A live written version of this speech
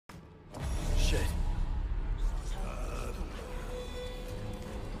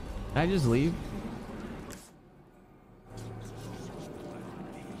Can I just leave?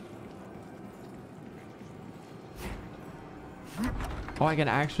 Oh, I can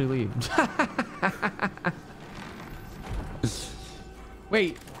actually leave.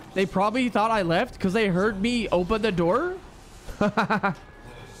 Wait, they probably thought I left because they heard me open the door?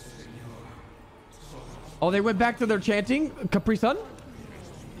 Oh, they went back to their chanting? Capri-Sun?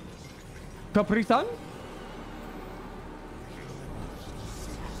 Capri-Sun?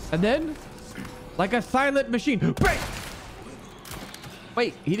 And then, like a silent machine. Break!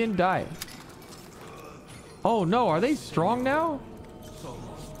 Wait, he didn't die. Oh no, are they strong now?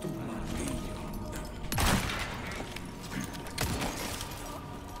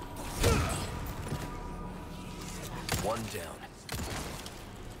 One down.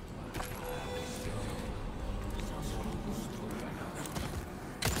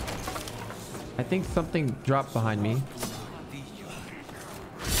 I think something dropped behind me.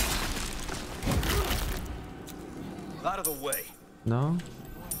 Out of the way. No?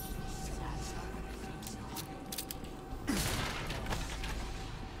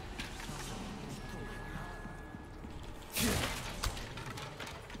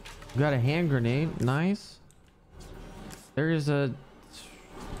 Got a hand grenade. Nice. There is some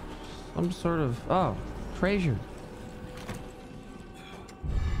sort of treasure.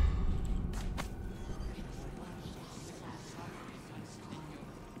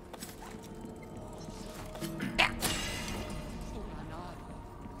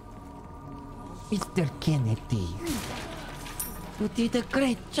 Mr. Kennedy, you did a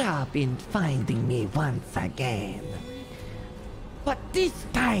great job in finding me once again. But this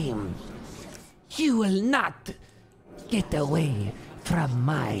time, you will not get away from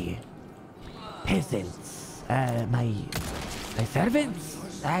my peasants. My servants?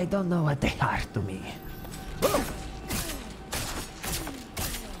 I don't know what they are to me. Whoa.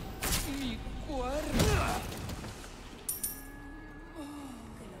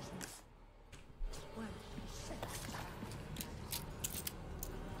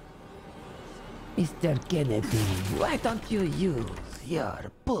 Mr. Kennedy, why don't you use your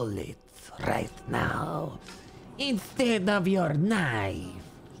bullets right now instead of your knife?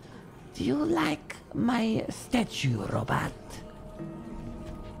 Do you like my statue, robot?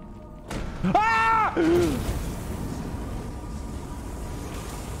 Ah!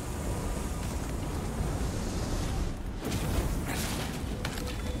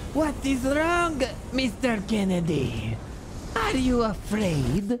 What is wrong, Mr. Kennedy? Are you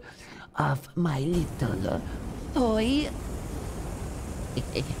afraid of my little toy?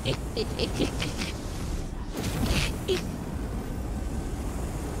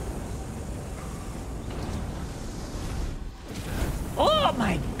 Oh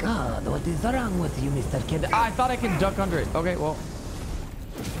my God, what is wrong with you, Mr. Kennedy? I thought I could duck under it. Okay, well.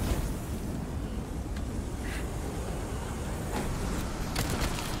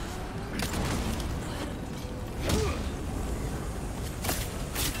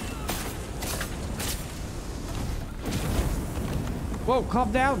 Whoa,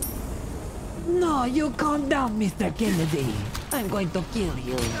 calm down. No, you calm down, Mr. Kennedy. I'm going to kill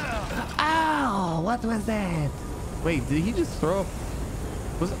you. Ow, what was that? Wait, did he just throw...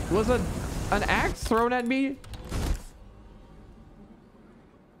 Was an axe thrown at me?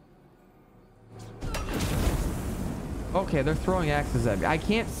 Okay, they're throwing axes at me. I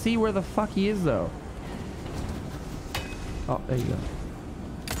can't see where the fuck he is, though. Oh, there you go.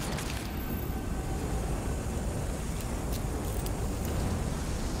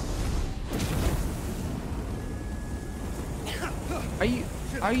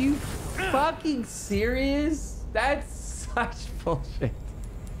 Are you fucking serious? That's such bullshit.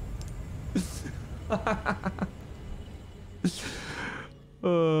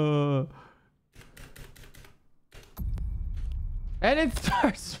 And it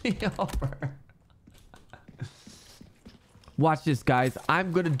starts me over. Watch this, guys.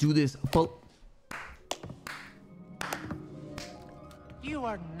 I'm gonna do this full. You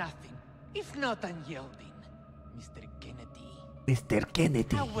are nothing if not unyielding, Mr. Kennedy. Mr.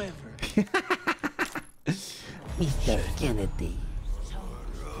 Kennedy. However, Mr. Kennedy.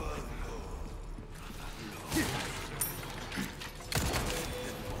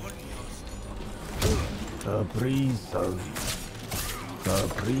 Capri-Sun.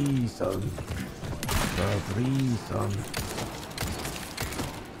 Capri-Sun. Capri-Sun.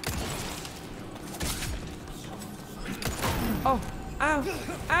 Oh! Ow!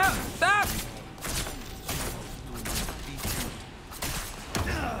 Ow! Stop!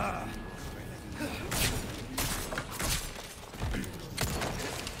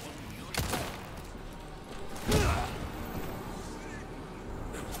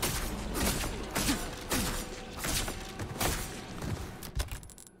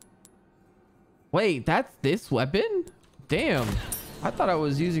 Wait, that's this weapon? Damn. I thought I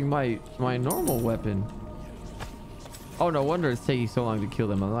was using my normal weapon. Oh, no wonder it's taking so long to kill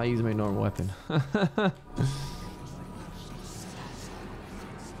them. I'm not using my normal weapon.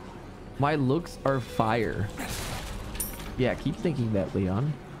 My looks are fire. Yeah, keep thinking that,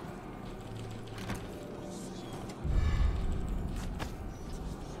 Leon.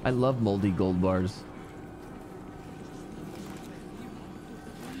 I love moldy gold bars.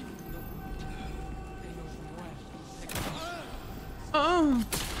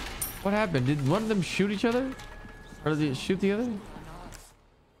 What happened? Did one of them shoot each other? Or did they shoot the other?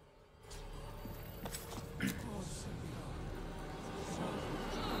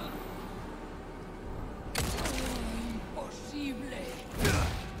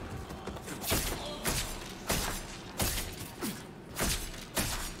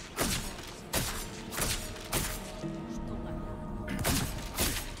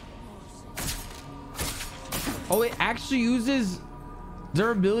 Oh, it actually uses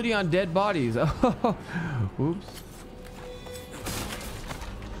durability on dead bodies. Oh, oops.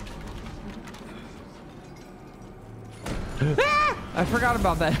 Ah! I forgot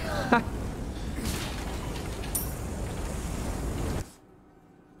about that.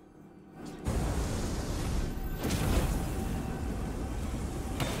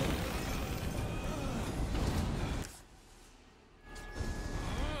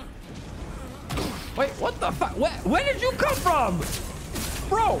 Wait, what the fuck? Where did you come from?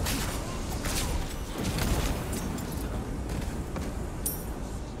 Bro!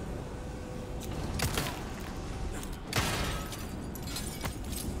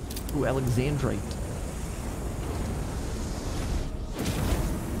 Ooh, Alexandrite.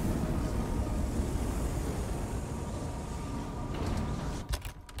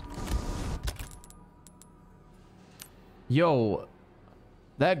 Yo,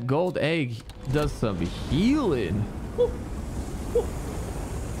 that gold egg does some healing. Woo. Woo.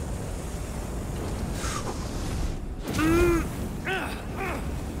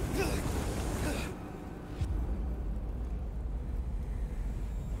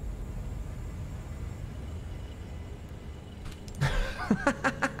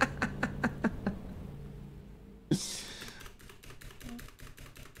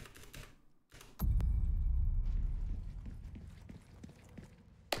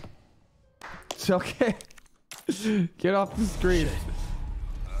 It's okay. Get off the screen.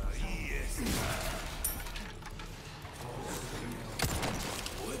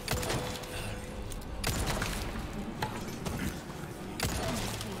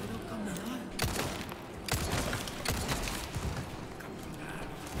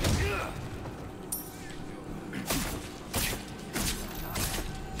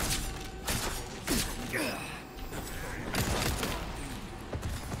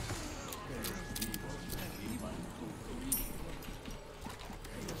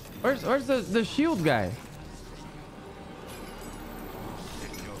 Where's the shield guy?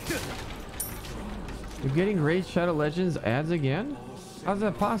 You're getting Raid Shadow Legends ads again? How's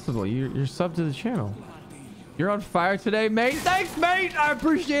that possible? You're subbed to the channel. You're on fire today, mate. Thanks, mate. I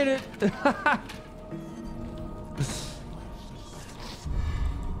appreciate it.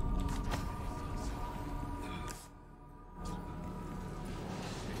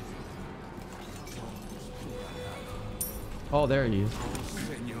 Oh, there he is.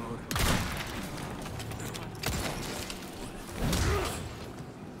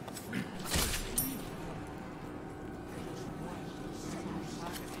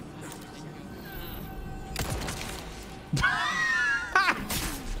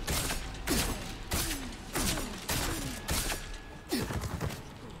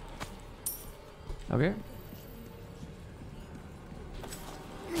 Okay.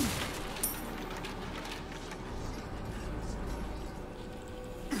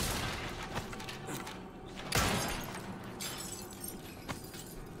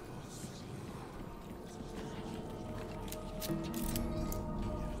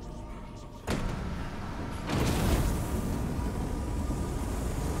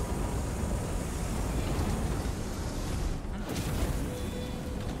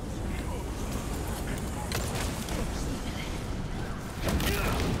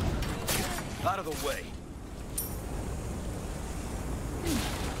 Out of the way.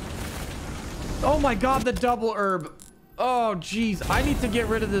 Oh my god, the double herb. Oh jeez, I need to get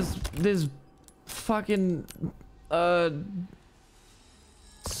rid of this fucking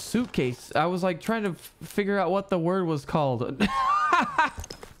suitcase. I was like trying to figure out what the word was called. I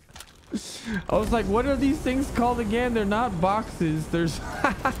was like, what are these things called again? They're not boxes. There's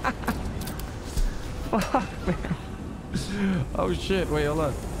fuck, man. Oh shit, wait, hold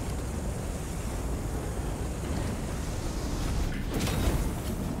on.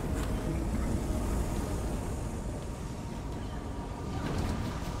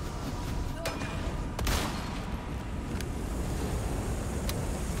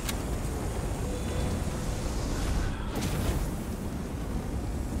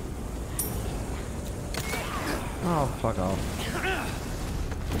 Oh, fuck off.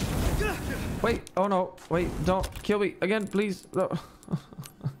 Wait, oh no, wait, don't kill me again, please. No.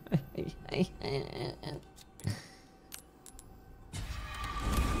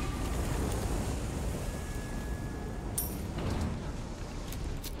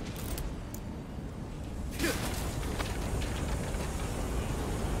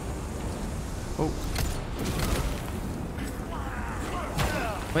 Oh.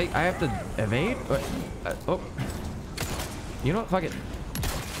 Wait, I have to evade? Wait, oh. You know what? Fuck it.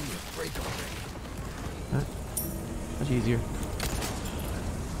 Huh? Much easier.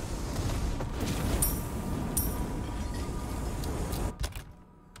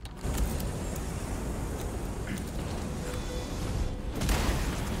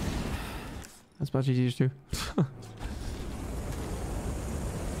 That's much easier too.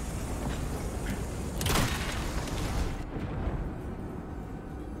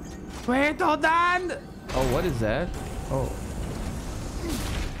 Wait, hold on! Oh, what is that? Oh.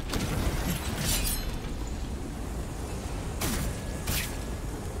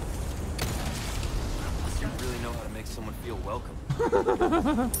 You really know how to make someone feel welcome.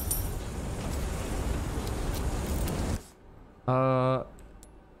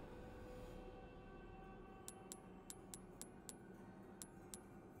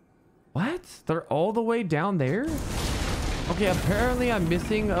 What? They're all the way down there? Okay, apparently I'm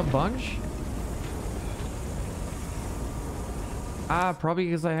missing a bunch. Ah, probably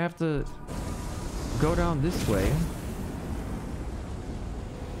because I have to go down this way.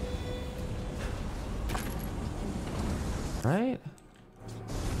 Right?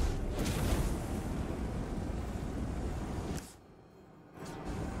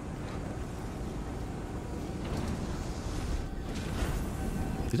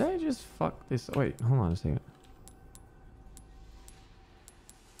 Did I just fuck this? Wait, hold on a second.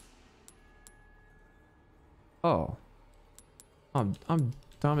 Oh. I'm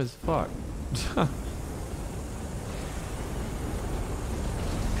dumb as fuck.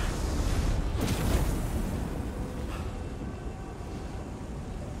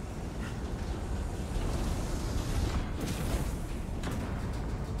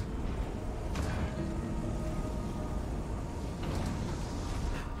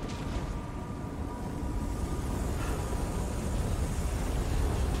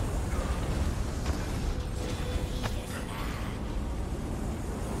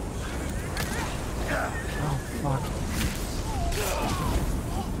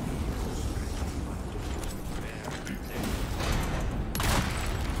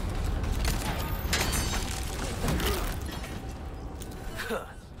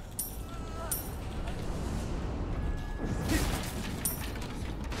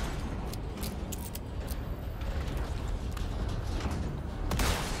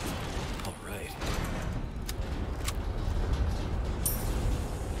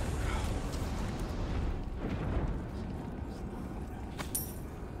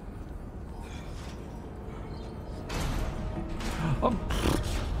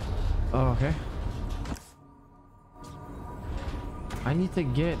 Oh, okay. I need to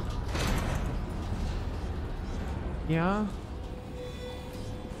get... Yeah.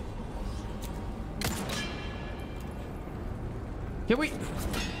 Can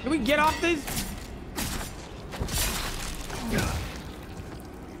we get off this?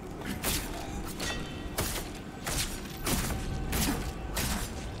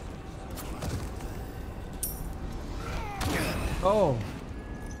 Oh.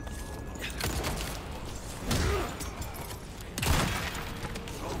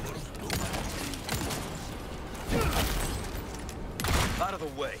 Out of the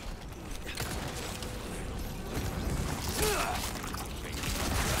way.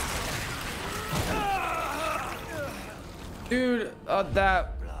 Dude,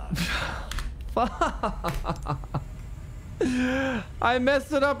 that... I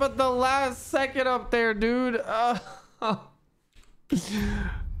messed it up at the last second up there, dude.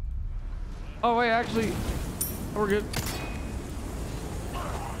 Oh, wait, actually, we're good.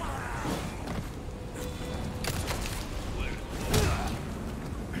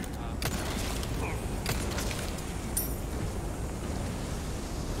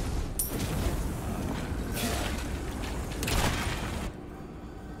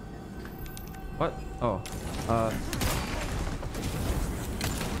 What? Oh,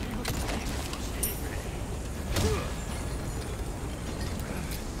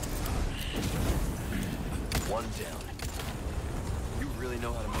 One down. You really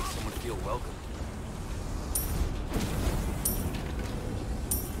know how to make someone feel welcome.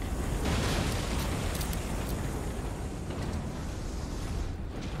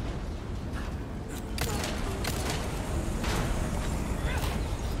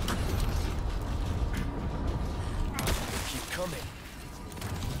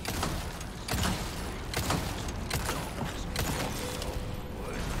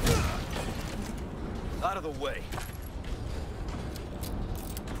 Out of the way.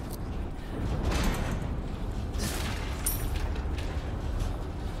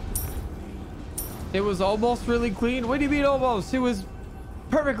 It was almost really clean. What do you mean almost? It was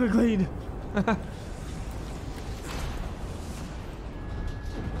perfectly clean.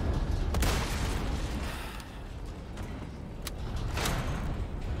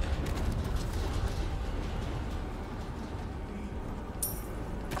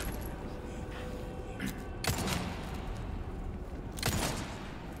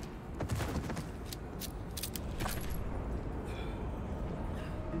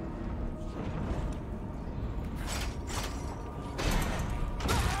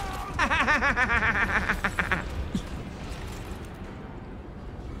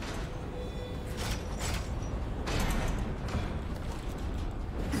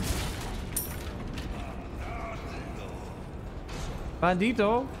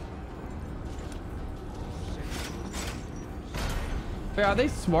 Bandito. Wait, are they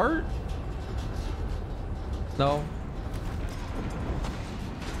smart? No.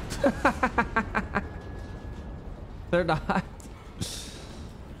 They're not.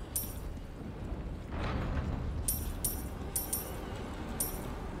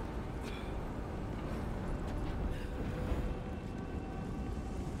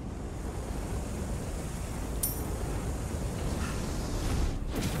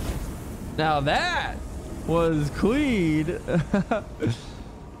 Now that was clean.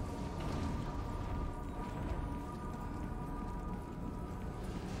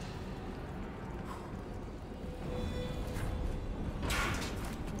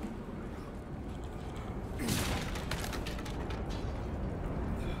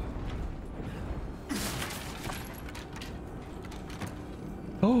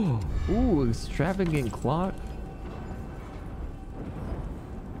 Oh, ooh, extravagant clock.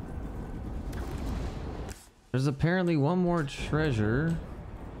 There's apparently one more treasure,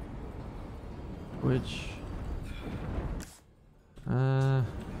 which, huh?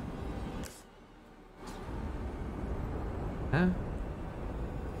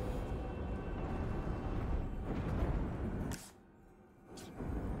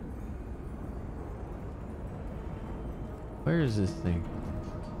 Where is this thing?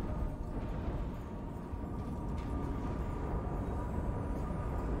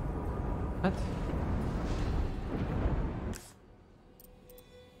 What?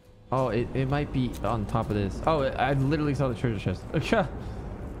 Oh, it might be on top of this. Oh, I literally saw the treasure chest. Okay.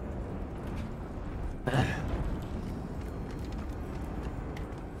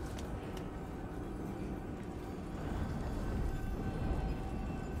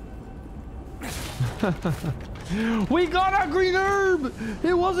 We got a green herb!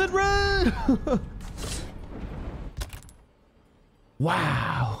 It wasn't red!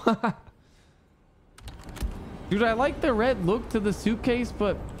 Wow. Dude, I like the red look to the suitcase,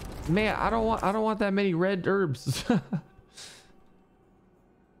 but man, I don't want that many red herbs.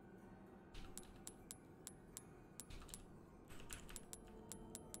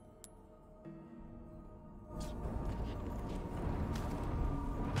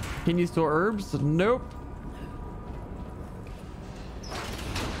 Can you store herbs? Nope.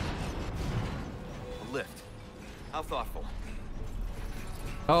 A lift. How thoughtful.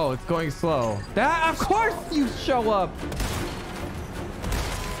 Oh, it's going slow. That, of course you show up.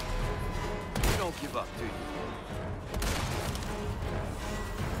 You don't give up, do you?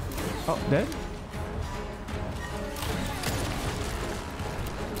 Oh, dead?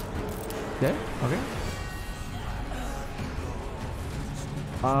 Dead? Okay.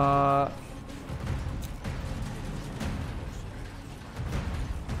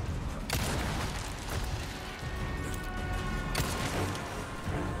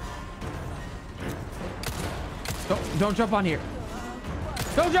 Don't jump on here.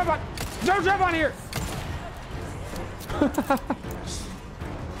 Don't jump on here.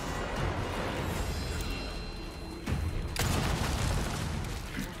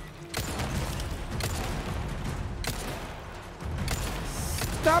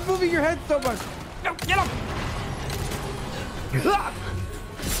 Stop moving your head so much. No, get up.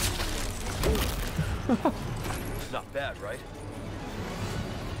 Not bad, right?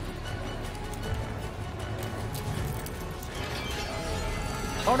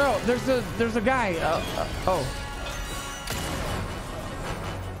 Oh no, there's a guy. Oh.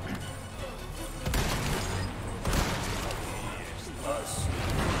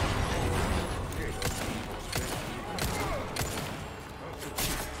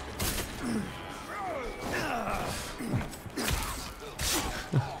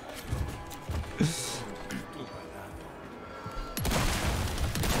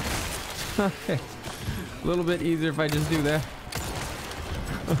 A little bit easier if I just do that.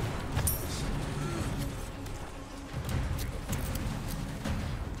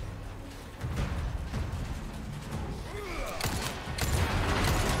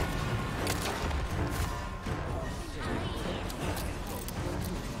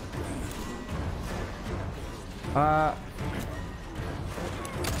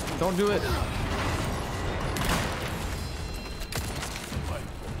 Don't do it.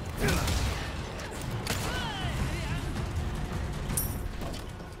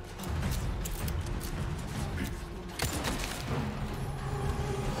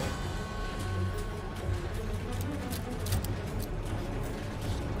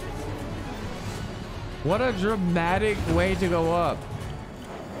 What a dramatic way to go up.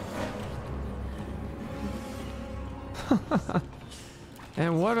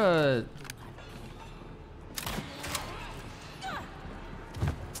 And what a...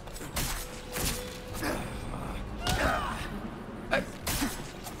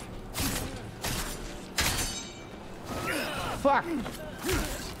 Fuck.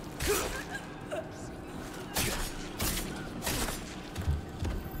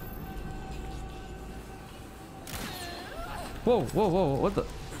 Whoa, whoa, whoa, what the?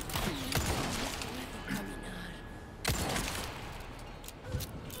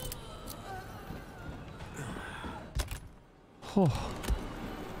 Oh.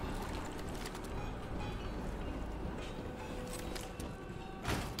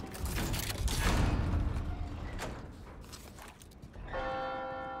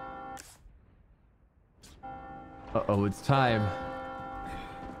 Uh-oh, it's time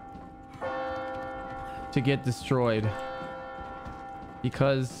to get destroyed.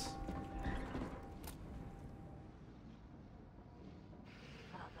 Because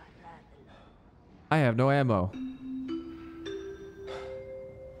I have no ammo.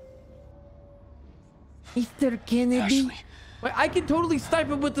 Mr. Kennedy? Ashley. Wait, I can totally snipe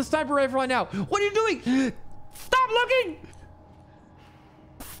him with the sniper rifle right now. What are you doing? Stop looking!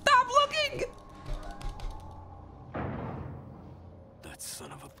 Stop looking! That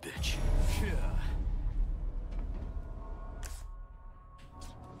son of a bitch.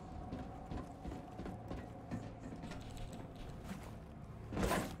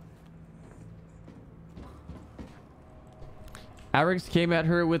 Arex came at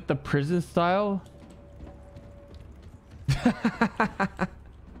her with the prison style.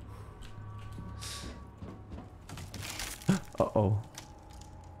 Uh-oh.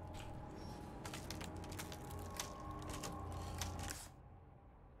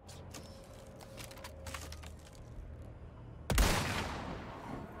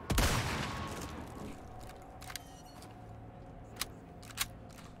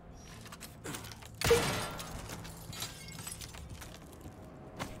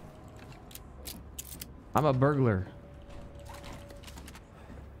 I'm a burglar.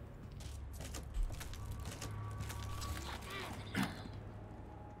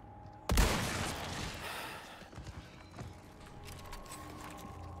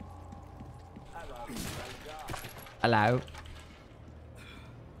 Hello.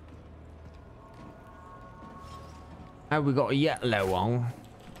 Have we got a yellow on?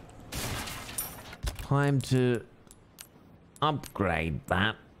 Time to upgrade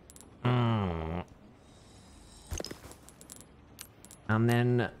that. And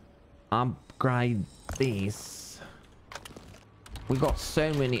then upgrade this. We got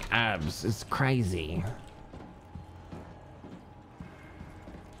so many herbs, it's crazy.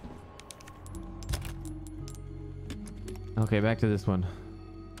 Okay, back to this one.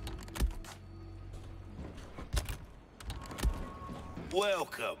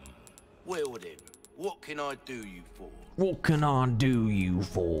 Welcome. Well then, what can I do you for? What can I do you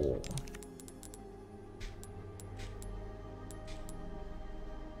for?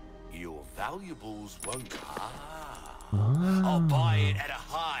 Your valuables won't. I'll buy it at a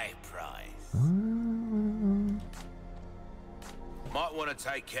high price. Might want to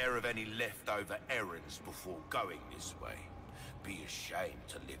take care of any leftover errands before going this way. Be ashamed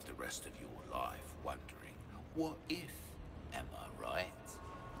to live the rest of your life wondering, what if? Am I right?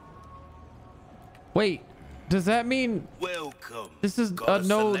 Wait, does that mean Welcome. this is Got a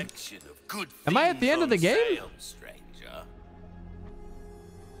no... selection of good Am I at the things end of the on game? sale, stranger.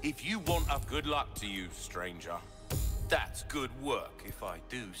 If you want a good luck to you, stranger, that's good work if I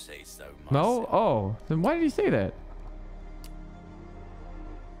do say so myself. No? Oh, then why did he say that?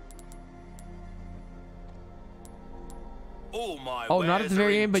 All my Oh, not at the wares are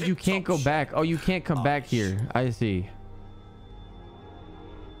very in end, but you can't tip-top go back. shape. Oh, you can't come back here. I see.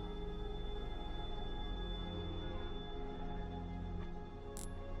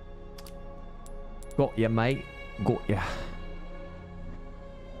 Got ya, mate. Got ya.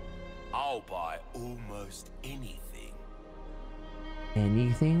 I'll buy almost anything.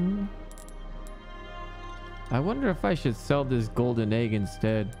 Anything? I wonder if I should sell this golden egg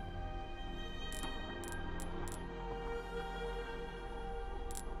instead.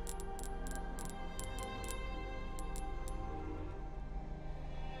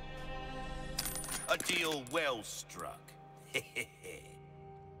 A deal well struck.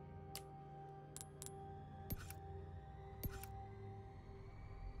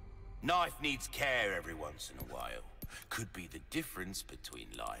 Knife needs care every once in a while. Could be the difference between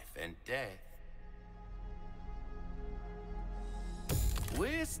life and death.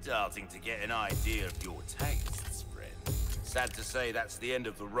 We're starting to get an idea of your tastes, friend. Sad to say that's the end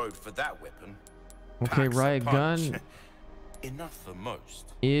of the road for that weapon. Okay, Packs a riot punch. gun Enough for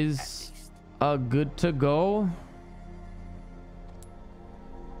most. is good to go.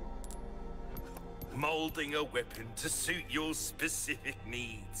 Molding a weapon to suit your specific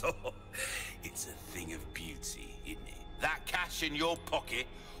needs. Oh, it's a thing of beauty, isn't it? That cash in your pocket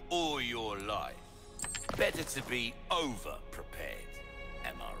or your life. Better to be over-prepared,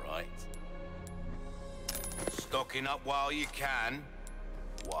 am I right? Stocking up while you can.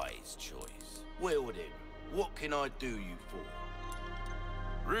 Wise choice. Well then, what can I do you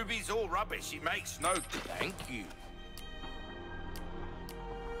for? Ruby's all rubbish, it makes no thank you.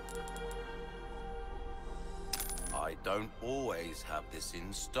 I don't always have this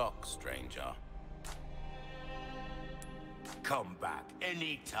in stock, stranger. Come back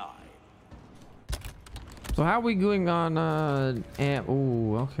anytime. So how are we going on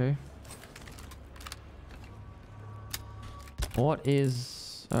ooh, okay. What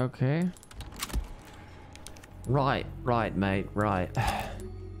is okay? Right, mate, right.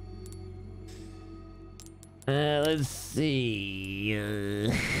 Let's see.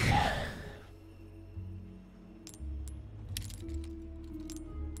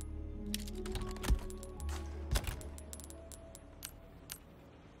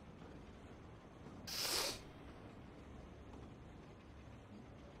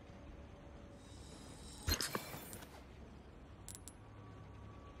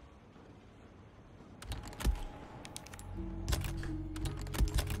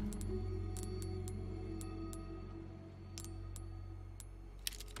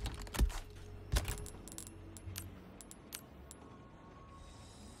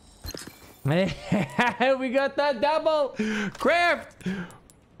 We got that double craft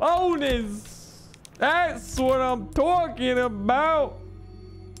bonus. That's what I'm talking about.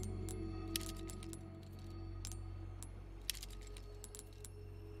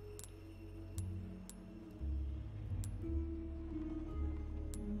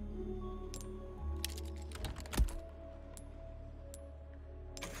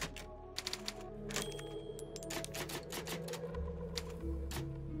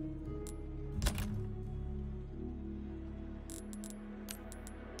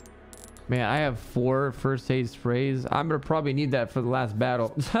 Man, I have 4 first aid sprays. I'm gonna probably need that for the last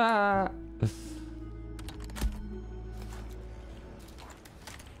battle.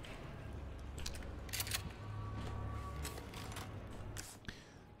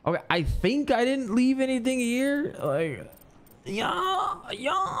 Okay, I think I didn't leave anything here. Like,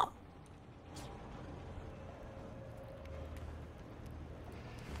 yeah.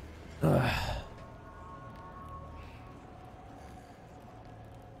 Ugh.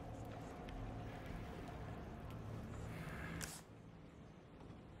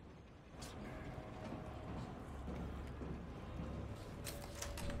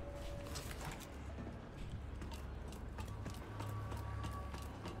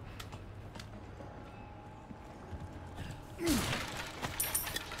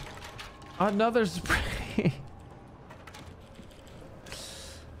 Another spray.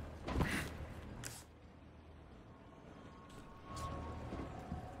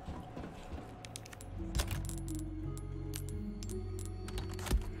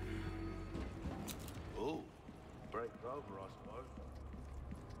 Oh, break over, I suppose.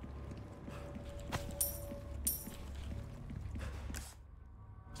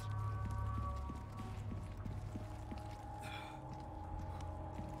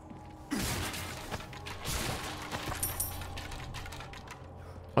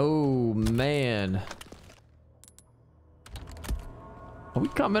 Oh man, are we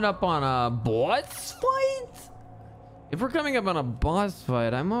coming up on a boss fight? If we're coming up on a boss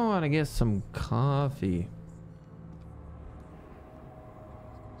fight, I might want to get some coffee.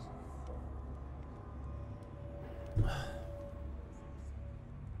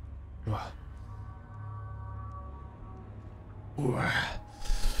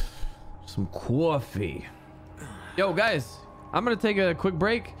 some coffee. Yo, guys, I'm gonna take a quick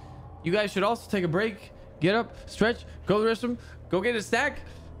break. You guys should also take a break. Get up, stretch, go to the restroom, go get a snack.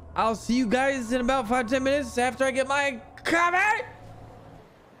 I'll see you guys in about 5-10 minutes after I get my coffee.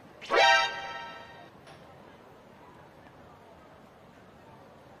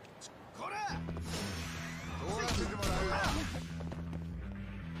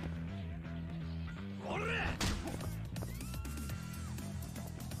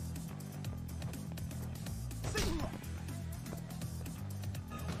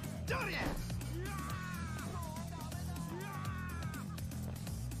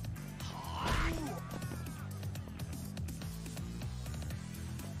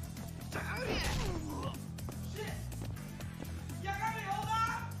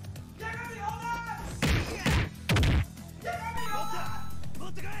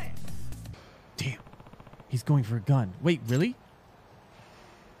 Damn, he's going for a gun. Wait, really?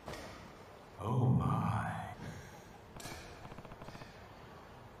 Oh my.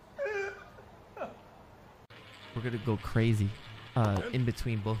 We're gonna go crazy in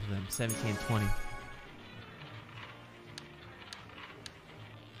between both of them, 17 and 20.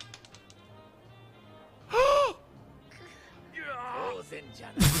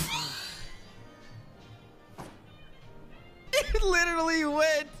 It literally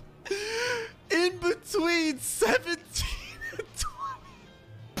went in between 17 and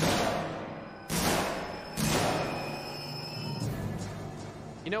 20.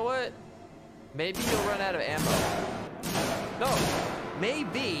 You know what? Maybe you'll run out of ammo. No,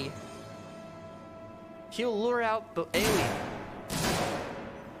 maybe he'll lure out the alien.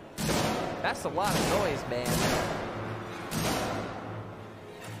 That's a lot of noise, man.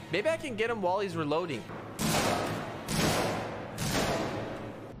 Maybe I can get him while he's reloading.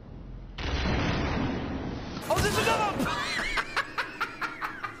 Oh, there's another one!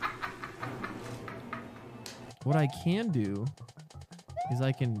 What I can do is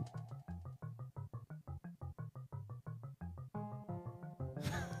I can...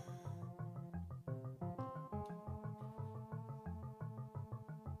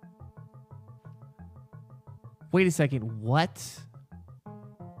 Wait a second, what?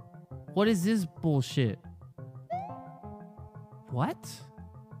 What is this bullshit? What?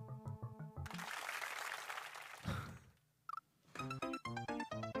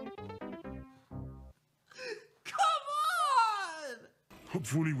 Come on!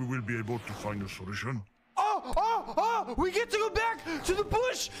 Hopefully we will be able to find a solution. Oh! We get to go back to the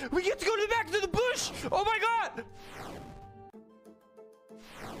bush! We get to go back to the bush! Oh my god!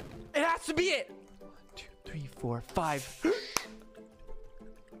 It has to be it! 1, 2, 3, 4, 5.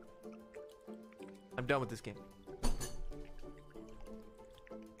 I'm done with this game.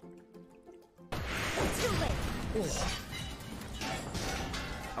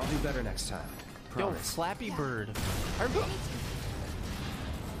 I'll do better next time. Yo, Promise. Flappy Bird.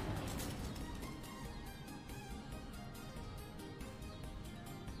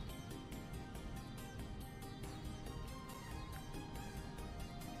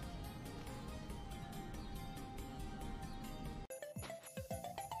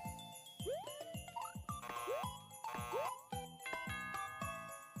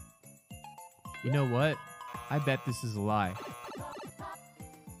 You know what? I bet this is a lie.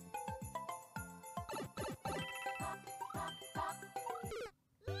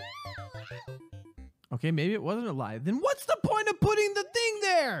 Okay, maybe it wasn't a lie. Then what's the point of putting the thing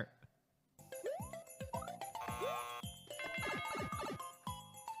there?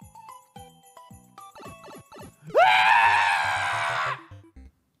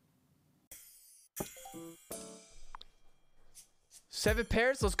 Seven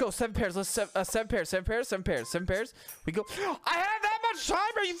pairs? Let's go. 7 pairs. Let's 7 pairs. 7 pairs. 7 pairs. 7 pairs. We go. I have that much time?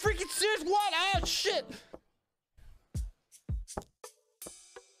 Are you freaking serious? What? Oh, shit.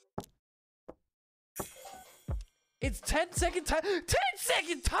 It's 10-second time.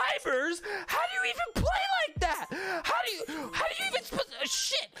 10-second timers? How do you even play like that? How do you even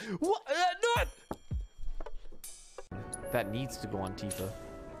shit? What? No. That needs to go on Tifa.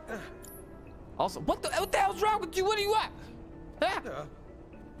 Also, what the hell's wrong with you? What do you want? Huh?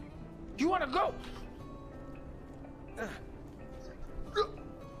 You want to go?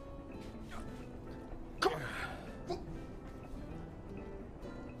 Come on.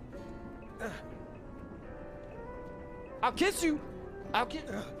 I'll kiss you. I'll kiss.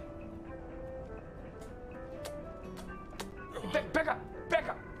 Back up. Back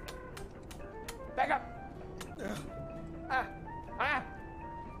up. Back up.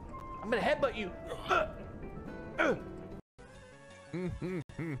 I'm gonna headbutt you.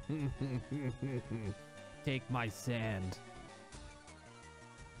 Take my sand.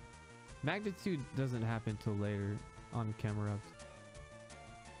 Magnitude doesn't happen till later on camera ups.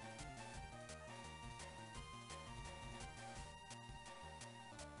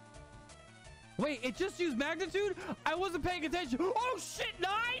 Wait, it just used magnitude? I wasn't paying attention. Oh shit, 9?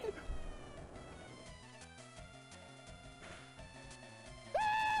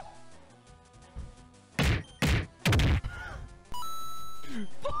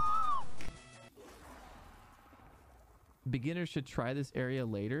 Beginners should try this area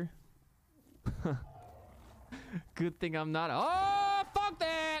later. Good thing I'm not. Oh, fuck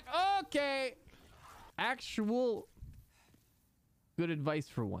that. Okay. Actual good advice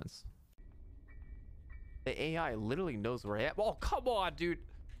for once. The AI literally knows where I am. Oh, come on, dude.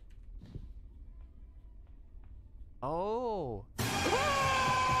 Oh.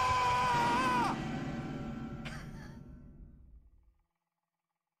 Ah!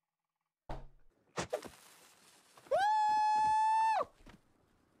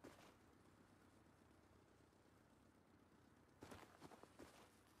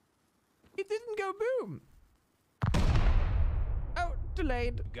 It didn't go boom. Oh,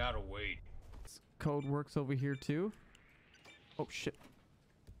 delayed. Gotta wait. Code works over here too. Oh shit.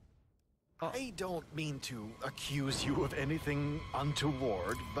 I don't mean to accuse you of anything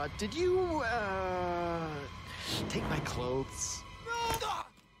untoward, but did you, take my clothes? What the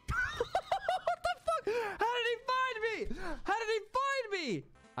fuck? How did he find me? How did he find me?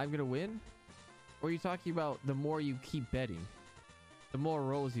 I'm gonna win? Or are you talking about the more you keep betting, the more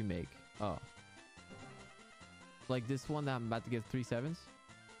rolls you make? Oh. Like this one that I'm about to get 3 7s?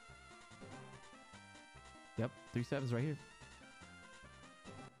 Yep, 3 7s right here.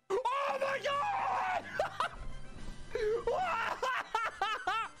 Oh my god!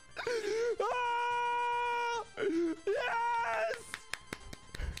 Oh, yes!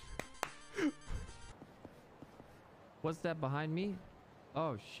 What's that behind me?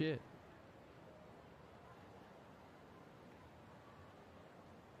 Oh shit.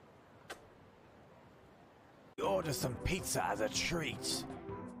 Order some pizza as a treat.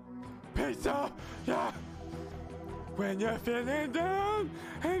 Pizza! Yeah! When you're feeling down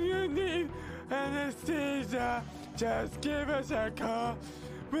and you need anesthesia, just give us a call.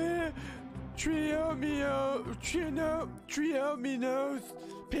 We're Trio Minos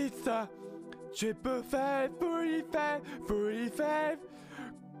Pizza. 555 45 45.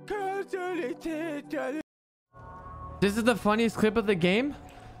 This is the funniest clip of the game?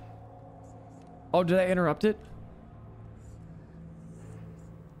 Oh, did I interrupt it?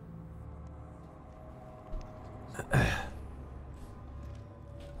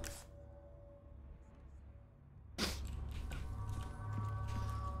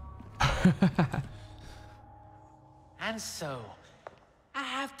 And so, I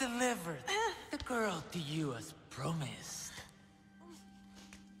have delivered the girl to you as promised.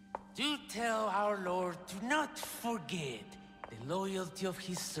 Do tell our Lord to not forget the loyalty of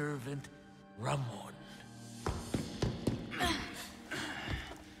his servant, Ramon.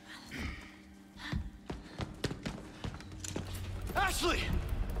 Ashley!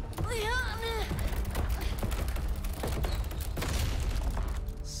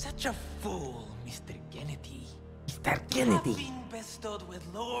 Such a fool, Mr. Kennedy. Mr. You have Kennedy. been bestowed with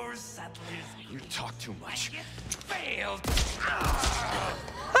lore settlers. You talk too much. It failed.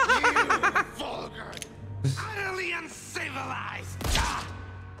 You vulgar, utterly uncivilized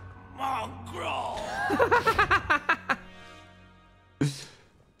mongrel.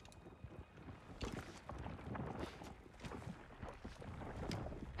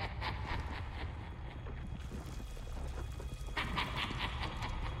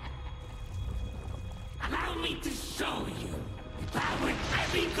 Allow me to show you the power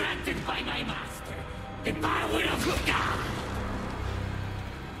I've been granted by my master. The power of God.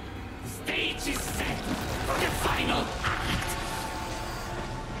 The stage is set for the final act.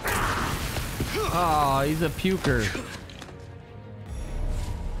 Oh, he's a puker.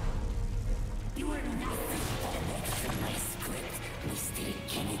 You are nothing but an extra my script, Mr.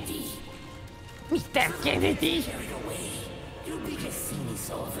 Kennedy. Mr. Kennedy! Carried away. Your biggest scene is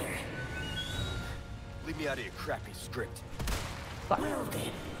over. Leave me out of your crappy script. Well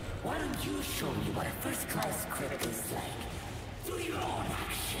then, why don't you show me what a first-class script is like through your own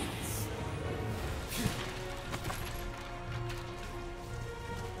actions?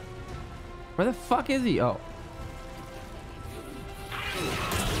 Where the fuck is he? Oh.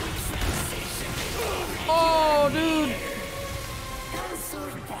 Oh, dude. Dance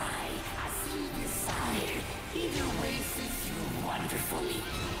or die, as you desire. Either way suits you wonderfully.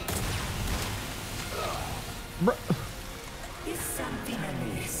 Bro. Is something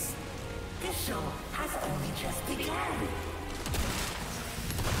amiss? The show has only just begun.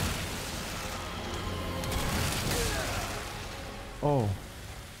 Oh.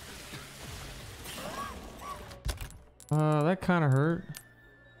 That kind of hurt.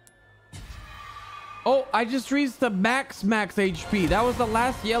 Oh, I just reached the max HP. That was the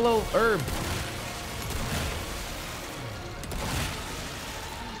last yellow herb.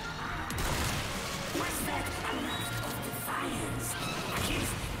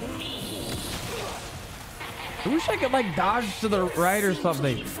 I wish I could like dodge to the right or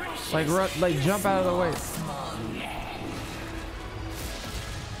something. Like jump out of the way.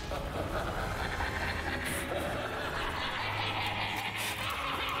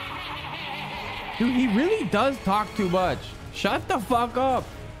 Dude, he really does talk too much. Shut the fuck up.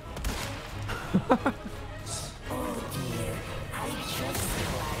 Oh dear, I just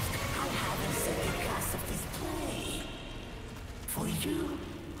realized I haven't set the cost of this play. For you,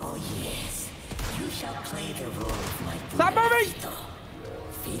 oh yes, you shall play the role of my Stop moving!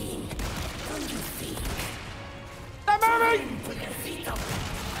 Fitting, don't you think? Stop moving!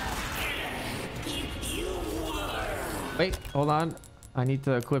 Wait, hold on. I need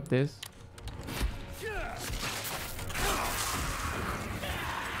to equip this.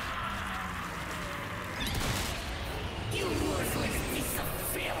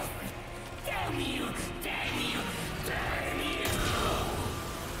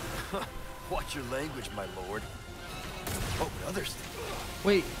 Watch your language, my lord. What would others think?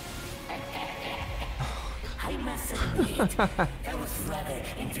 Wait. I must admit, that was rather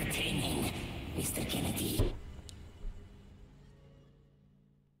entertaining, Mr. Kennedy.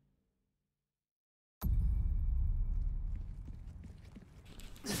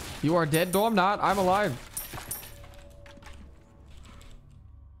 You are dead? No, I'm not. I'm alive.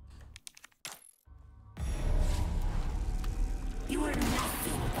 You are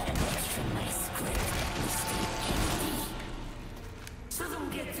nothing but an extra in my script, Mr. Kennedy. So don't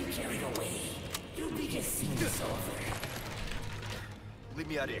get too carried away. You'll be just seeing this over. Leave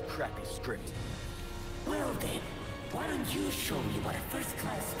me out of your crappy script. Well then, why don't you show me what a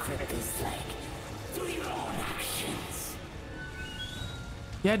first-class script is like through your own actions?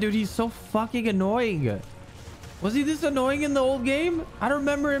 Yeah, dude, he's so fucking annoying. Was he this annoying in the old game? I don't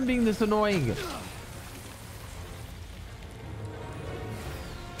remember him being this annoying.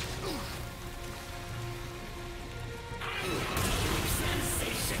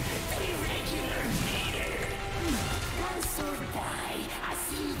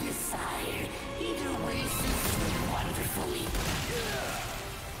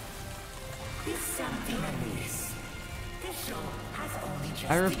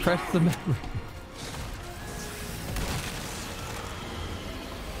 I repressed the memory.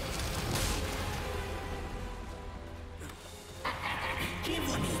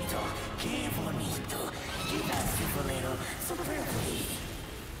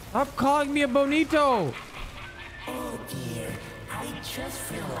 Stop calling me a bonito. Oh dear, I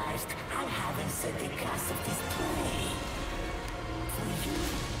just realized I haven't set the cost of this play. For you,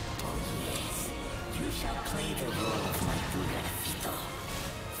 oh yes, you shall play the role of my Pugarcito.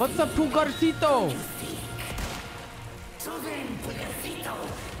 What's a Pugarcito? So then, Pugarcito,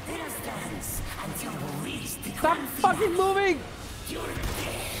 let us dance until we reach the Stop fucking moving! Your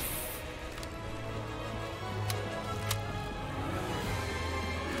death.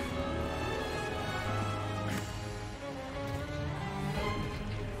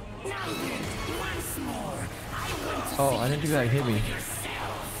 Now then, once more, I want to Oh, I didn't think that hit me.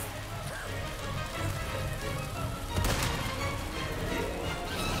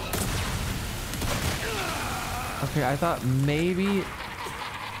 Okay, I thought maybe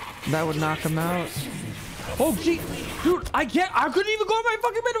that would knock him out. Oh, gee, dude, I couldn't even go in my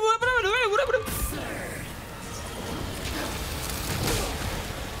fucking bed.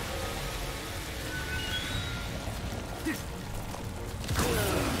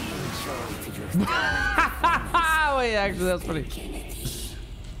 Wait, actually, that's funny.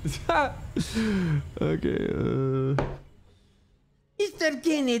 Okay, Mr.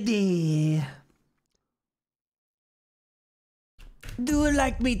 Kennedy, do you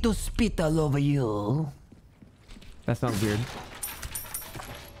like me to spit all over you? that sounds weird.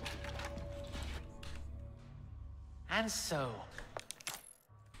 And so,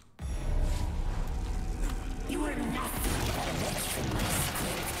 You are nothing but an extra in my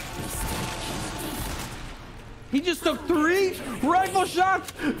script, Mr. Kennedy. He just took 3 rifle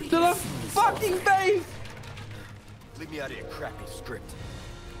shots to the fucking face. Leave me out of your crappy script.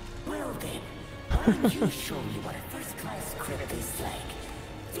 Well then, why don't you show me what a first-class script is like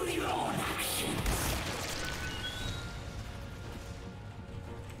through your own actions?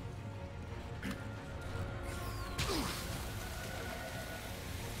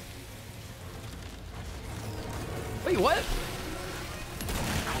 Wait, what?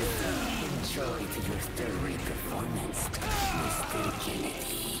 Enjoy your story performance, Mr.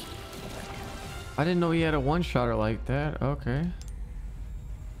 Kennedy. I didn't know he had a one-shotter like that. Okay.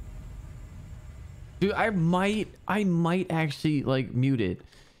 Dude, I might actually like mute it.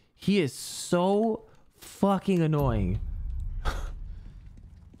 He is so fucking annoying.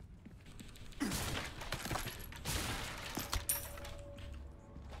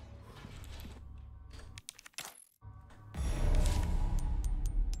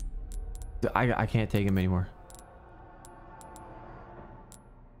 I can't take him anymore.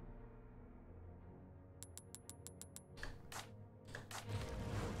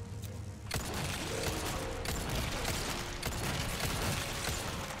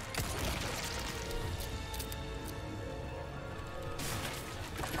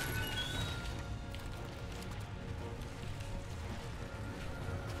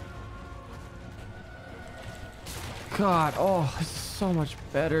 God, oh, this is so much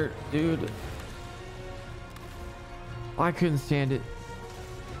better, dude. I couldn't stand it.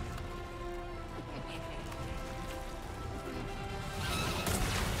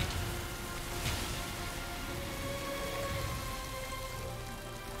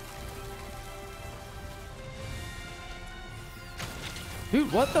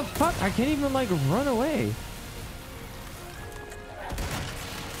 Dude, what the fuck? I can't even like run away.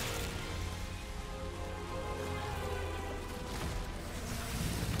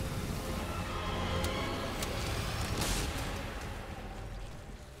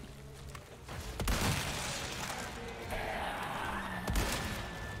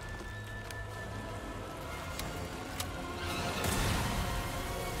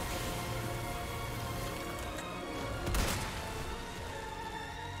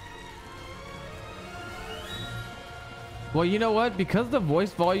 Well, you know what? Because the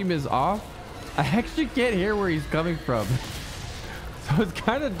voice volume is off, I actually can't hear where he's coming from. So it's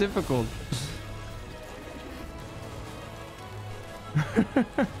kind of difficult.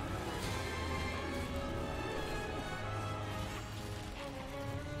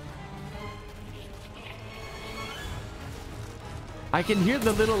 I can hear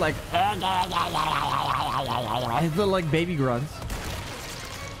the little like his little like baby grunts.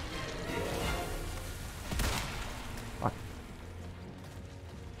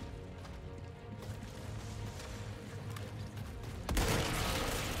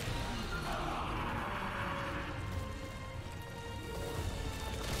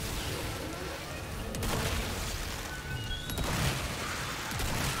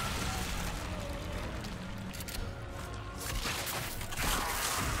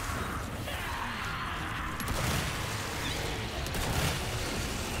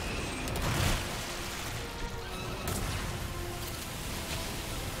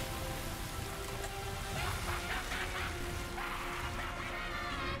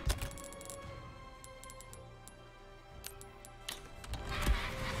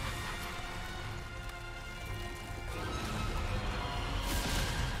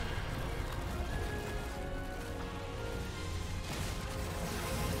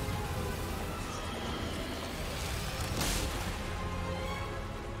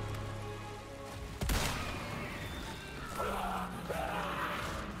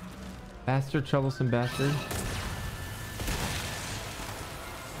 Bastard, troublesome bastard.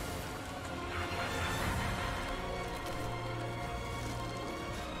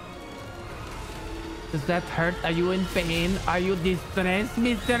 Does that hurt? Are you in pain? Are you distressed,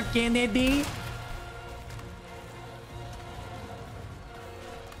 Mr. Kennedy?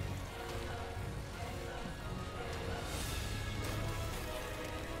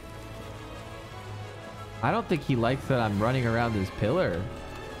 I don't think he likes that I'm running around this pillar.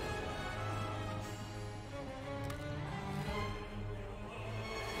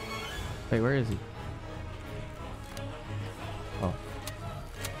 Wait, where is he? Oh.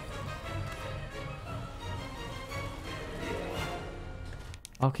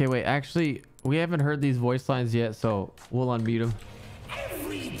 Okay, wait. Actually, we haven't heard these voice lines yet, so we'll unmute him.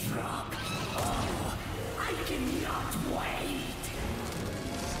 Every drop. Oh, I cannot wait.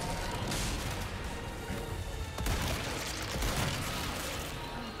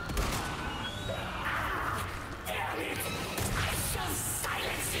 Damn it! I shall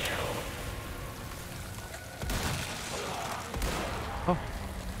silence you. Oh.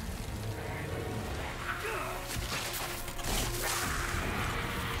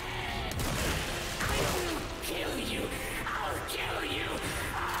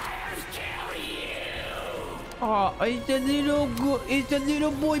 Oh, is the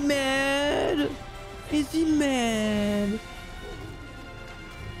little boy mad? Is he mad?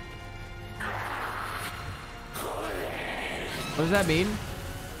 What does that mean?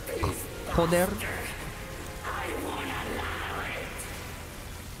 Joder.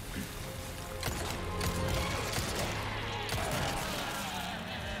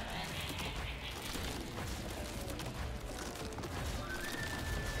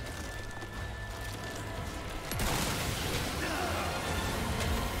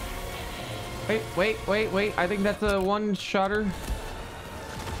 Wait. I think that's a one-shotter.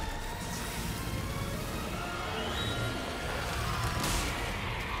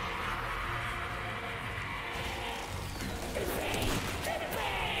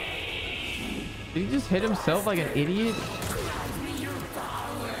 Did he just hit himself like an idiot?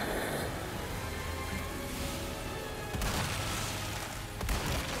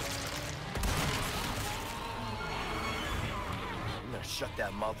 I'm gonna shut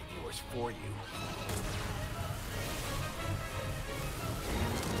that mouth of yours for you.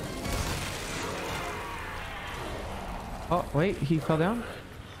 Oh, wait, he fell down.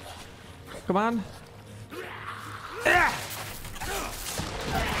 Come on.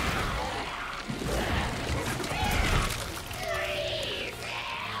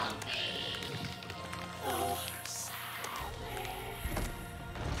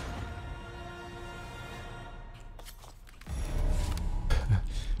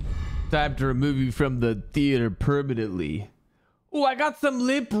 Time to remove you from the theater permanently. Oh, I got some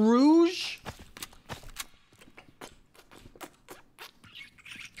lip rouge.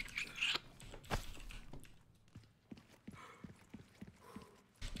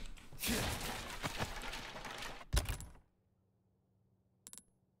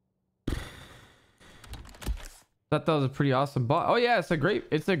 Thought that was a pretty awesome boss. Oh yeah, it's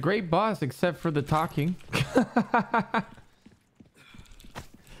a great boss except for the talking.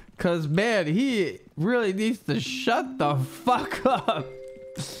 Cause man, he really needs to shut the fuck up.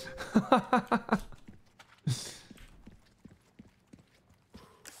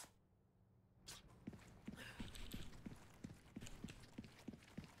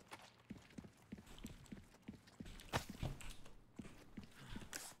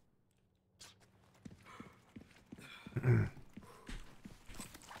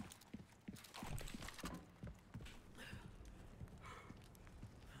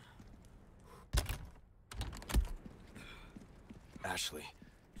 Ashley.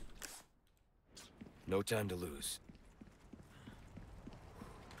 No time to lose.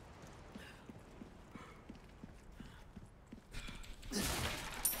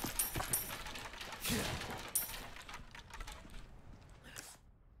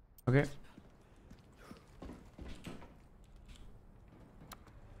 Okay.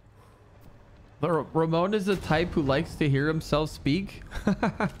 Ramon is the type who likes to hear himself speak.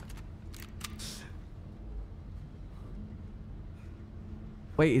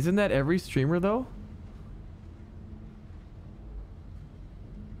 Wait, isn't that every streamer though?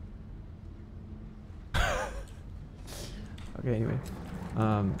 Okay, anyway.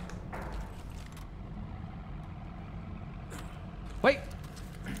 Wait!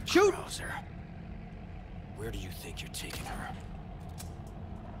 Shoot! Browser. Where do you think you're taking her?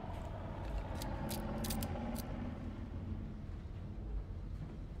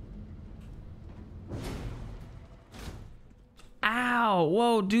 Ow!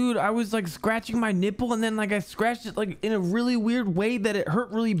 Whoa, dude, I was like scratching my nipple and then like I scratched it like in a really weird way that it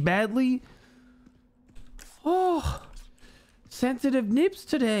hurt really badly. Oh, sensitive nips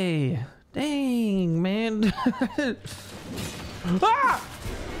today. Dang, man. Ah!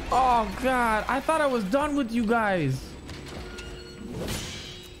 Oh God, I thought I was done with you guys.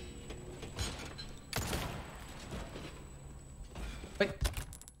 Wait.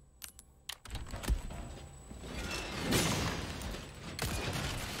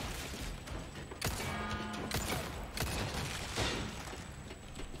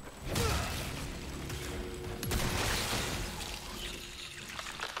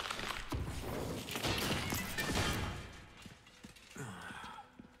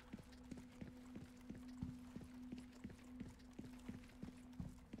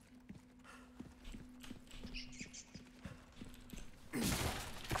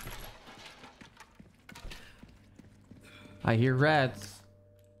 I hear rats.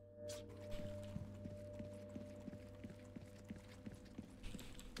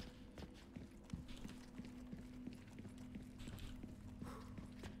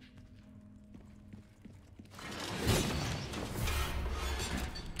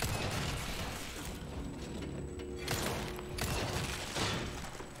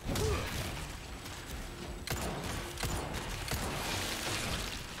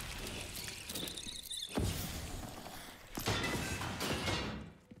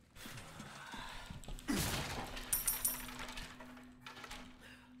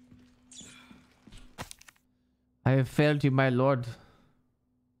 I have failed you, my lord.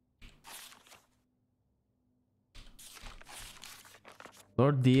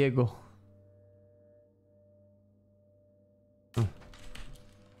 Lord Diego.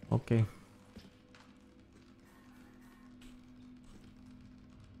 Okay.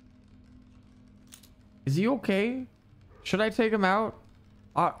 Is he okay? Should I take him out?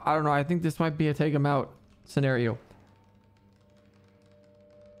 I don't know. I think this might be a take him out scenario.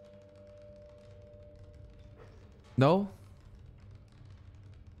 No?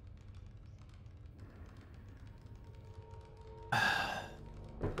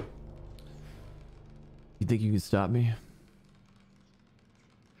 You think you can stop me?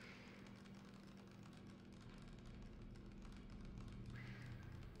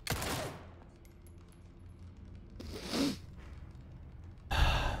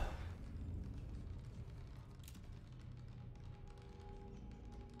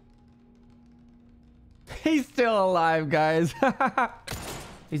 He's still alive, guys.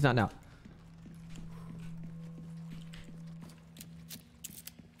 He's not now.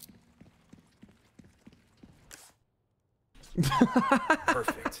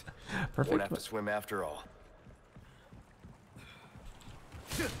 Perfect. Perfect. Won't have to swim after all.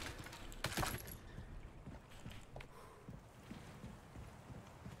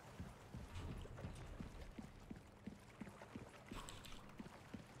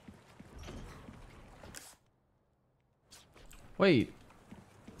 Wait.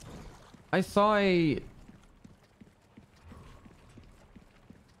 I saw a...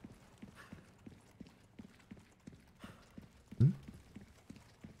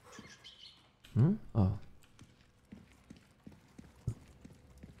 Oh.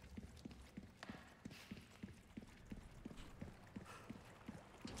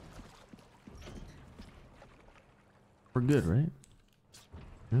 We're good, right?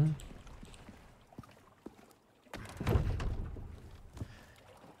 Yeah.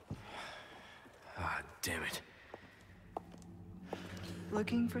 Ah, damn it.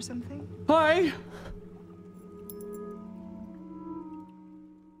 Looking for something? Hi.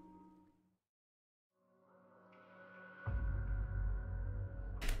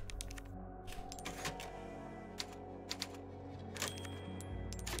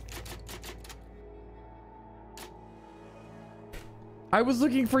 I was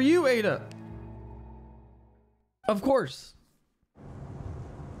looking for you, Ada. Of course.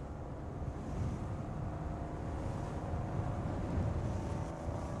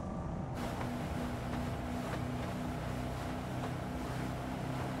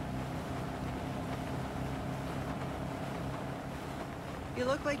 You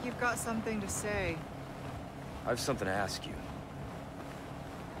look like you've got something to say. I have something to ask you.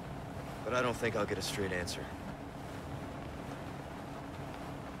 But I don't think I'll get a straight answer.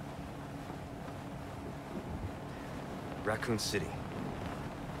 Raccoon City.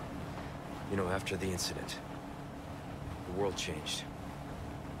 You know, after the incident, the world changed.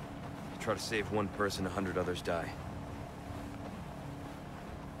 You try to save one person, 100 others die.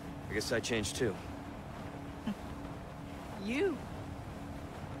 I guess I changed too. You?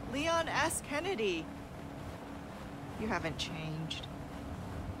 Leon S. Kennedy. You haven't changed.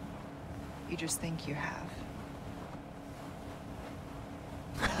 You just think you have.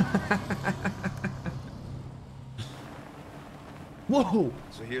 Whoa.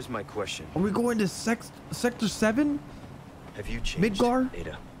 So here's my question. Are we going to Sector 7? Have you changed, Midgar?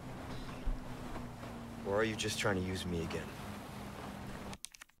 Ada? Or are you just trying to use me again?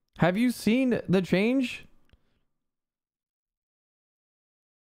 Have you seen the change?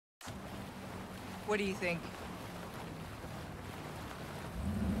 What do you think?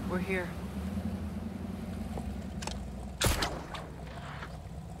 We're here.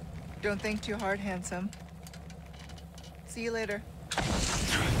 Don't think too hard, handsome. See you later.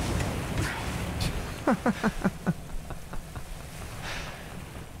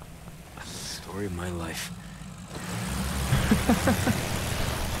 Story of my life.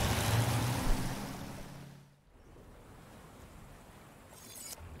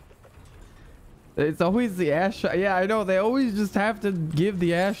 It's always the ass shot. Yeah, I know. They always just have to give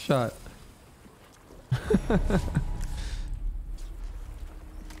the ass shot.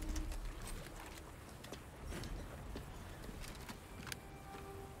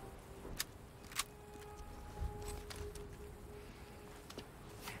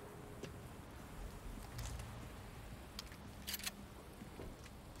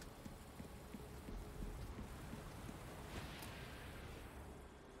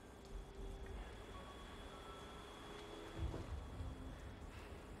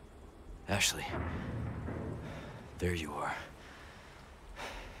 Ashley. There you are.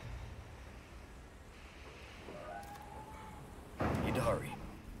 Need to hurry.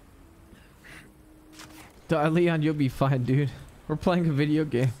 Leon, you'll be fine, dude. We're playing a video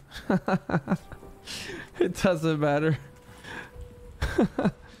game. It doesn't matter.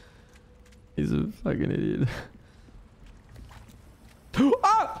 He's a fucking idiot.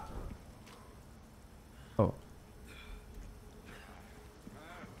 Ah! Oh.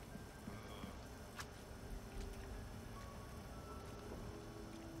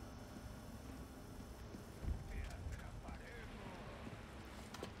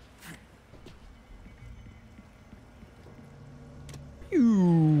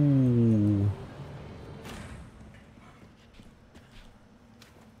 Pew.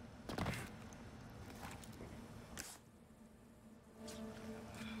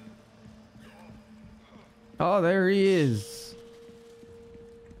 Oh, there he is.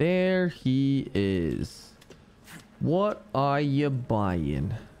 There he is. What are you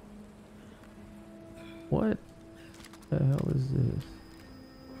buying? What the hell is this?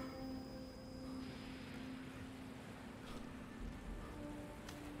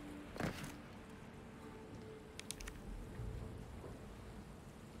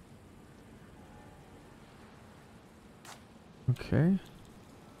 Okay.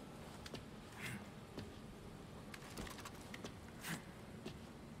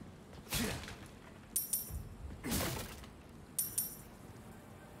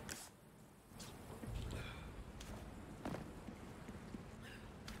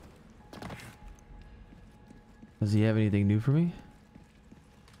 Does he have anything new for me?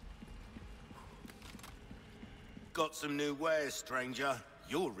 Got some new wares, stranger.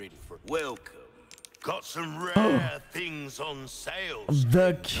 You're ready for it. Welcome. Got some rare things on sale.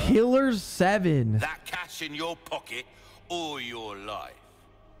 The Killer 7. That cash in your pocket or your life.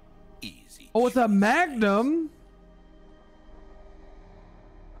 Easy. Oh, it's a Magnum.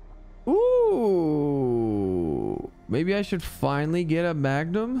 Ooh. Maybe I should finally get a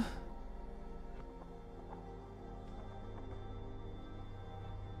Magnum.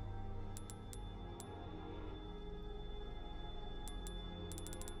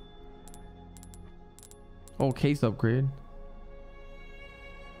 Oh, case upgrade.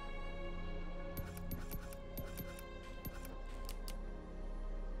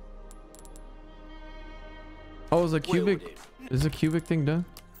 Oh, is a cubic? Is a cubic thing done?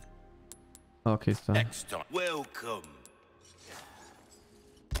 Okay, it's done. Next time. Welcome.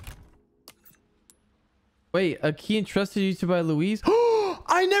 Wait, a key entrusted you to by Louise?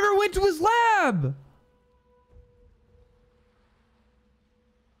 I never went to his lab.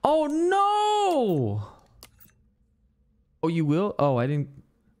 Oh no! Oh, you will? Oh, I didn't.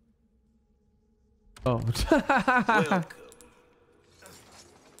 Oh.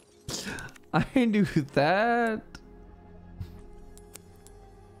 I knew that.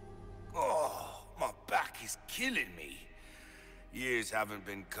 Oh, my back is killing me. Years haven't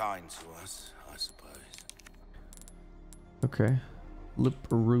been kind to us, I suppose. Okay. Lip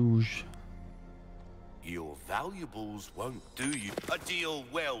rouge. Your valuables won't do you. A deal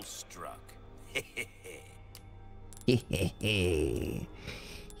well struck.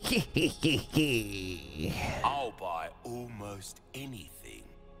 I'll buy almost anything.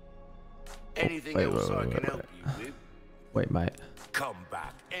 Anything else I can help you with? Wait, mate. Come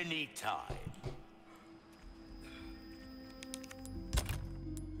back anytime.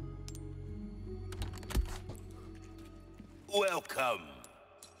 Welcome.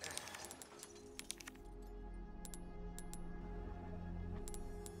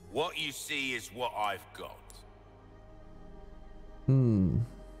 What you see is what I've got.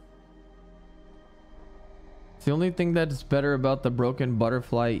 The only thing that's better about the broken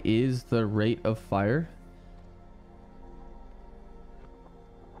butterfly is the rate of fire.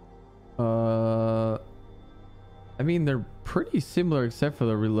 I mean, they're pretty similar except for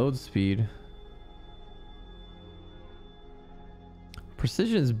the reload speed.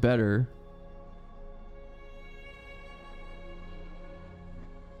 Precision is better.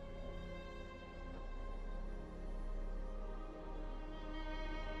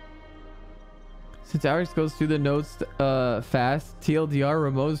 Since Arex goes through the notes fast, TLDR,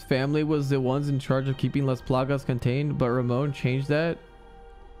 Ramon's family was the ones in charge of keeping Las Plagas contained, but Ramon changed that.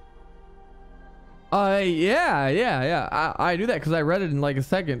 Yeah. I knew that because I read it in like a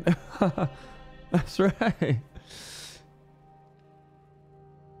second. That's right.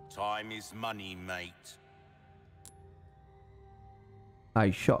 Time is money, mate.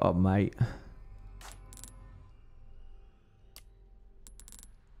 Hey, shut up, mate.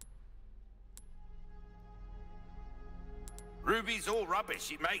 Ruby's all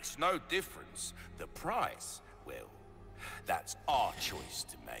rubbish. It makes no difference. The price, well, that's our choice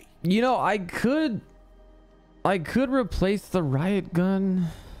to make. You know, I could I could replace the riot gun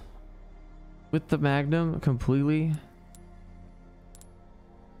with the Magnum completely.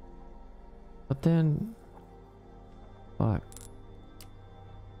 But then... Fuck.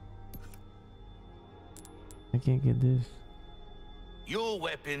 I can't get this. Your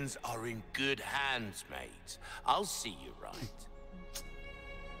weapons are in good hands, mate. I'll see you right.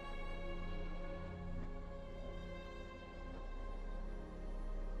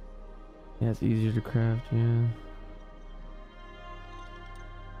 Yeah, it's easier to craft, yeah.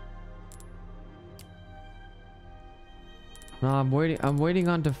 No, I'm waiting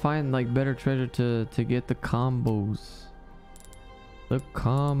on to find like better treasure to get the combos. The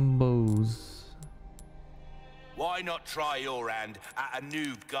combos. Why not try your hand at a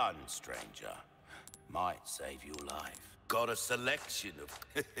new gun, stranger? Might save your life. Got a selection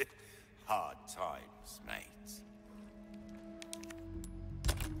of hard times, mate.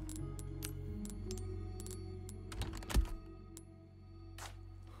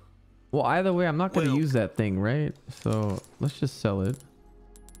 Well, either way, I'm not going to use that thing, right? So let's just sell it.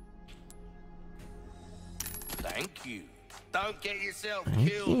 Thank you. Don't get yourself Thank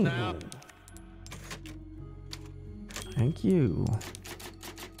killed you. now. Thank you.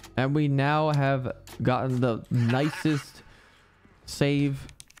 And we now have gotten the nicest save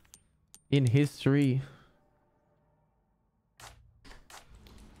in history.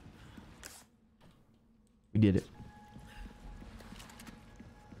 We did it.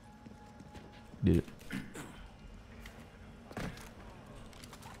 Did it.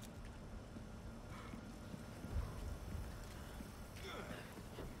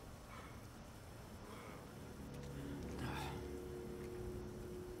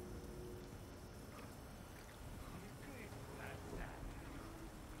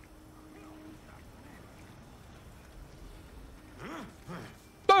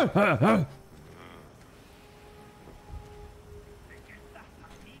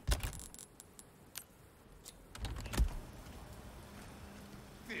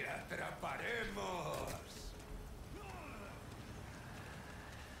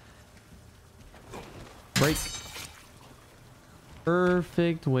 Break.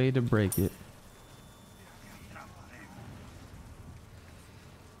 Perfect way to break it.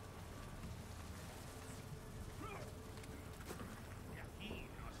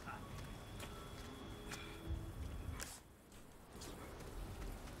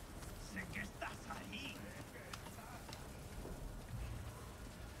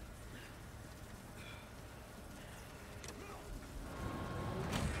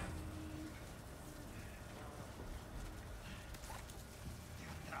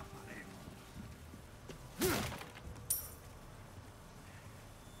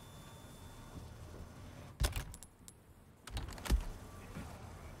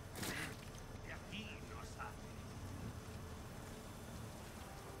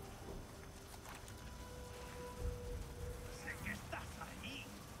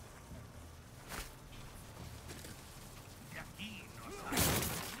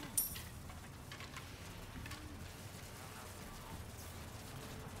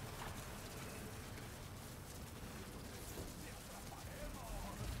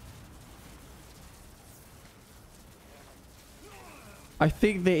 I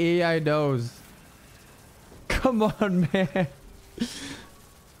think the AI knows. Come on, man.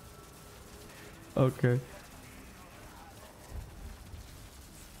 Okay.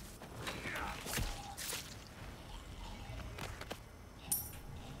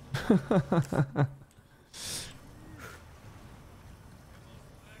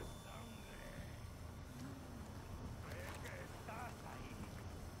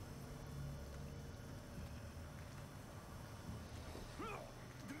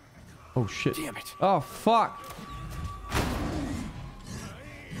 Oh shit. Damn it. Oh fuck.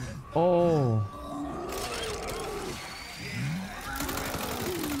 Oh.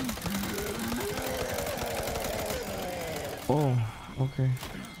 Oh, okay.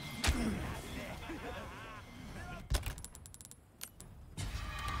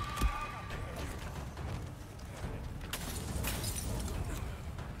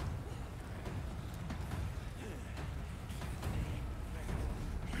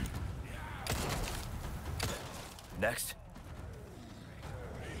 Next.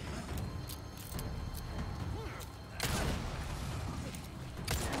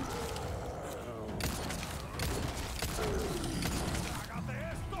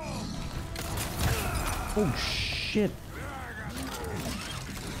 Oh shit.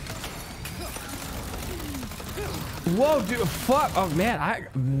 Whoa, dude, fuck. Oh man,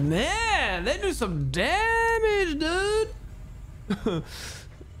 man, they do some damage, dude.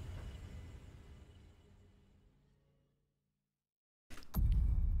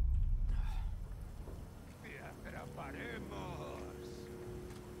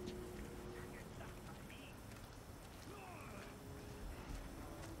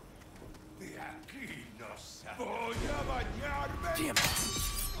 Damn it.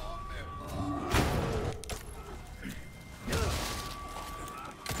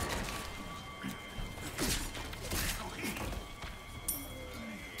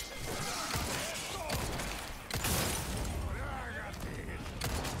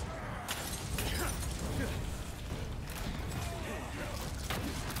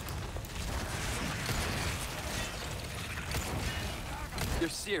 You're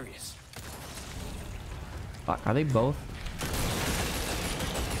serious. Fuck, are they both?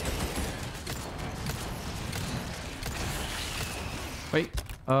 Wait,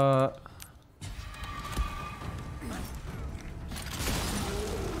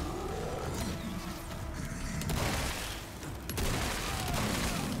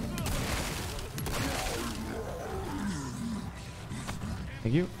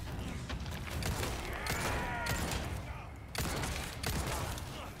 thank you.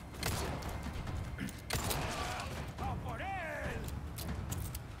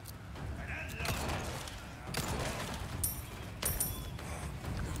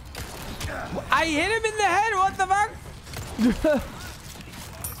 I hit him in the head. What the fuck?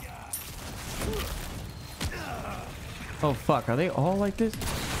 Oh fuck, are they all like this?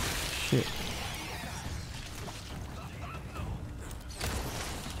 Shit.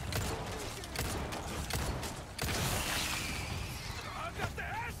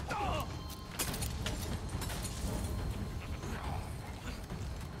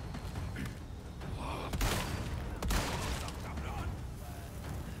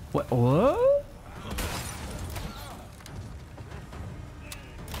 What? Woo.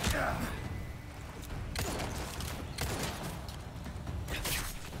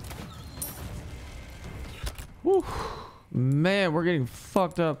 Man, we're getting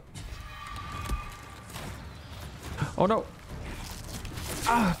fucked up. Oh no.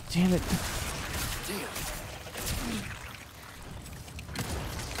 Ah, damn it.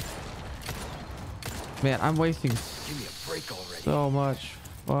 Man, I'm wasting Give me a break already. so much.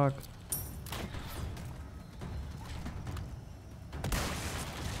 Fuck.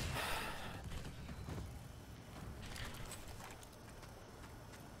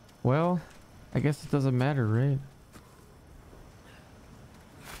 Well, I guess it doesn't matter, right?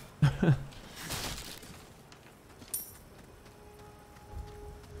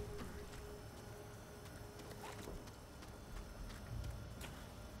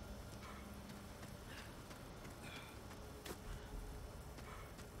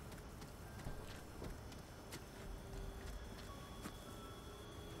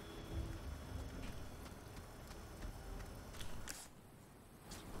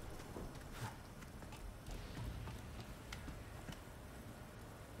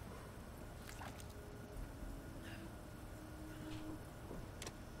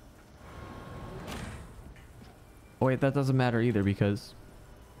 Oh wait, that doesn't matter either because...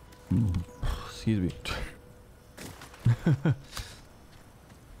 Excuse me.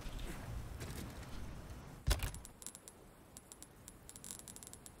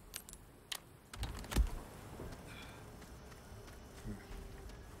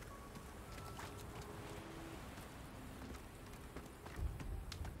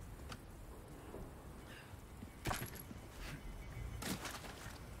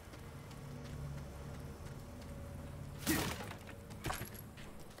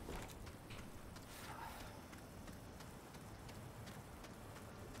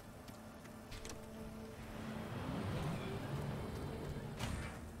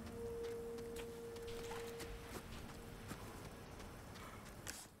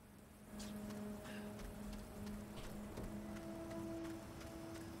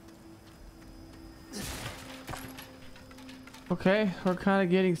 Okay, we're kind of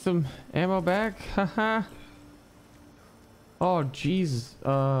getting some ammo back. Haha. Oh, jeez.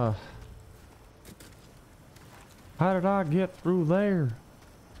 How did I get through there?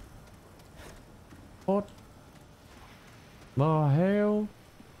 What the hell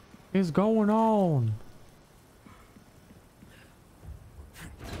is going on?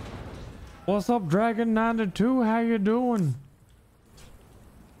 What's up, Dragon 92? How you doing?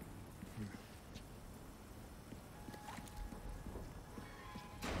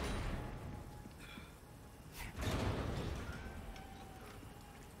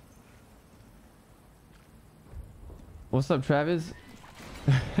 What's up, Travis?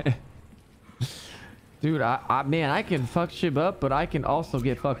 Dude, man, I can fuck shit up, but I can also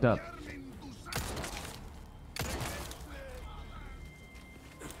get fucked up.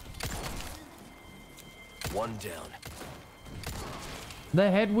 One down. The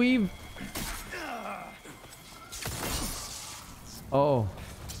head weave. Oh.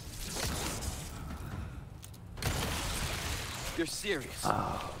 You're serious.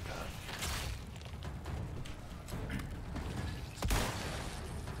 Oh, God.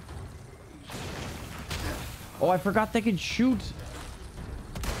 Oh, I forgot they could shoot.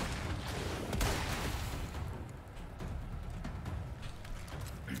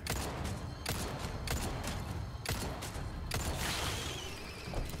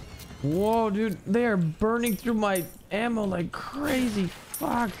 Whoa, dude, they are burning through my ammo like crazy.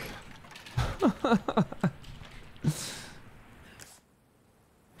 Fuck.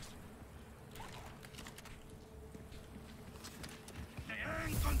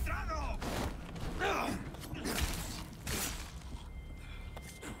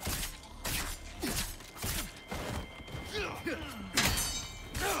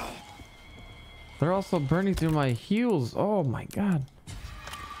 They're also burning through my heels. Oh my God.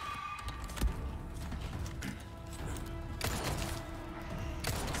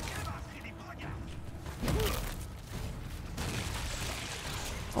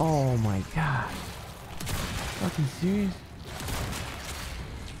 Oh my God. Fucking serious?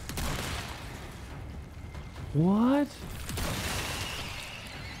 What?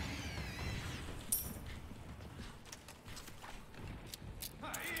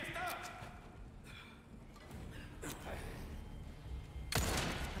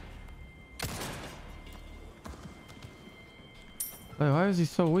 Wait, why is he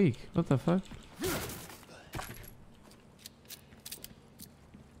so weak? What the fuck?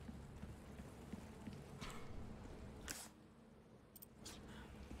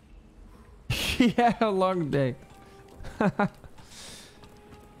 He had a long day.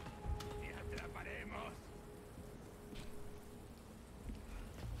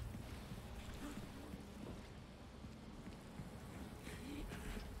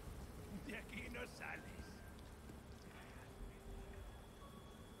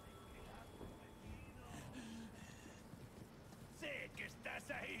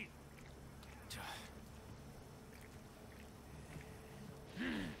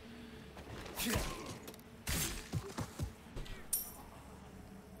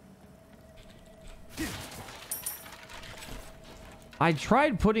 I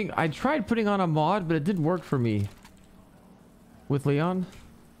tried putting on a mod, but it didn't work for me. With Leon.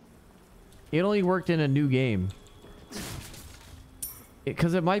 It only worked in a new game.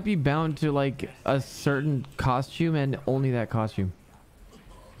 Because it might be bound to like a certain costume and only that costume.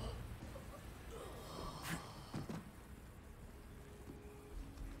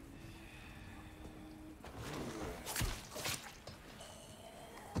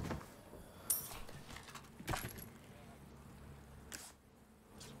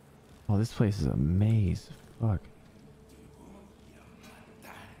 Oh, this place is a maze. Fuck.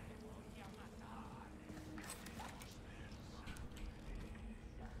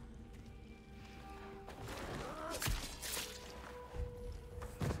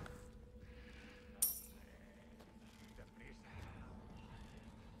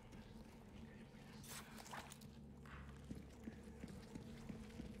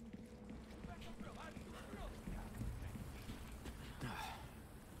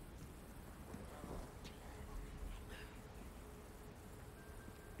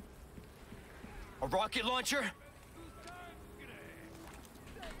 A rocket launcher?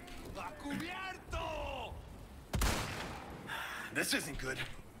 This isn't good.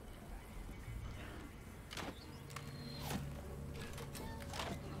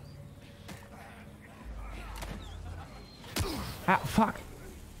 Ah, fuck.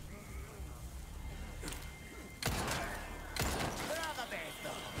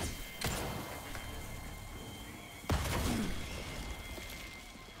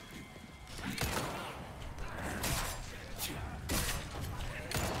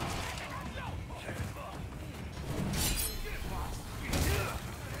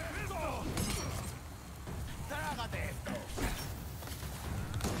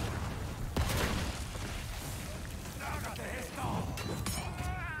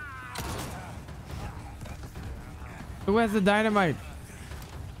 Who has the dynamite?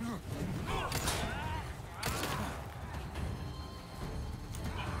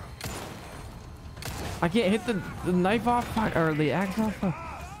 I can't hit the knife off or the axe off.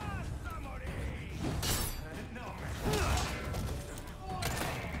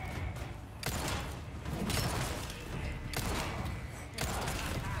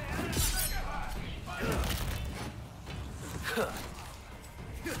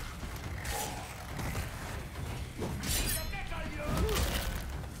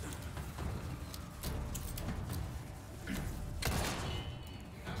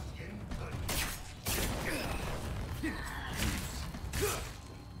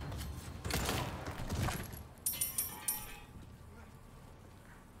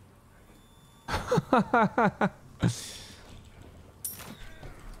 A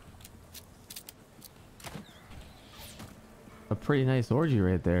pretty nice orgy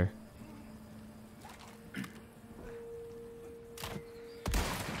right there.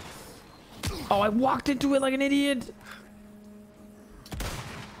 Oh, I walked into it like an idiot.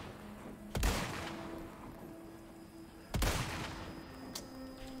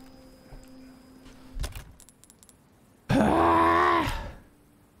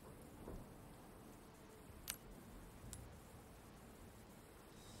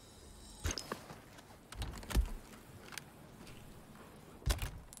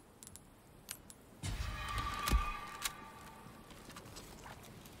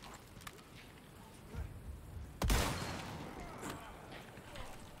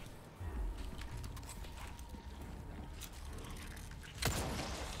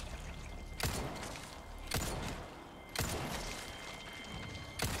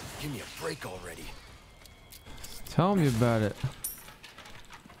 Give me a break already. Tell me about it.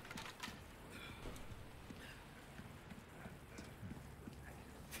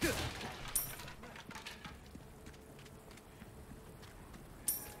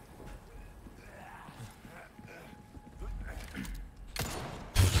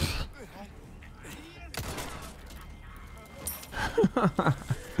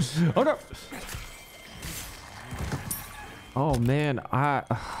 Oh no! Oh man, I'm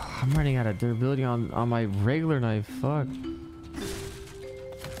running out of durability on my regular knife. Fuck.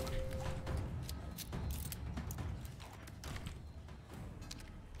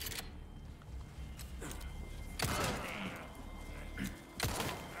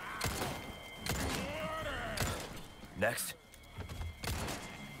 Next.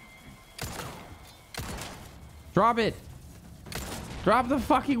 Drop it! Drop the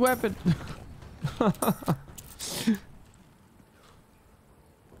fucking weapon!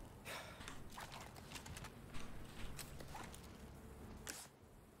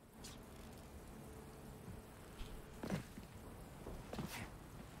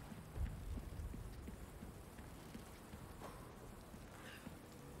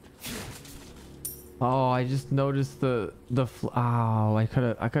 Oh, I just noticed oh, I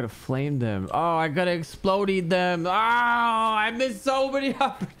could have flamed them. Oh, I could have exploded them. Oh, I missed so many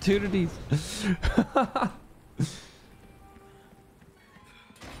opportunities.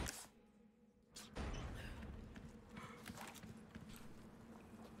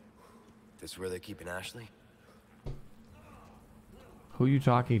 This where they're keeping Ashley? Who you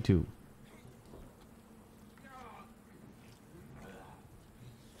talking to?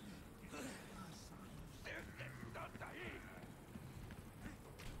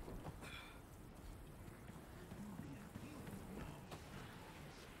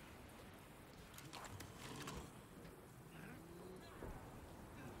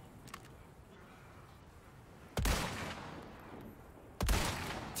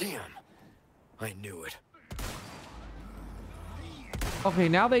 Damn. I knew it. Okay,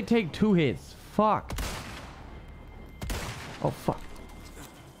 now they take 2 hits. Fuck. Oh, fuck.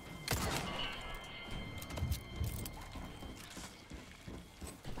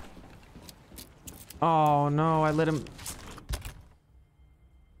 Oh, no, I let him...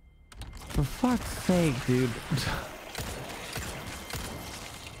 For fuck's sake, dude.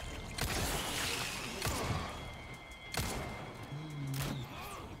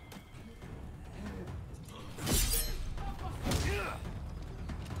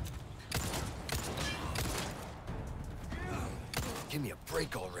 Give me a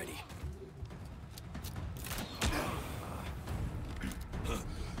break already.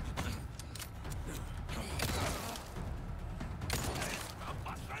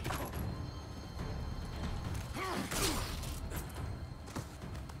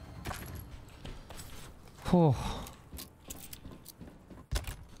 Oh.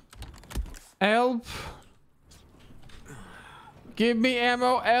 Help. Give me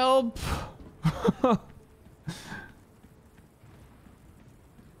ammo, help.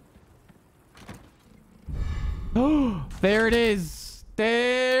 There it is.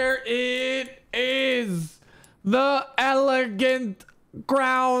 There it is. The elegant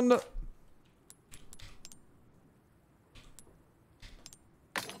ground.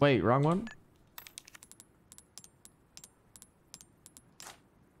 Wait, wrong one?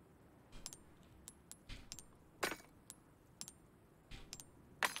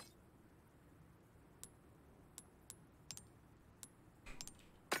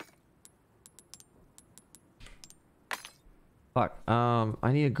 Fuck.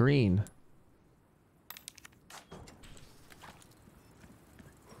 I need a green.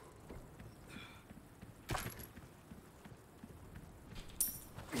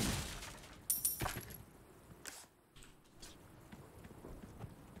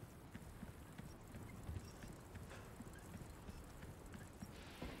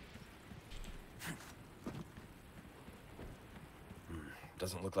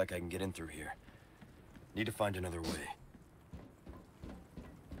 Doesn't look like I can get in through here. Need to find another way.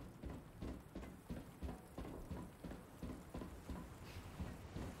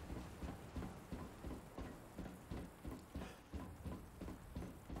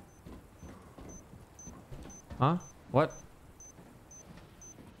 Huh? What?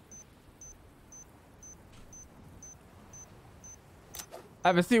 I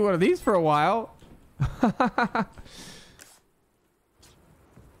haven't seen one of these for a while.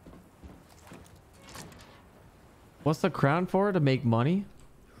 What's the crown for? To make money?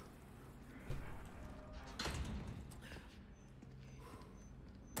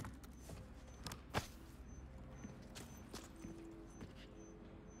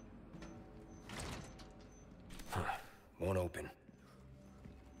 Won't open.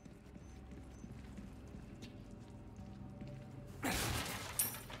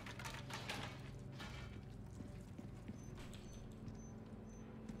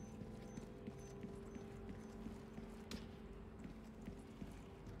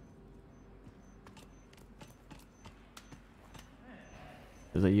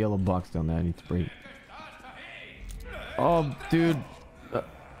 There's a yellow box down there I need to break. Oh, dude.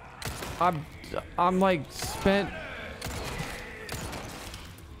 I'm like spent.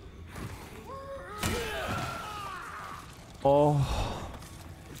 Oh.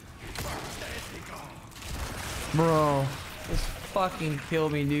 Bro. Just fucking kill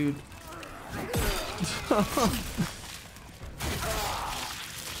me, dude.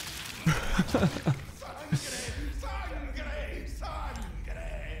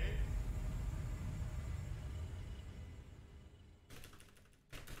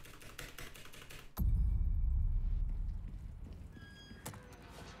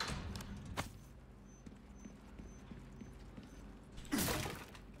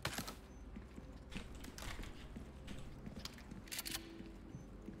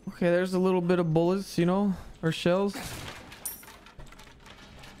 Okay, there's a little bit of bullets, you know, or shells.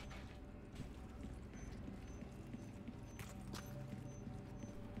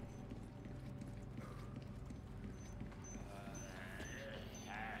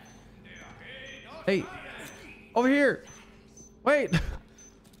 Hey, over here. Wait,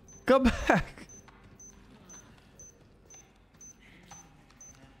 come back.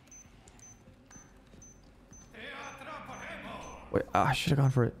 Wait, I should have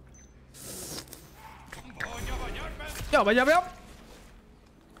gone for it. Yup.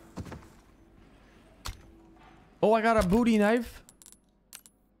 Oh, I got a booty knife.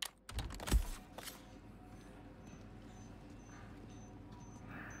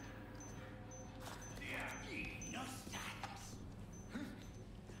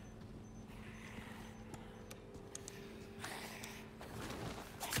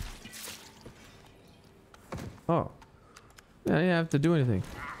 Oh. Yeah, I didn't have to do anything.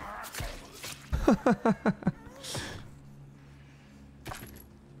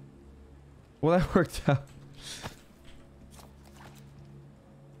 Well, that worked out.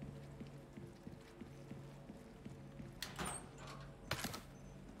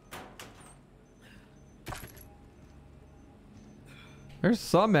 There's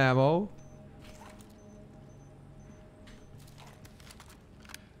some ammo.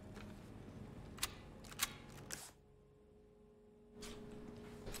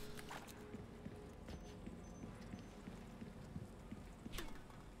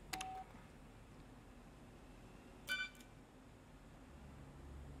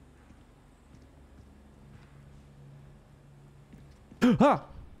 Ah!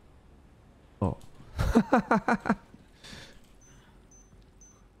 Oh.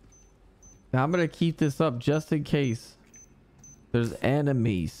 Now I'm gonna keep this up just in case there's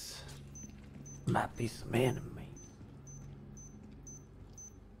enemies. Might be some enemies.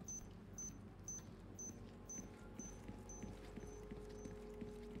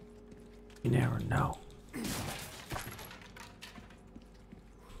 You never know.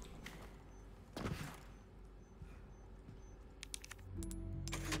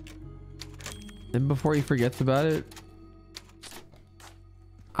 And before he forgets about it,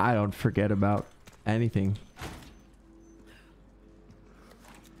 I don't forget about anything.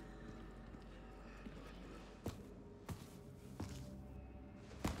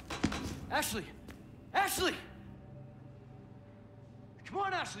 Ashley! Ashley! Come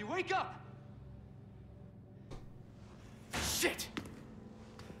on, Ashley, wake up! Shit!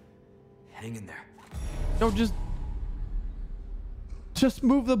 Hang in there. No, just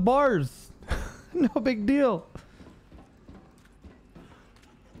move the bars. No big deal.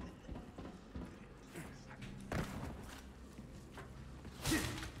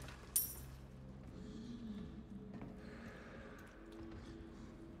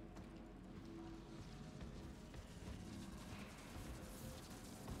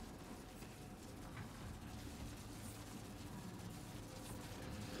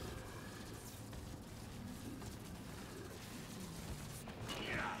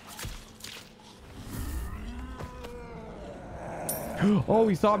 Oh,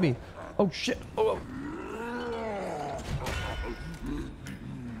 he saw me. Oh shit. Oh.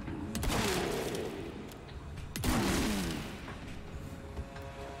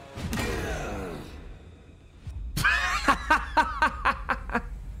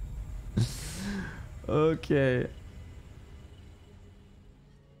 Okay.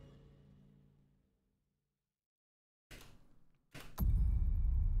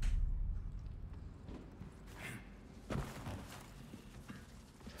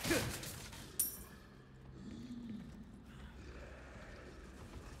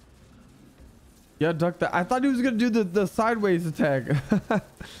 Yeah, duck that. I thought he was gonna do the sideways attack.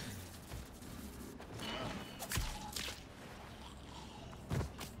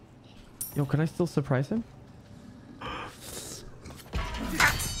 Yo, can I still surprise him?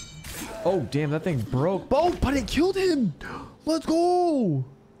 Oh, damn, that thing broke. Oh, but it killed him. Let's go.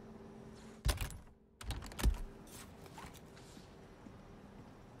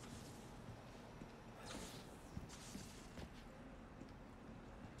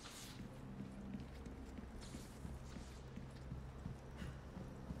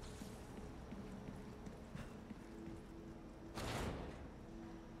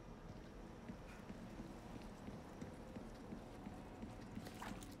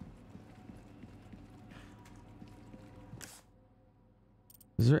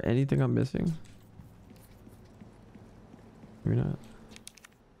 Is there anything I'm missing? Maybe not.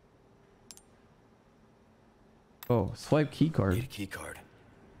 Oh, swipe key card. Need a key card.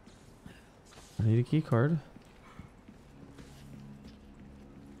 I need a key card.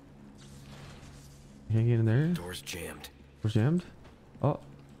 Can't get in there. Door's jammed. Door's jammed. Oh.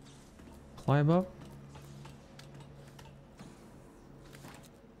 Climb up.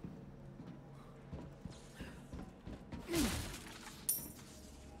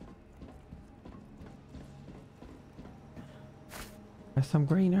 That's some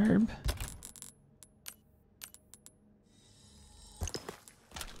green herb.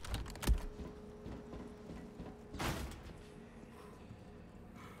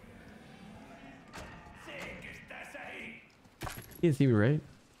 You didn't see me, right?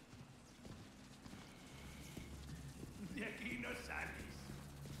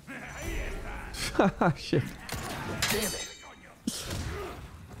 Shit. Damn it.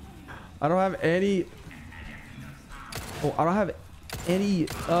 I don't have any. Oh, I don't have any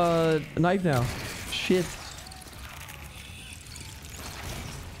knife now. Shit.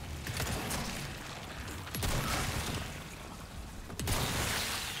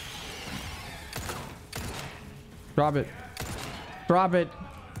 Drop it. Drop it.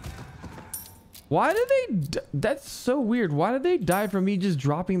 Why did they that's so weird. Why did they die from me just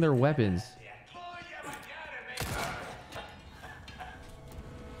dropping their weapons?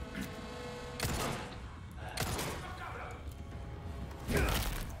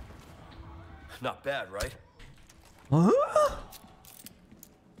 Not bad, right? Huh?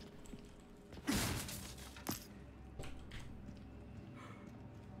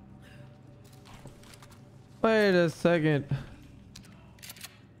 Wait a second.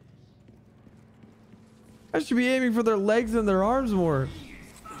 I should be aiming for their legs and their arms more.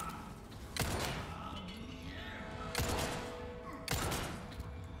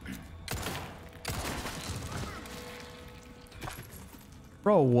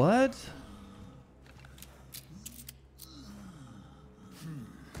 Bro, what?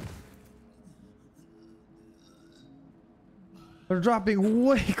 They're dropping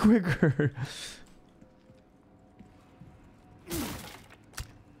way quicker.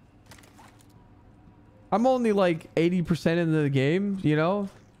 I'm only like 80% into the game, you know?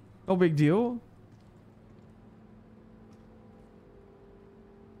 No big deal.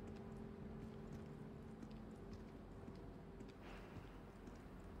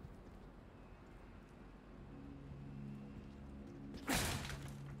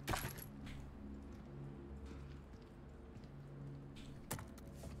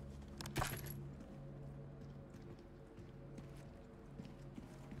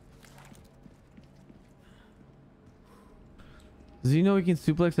 Does he know he can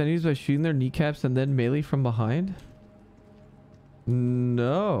suplex enemies by shooting their kneecaps and then melee from behind?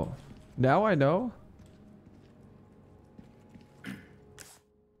 No. Now I know.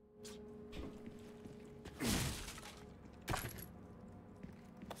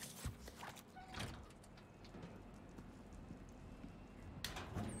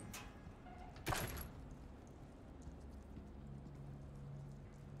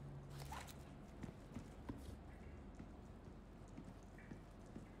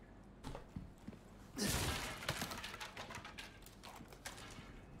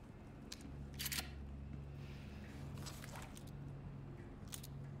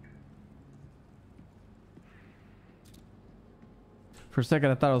 For a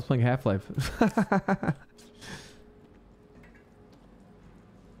second, I thought I was playing Half-Life.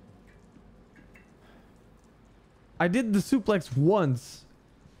 I did the suplex once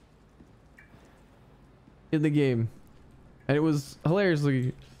in the game, and it was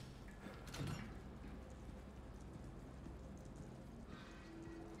hilariously.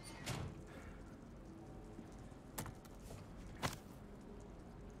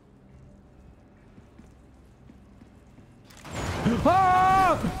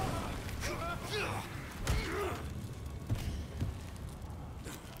 Ah!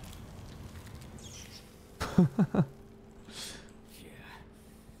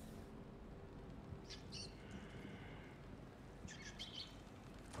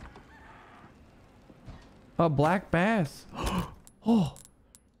 A black bass. Oh,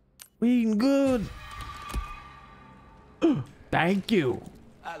 we eating good. Thank you.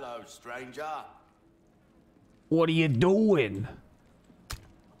 Hello, stranger. What are you doing?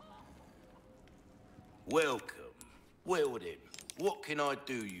 Welcome. Well then, what can I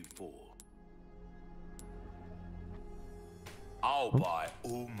do you for? I'll buy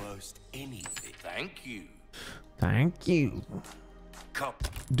almost anything. Thank you. Thank you. Come.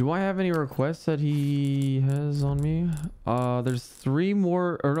 Do I have any requests that he has on me? There's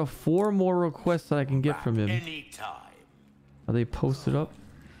 4 more requests that I can get from him. Anytime. Are they posted up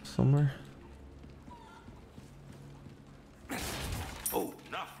somewhere? Oh,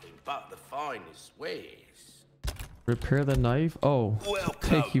 nothing but the finest wares. Repair the knife? Oh, Welcome.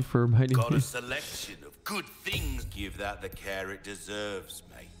 thank you for reminding Got me. a selection of good things. Give that the care it deserves,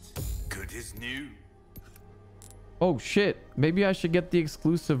 mate. Good as new. Oh shit, maybe I should get the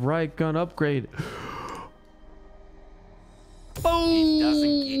exclusive riot gun upgrade. It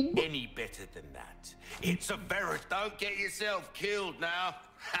doesn't get any better than that. It's a Barrett. Don't get yourself killed now.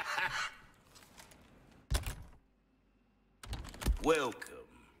 Welcome.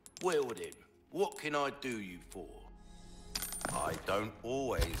 Well then, what can I do you for? I don't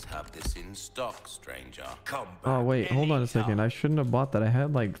always have this in stock, stranger. Come back. Oh wait, hold on a anytime. second. I shouldn't have bought that. I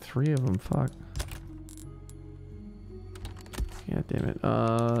had like 3 of them. Fuck. God damn it.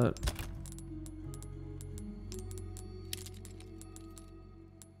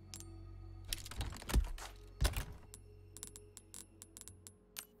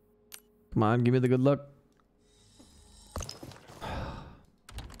 Come on, give me the good luck.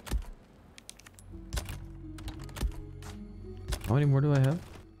 How many more do I have?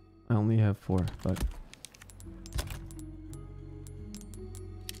 I only have 4, but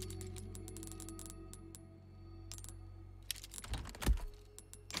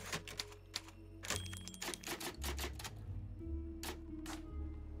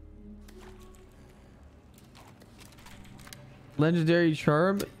legendary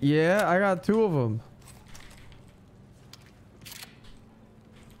charm? Yeah, I got 2 of them.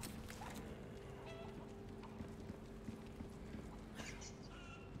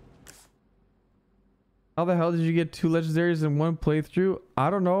 How the hell did you get 2 legendaries in one playthrough?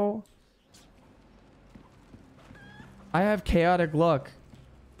 I don't know. I have chaotic luck.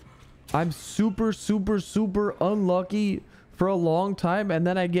 I'm super unlucky for a long time, and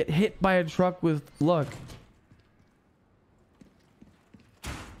then I get hit by a truck with luck.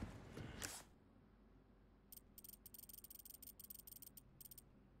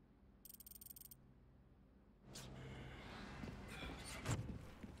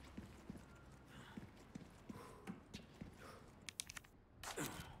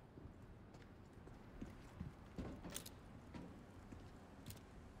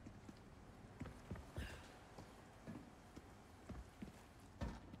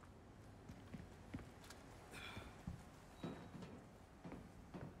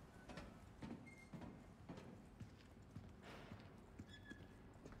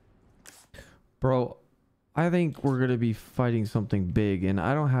 Bro, I think we're gonna be fighting something big, and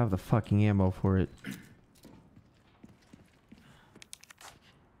I don't have the fucking ammo for it.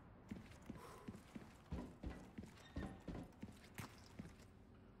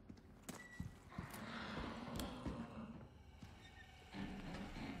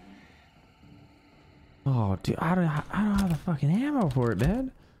 Oh, dude, I don't have the fucking ammo for it,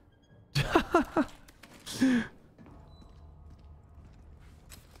 man.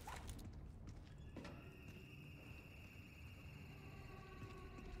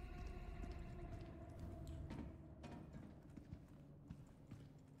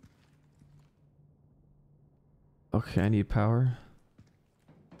 Okay, I need power.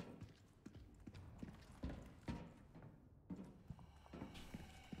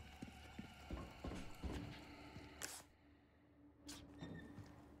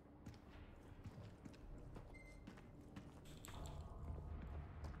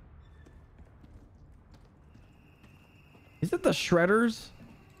 Is it the shredders?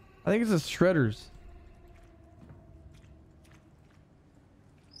 I think it's the shredders.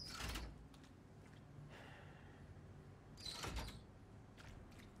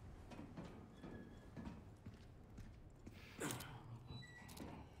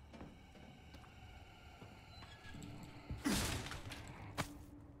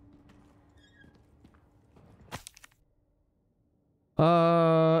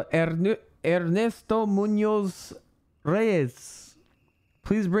 Ernesto Munoz Reyes.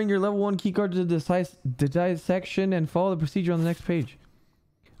 Please bring your level 1 keycard to the dissection and follow the procedure on the next page.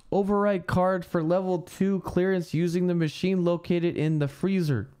 Override card for level 2 clearance using the machine located in the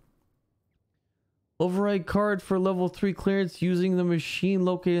freezer. Override card for level 3 clearance using the machine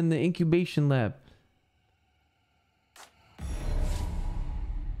located in the incubation lab.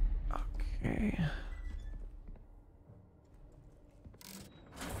 Okay.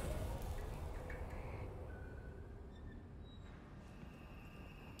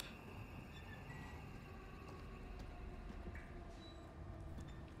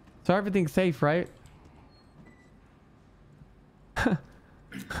 So everything's safe, right?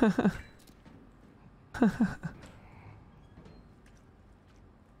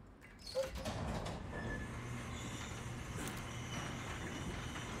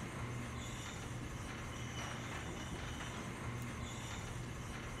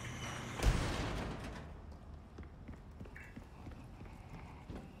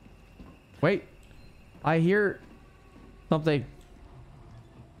 Wait, I hear something.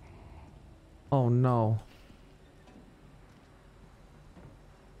 Oh no.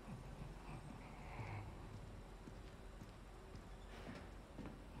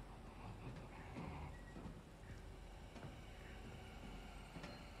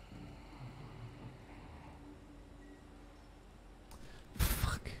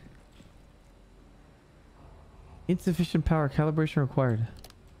 Fuck. Insufficient power, calibration required.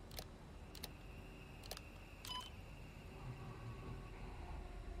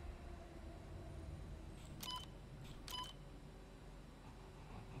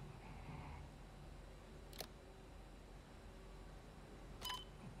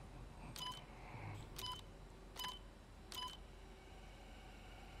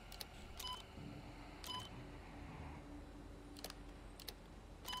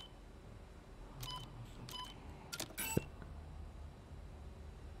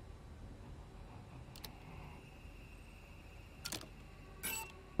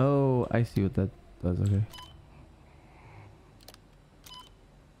 Oh, I see what that does. Okay.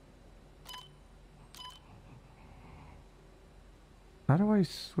 How do I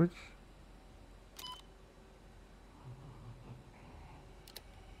switch?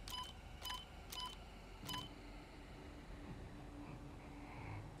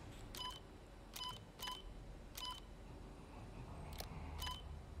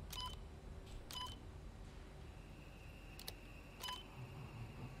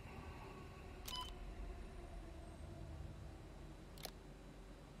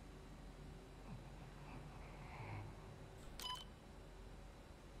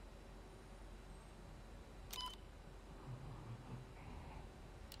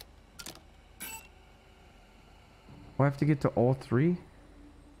 Do I have to get to all three?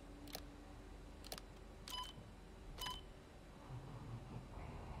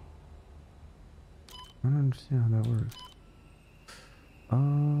 I don't understand how that works.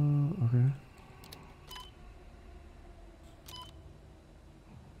 Okay.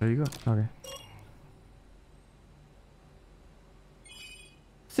 There you go. Okay.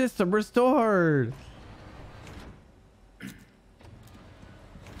 System restored!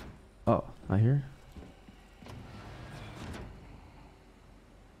 Oh, I hear.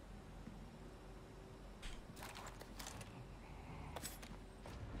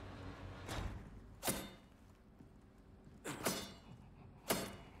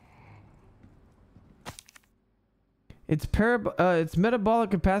 Its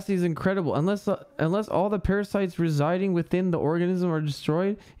metabolic capacity is incredible. Unless all the parasites residing within the organism are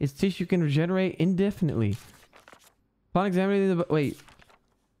destroyed, its tissue can regenerate indefinitely. Upon examining the wait.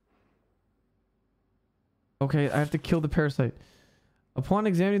 Okay, I have to kill the parasite. Upon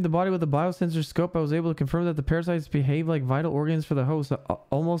examining the body with a biosensor scope, I was able to confirm that the parasites behave like vital organs for the host,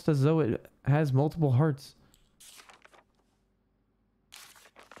 almost as though it has multiple hearts.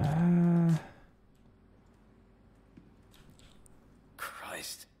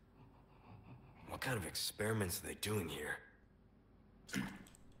 Christ. What kind of experiments are they doing here?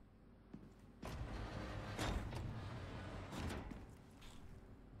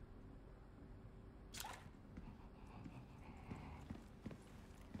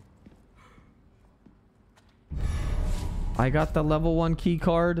 I got the level 1 key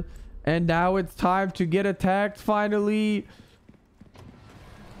card, and now it's time to get attacked finally.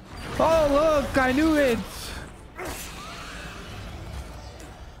 Oh, look, I knew it.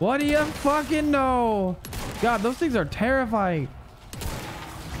 What do you fucking know? God, those things are terrifying.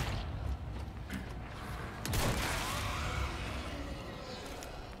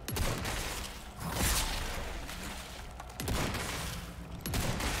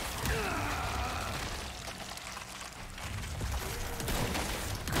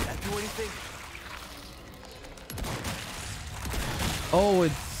 Oh,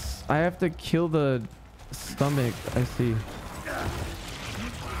 it's... I have to kill the stomach. I see.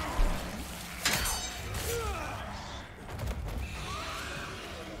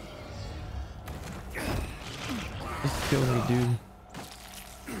 Just kill me, dude.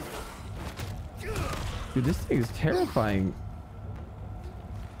 Dude, this thing is terrifying.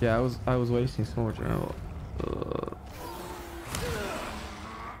 Yeah, I was wasting so much ammo.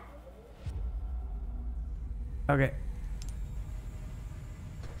 Okay.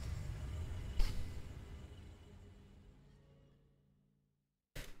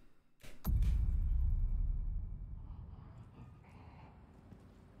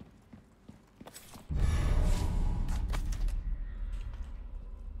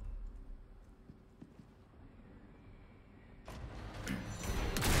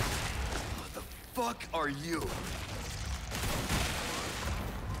 Fuck are you?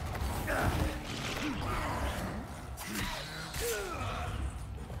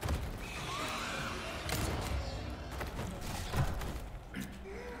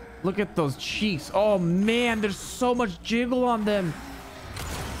 Look at those cheeks. Oh man, there's so much jiggle on them.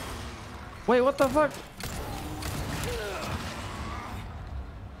 Wait, what the fuck?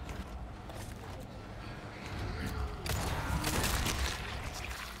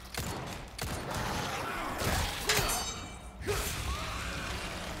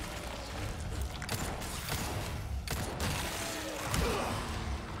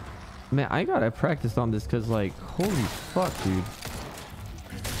 Man, I gotta practice on this because, like, holy fuck, dude.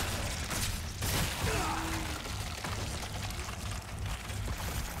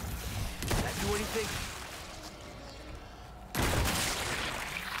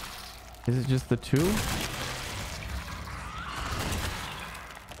 Is it just the two?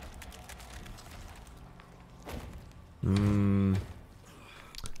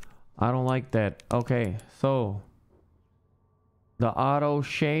 I don't like that. Okay, so the auto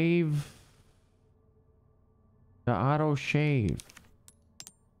shave. The auto shave.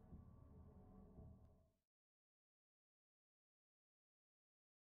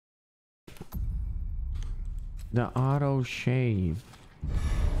 The auto shave.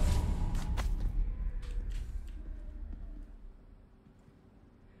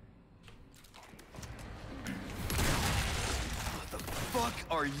 What the fuck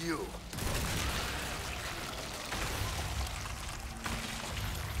are you?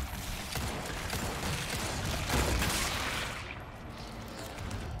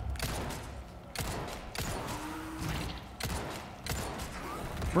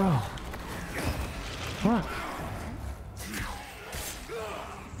 Bro. Fuck.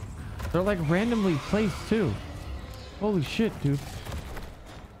 They're like randomly placed too. Holy shit, dude.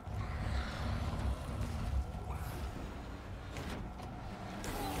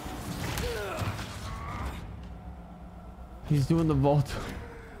 He's doing the vault.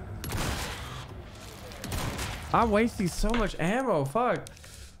 I'm wasting so much ammo. Fuck.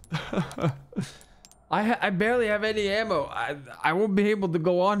 I barely have any ammo. I won't be able to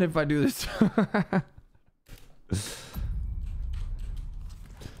go on if I do this.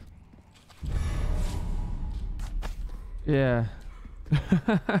 Yeah.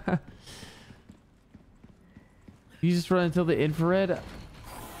 You just run until the infrared.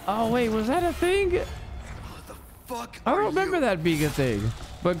 Oh wait, was that a thing? What the fuck? I don't remember that being a thing,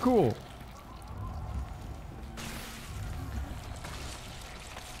 but cool.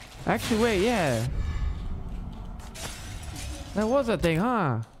 Actually, wait, yeah. That was a thing,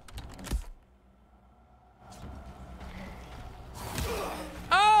 huh?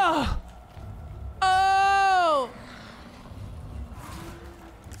 Oh! Oh!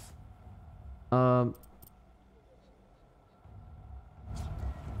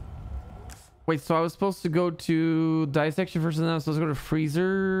 Wait, so I was supposed to go to dissection first, and then I was supposed to go to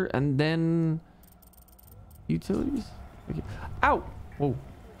freezer, and then utilities? Okay. Ow! Whoa.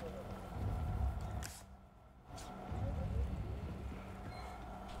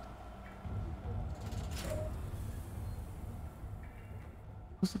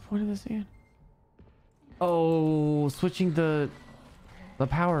 What's the point of this again? Oh, switching the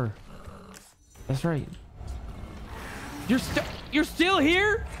power. That's right. You're still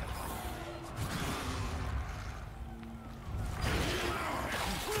here?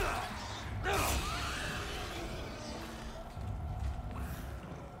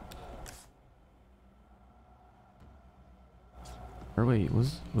 Or wait,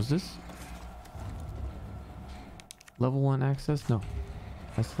 was this level 1 access? No,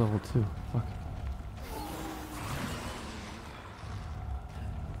 that's level 2. Fuck.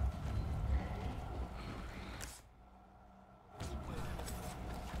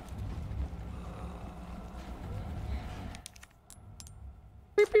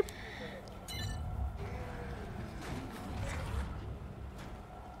 Beep, beep.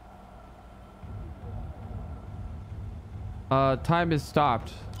 Time is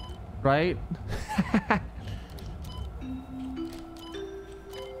stopped, right?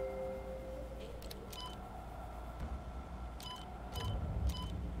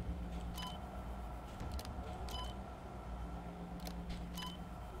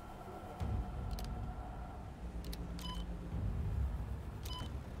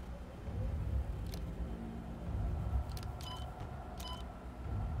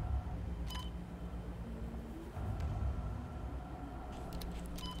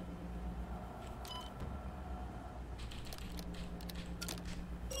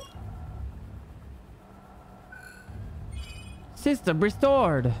 System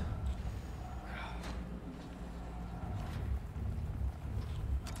restored.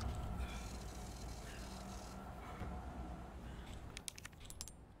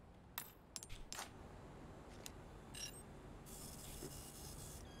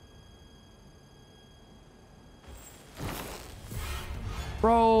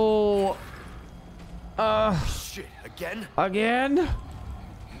 Bro. Shit, again? Again?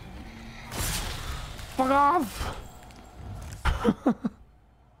 Fuck off.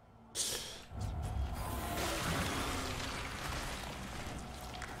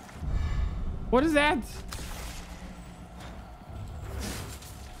 What is that?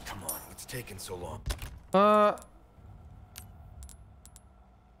 Come on, what's taking so long?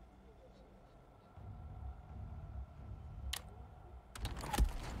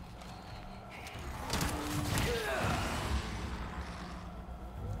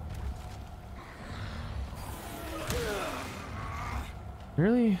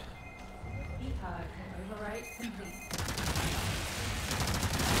 Really?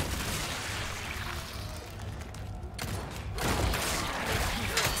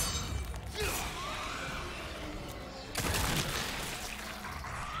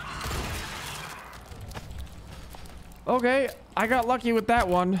 Okay, I got lucky with that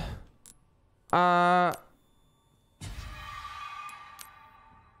one. Can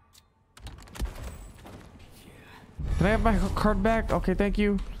I have my card back? Okay, thank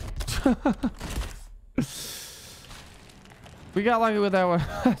you. We got lucky with that one.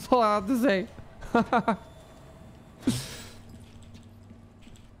 That's all I have to say.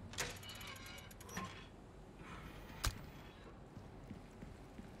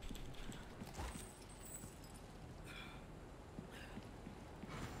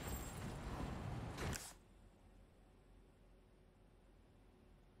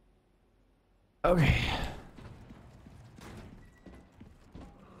 Okay.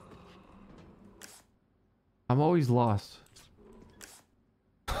 I'm always lost.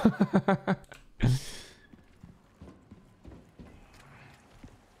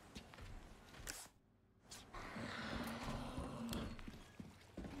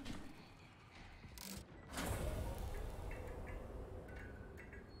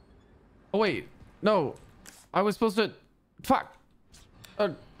 Oh wait, no. I was supposed to... Fuck.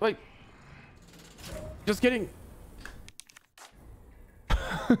 Wait. Just kidding.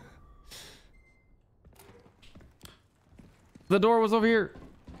 The door was over here.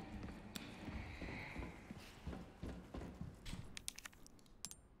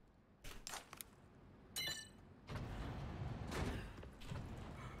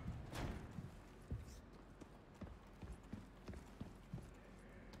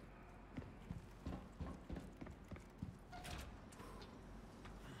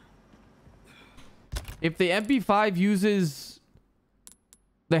 If the MP5 uses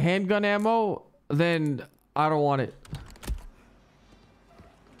the handgun ammo, then I don't want it.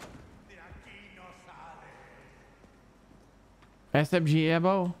 SMG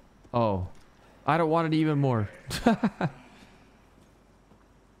ammo? Oh, I don't want it even more. Yeah,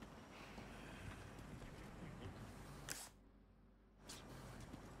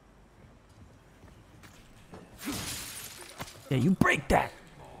 you break that,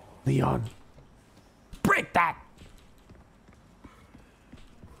 Leon. Break that.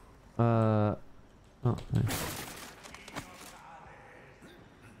 Oh, nice.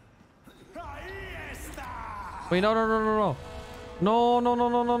 Wait, no, no, no, no, no. No, no, no,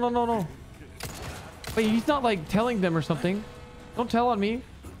 no, no, no, no, no. Wait, he's not like telling them or something. Don't tell on me.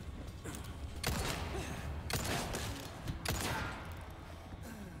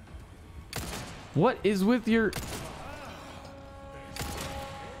 What is with your...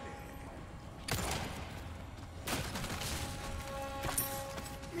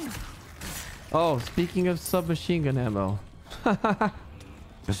 Oh, speaking of submachine gun ammo.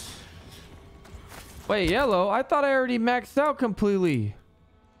 Wait, yellow? I thought I already maxed out completely.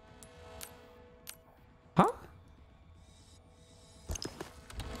 Huh?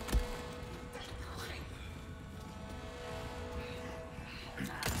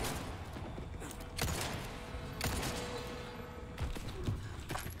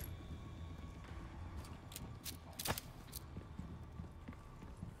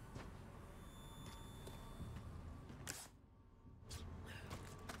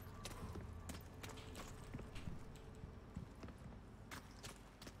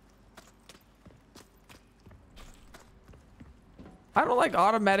 I don't like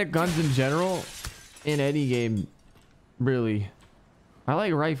automatic guns in general in any game, really. I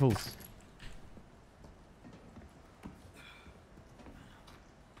like rifles.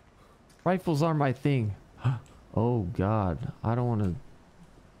 Rifles are my thing. Oh God, I don't want to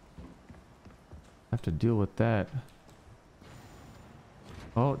have to deal with that.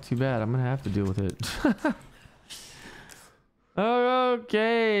 Oh, too bad. I'm gonna have to deal with it.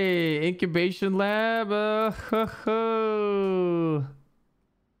 Okay, incubation lab.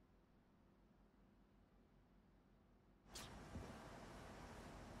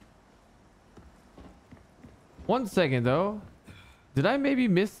 One second though. Did I maybe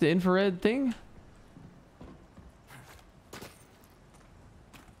miss the infrared thing?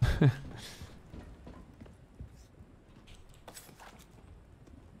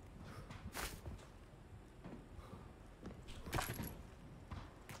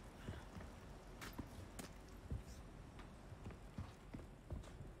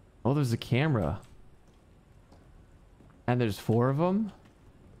 Oh, there's a camera. And there's 4 of them?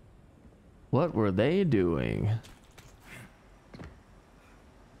 What were they doing?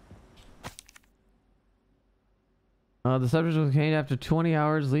 The subject was detained after 20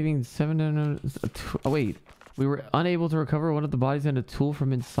 hours, leaving 7... Oh, wait. We were unable to recover one of the bodies and a tool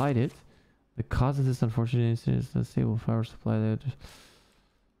from inside it. The cause of this unfortunate incident is the stable power supply there.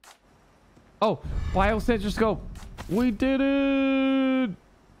 Oh! Biosensor scope! We did it!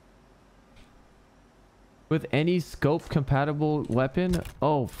 With any scope compatible weapon?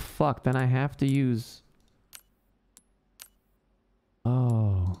 Oh, fuck. Then I have to use...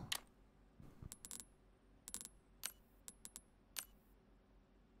 Oh.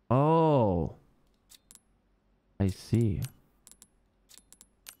 Oh. I see.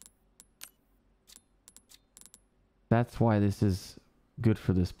 That's why this is good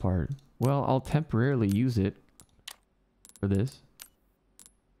for this part. Well, I'll temporarily use it for this.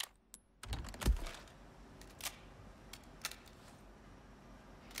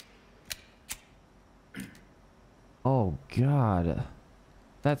 Oh God,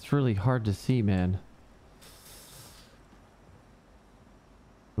 that's really hard to see, man.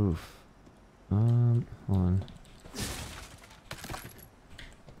 Oof. Hold on.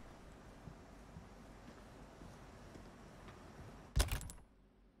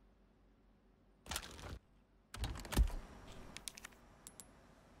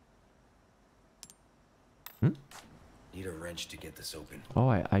 Need a wrench to get this open. Oh,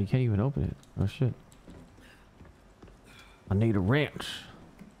 I can't even open it. Oh shit. I need a wrench.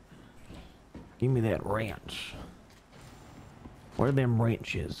 Give me that wrench. Where are them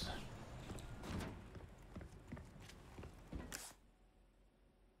wrenches?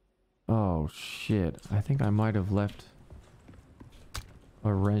 Oh shit. I think I might have left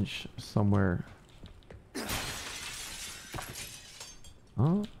a wrench somewhere.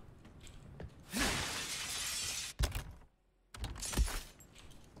 Huh?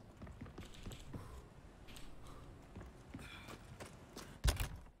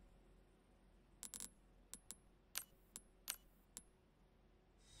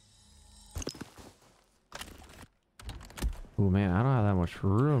 Oh man, I don't have that much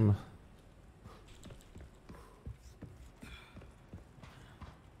room.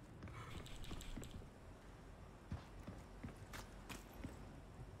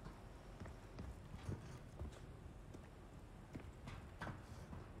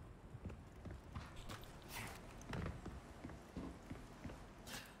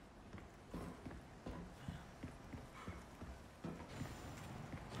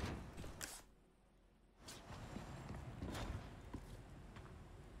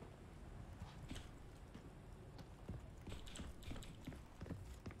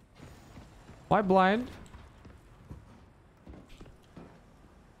 Why blind?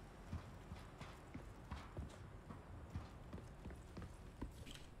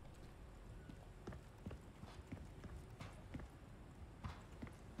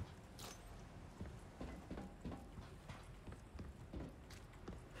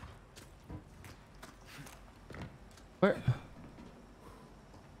 Where?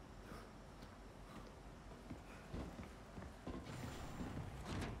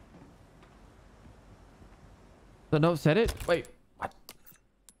 The note said it? Wait, what?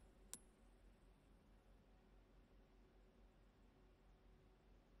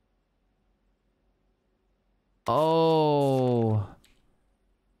 Oh.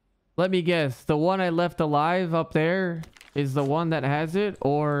 Let me guess. The one I left alive up there is the one that has it,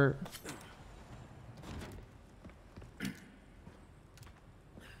 or...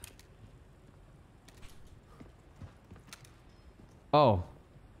 Oh.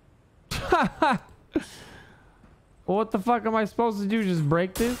 Well, what the fuck am I supposed to do? Just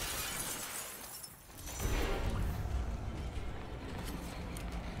break this?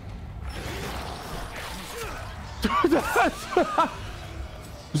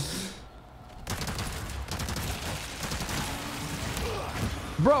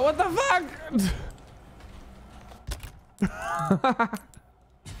 Bro, what the fuck?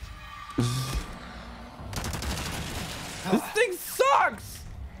 This thing sucks.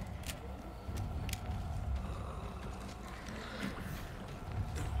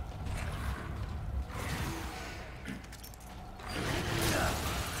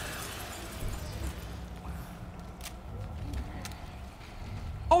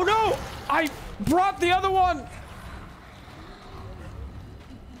 Oh no! I brought the other one!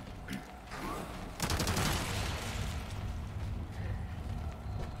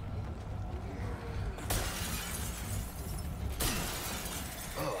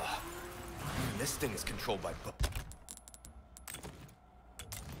 This thing is controlled by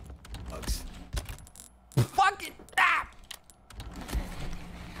bugs. Fuck it! Ah!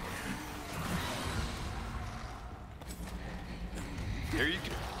 There you go.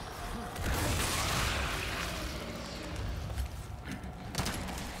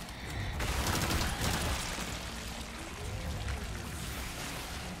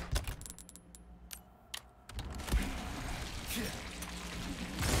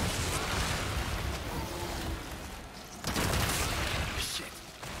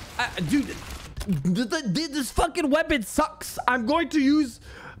 Dude, this fucking weapon sucks. I'm going to use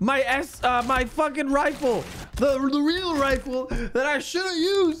my my fucking rifle, the real rifle that I should have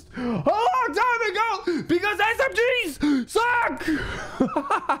used a long time ago because SMGs suck.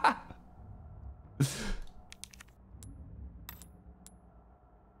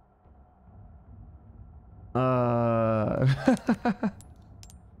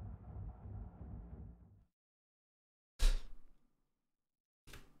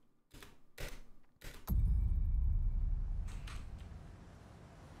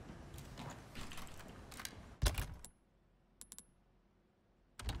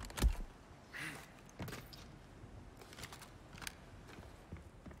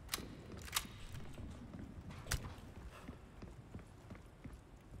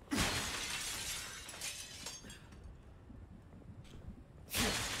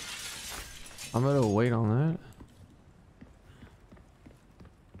 I'm gonna wait on that.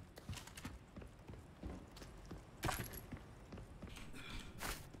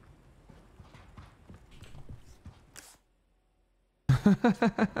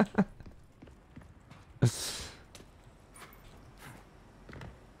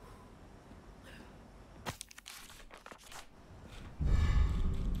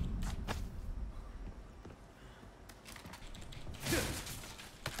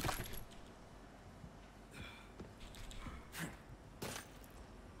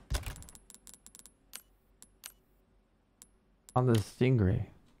 On the Stingray.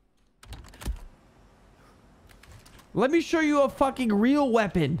 Let me show you a fucking real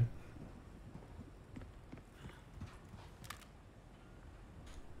weapon.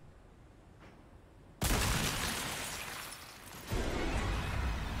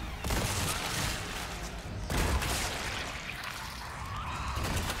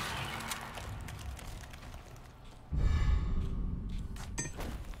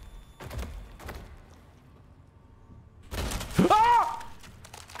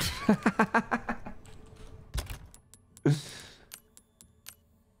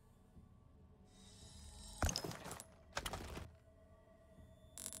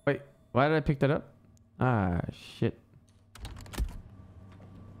 Wait, why did I pick that up? Ah, shit.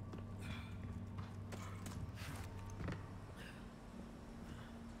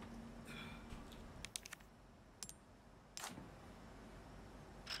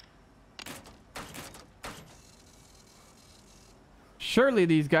 Surely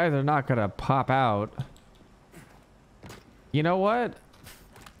these guys are not gonna pop out. You know what?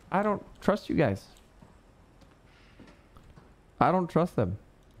 I don't trust you guys. I don't trust them.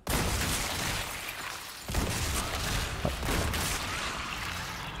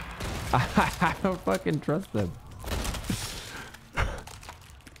 I don't fucking trust them.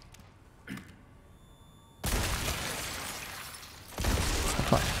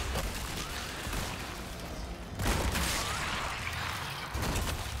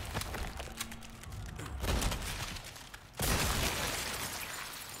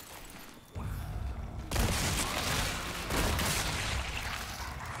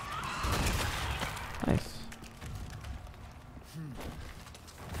 Nice.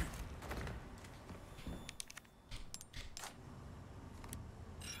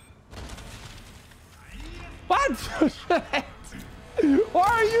 What? Why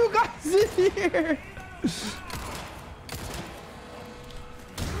are you guys in here?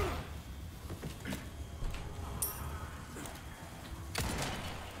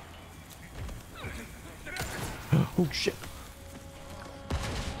 Oh shit.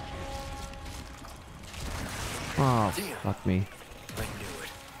 Oh, fuck me. I knew it.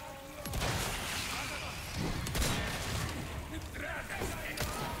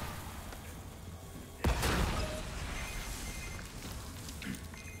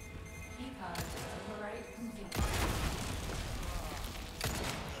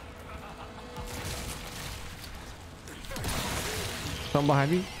 Someone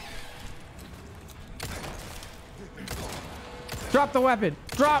behind me. Drop the weapon.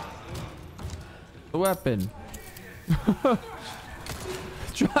 Drop the weapon.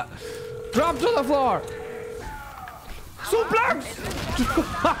 Drop to the floor. Suplex.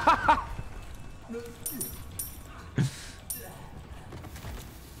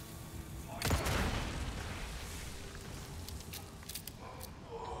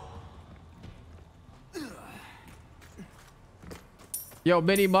 Yo,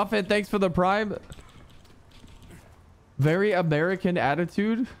 Mini Muffin, thanks for the prime. Very American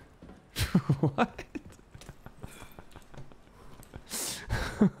attitude. What?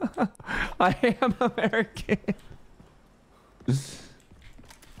 I am American.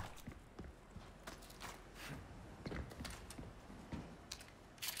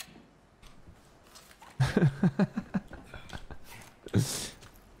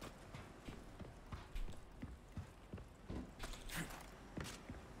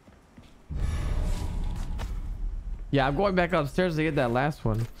 Yeah, I'm going back upstairs to get that last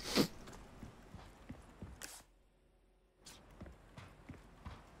one.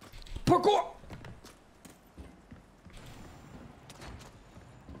 Parkour!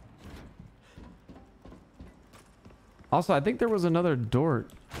 Also, I think there was another door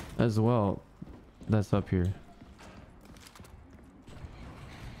as well that's up here.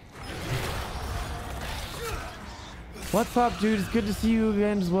 What's up, dude? It's good to see you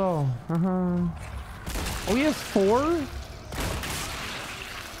again as well. Oh, he has 4?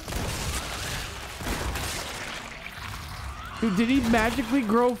 Dude, did he magically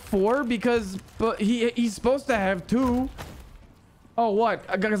grow 4? But he's supposed to have 2. Oh, what?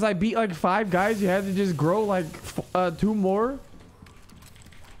 Because I beat like 5 guys, you had to just grow like 2 more?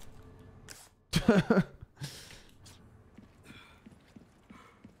 Take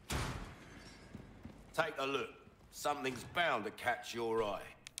a look. Something's bound to catch your eye.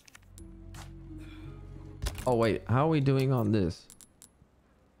 Oh, wait. How are we doing on this?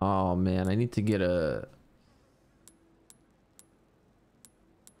 Oh, man. I need to get a...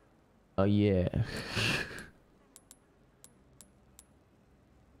 Oh, yeah.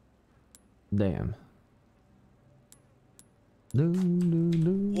 Damn.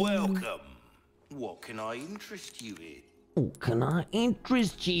 Welcome. What can I interest you in? What can I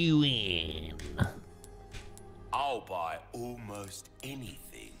interest you in? I'll buy almost anything.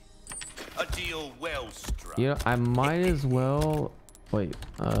 A deal well struck. Yeah, I might as well... Wait,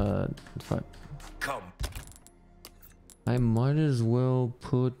 fuck. Come. I might as well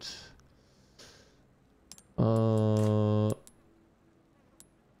put... Oh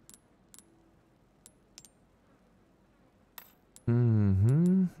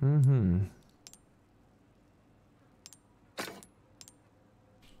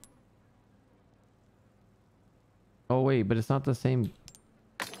wait, but it's not the same.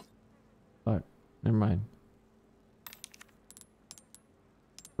 Fuck, never mind.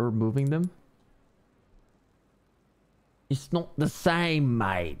 We're moving them? It's not the same,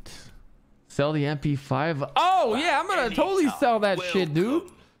 mate. Sell the MP5. Oh yeah, I'm gonna totally sell that shit, dude.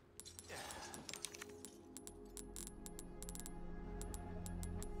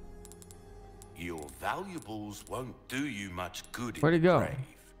 You're Valuables won't do you much good in Where'd the it go? grave.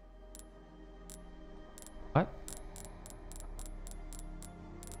 What?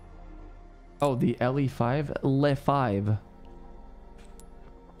 Oh, the LE5? Le5.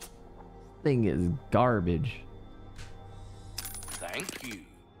 Thing is garbage. Thank you.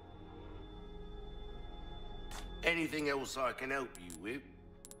 Anything else I can help you with?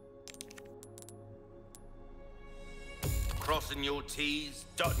 Crossing your T's,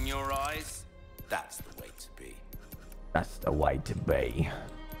 dotting your I's. That's the way to be. That's the way to be.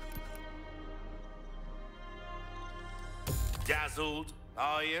 Dazzled,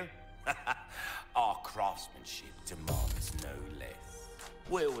 are you? Our craftsmanship demands no less.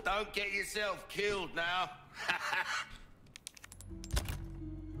 Well, don't get yourself killed now.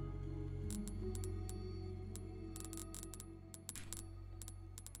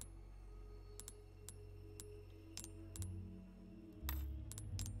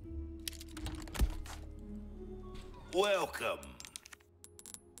 Welcome.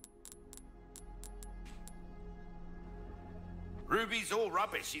 Ruby's all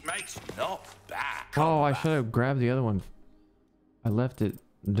rubbish. It makes you not bad. Oh, I should have grabbed the other one. I left it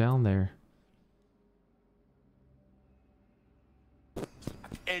down there.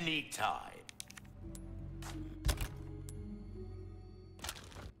 Anytime.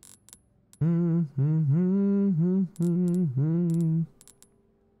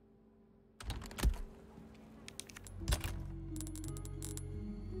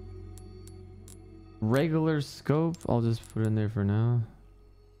 Regular scope. I'll just put it in there for now.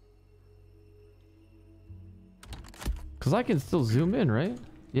 Because I can still zoom in, right?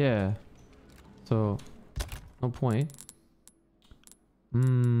 Yeah. So, no point.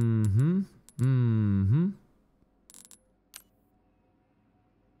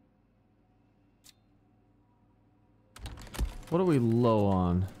 What are we low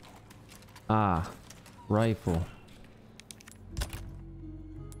on? Ah, rifle.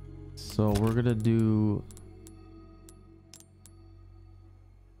 So we're gonna do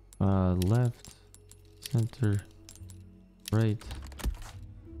left, center, right,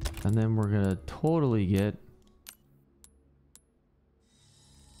 and then we're gonna totally get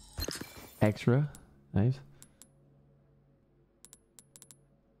extra. Nice.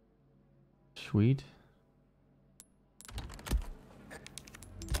 Sweet.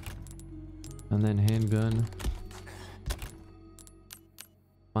 And then handgun.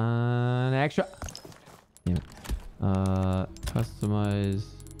 One extra. Yeah. Customize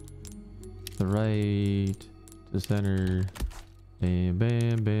the right to center. Bam,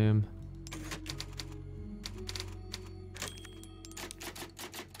 bam, bam.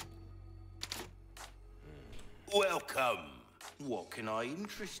 Welcome. What can I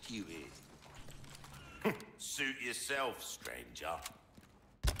interest you in? Suit yourself, stranger.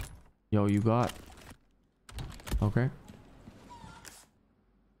 Yo, you got. Okay.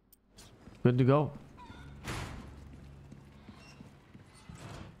 Good to go.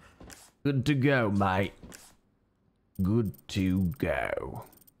 Good to go, mate. Good to go.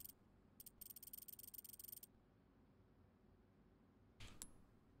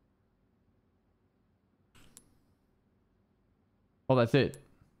 Oh, that's it.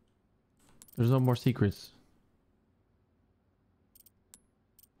 There's no more secrets.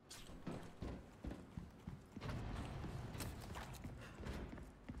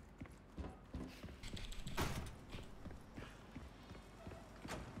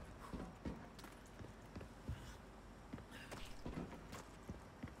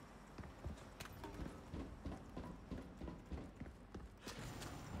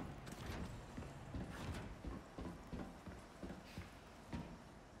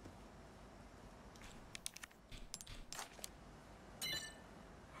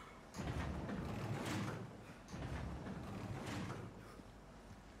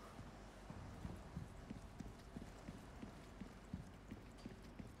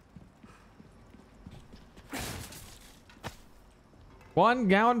 One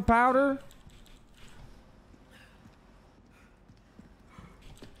gunpowder.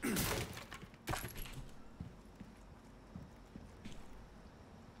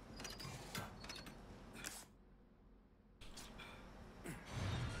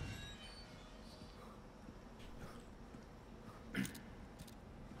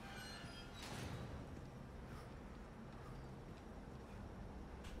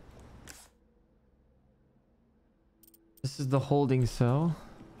 This is the holding cell.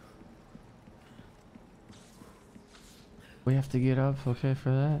 We have to get up, okay, for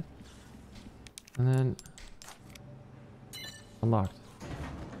that. And then unlocked.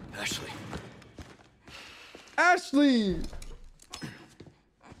 Ashley. Ashley!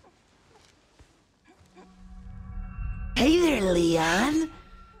 Hey there, Leon.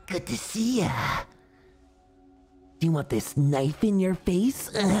 Good to see ya. Do you want this knife in your face?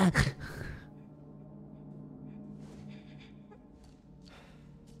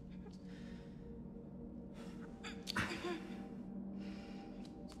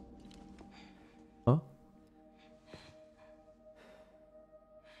 Huh?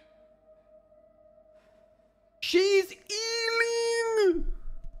 She's ealing.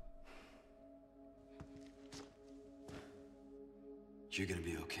 You're gonna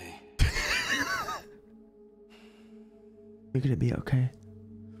be okay. You're gonna be okay.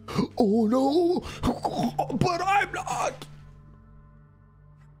 Oh no! But I'm not!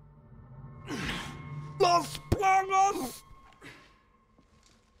 Las plagas!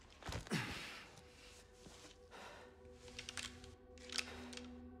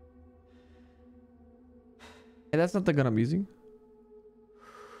 Hey, that's not the gun I'm using.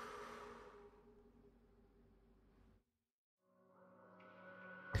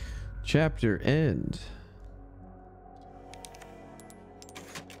 Chapter end.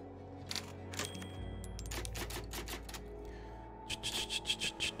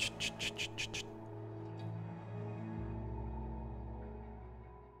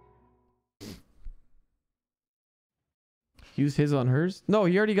 Use his on hers? No,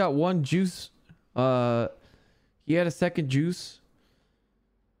 he already got one juice. He had a second juice.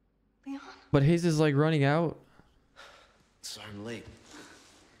 Leon? But his is like running out. Sorry I'm late.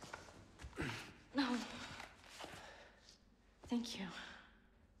 No. Thank you.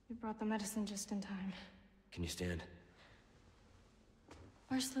 You brought the medicine just in time. Can you stand?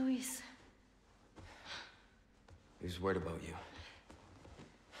 Where's Luis? He was worried about you.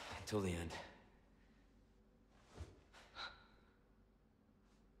 Until the end.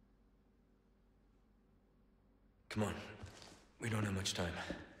 Come on. We don't have much time.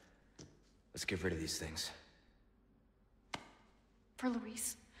 Let's get rid of these things. For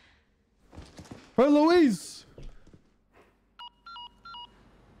Luis. For Luis!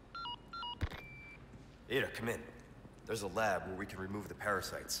 Ada, come in. There's a lab where we can remove the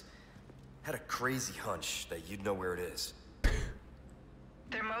parasites. Had a crazy hunch that you'd know where it is.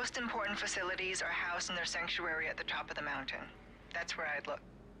 Their most important facilities are housed in their sanctuary at the top of the mountain. That's where I'd look.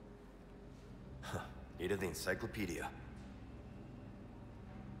 Huh. Ada the encyclopedia.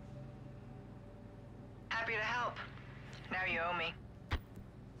 Happy to help. Now you owe me.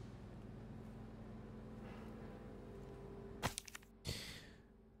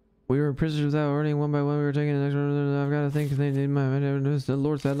 We were prisoners without warning. One by one, we were taking the next one. I've got to think they need my the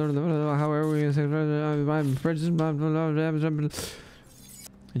Lord said, however, we can say, I'm French.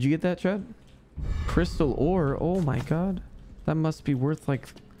 Did you get that, Chad? Crystal ore. Oh my god. That must be worth like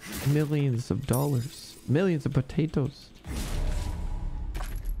millions of dollars. Millions of potatoes.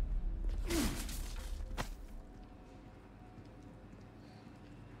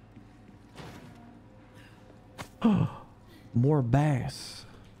 More bass.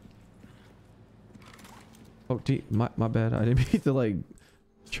 Oh, my bad. I didn't mean to like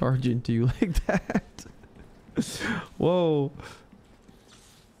charge into you like that. Whoa.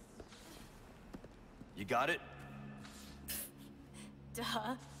 You got it?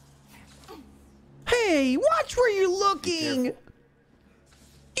 Duh. Hey, watch where you're looking.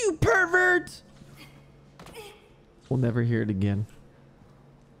 You pervert. We'll never hear it again.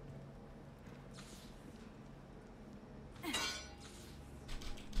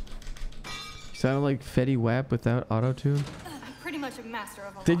 Sounded like Fetty Wap without auto-tune. I'm pretty much a master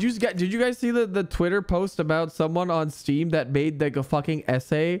of all. Did you guys see the Twitter post about someone on Steam that made like a fucking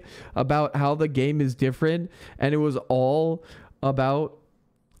essay about how the game is different, and it was all about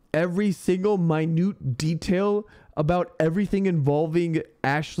every single minute detail about everything involving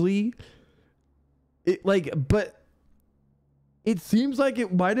Ashley? But it seems like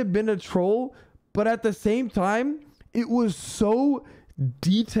it might have been a troll, but at the same time, it was so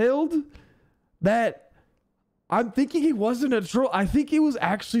detailed that I'm thinking it wasn't a troll. I think it was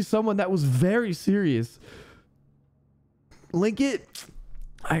actually someone that was very serious. Link it.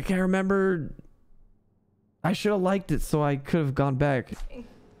 I can't remember. I should have liked it so I could have gone back.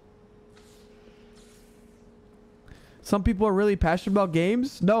 Some people are really passionate about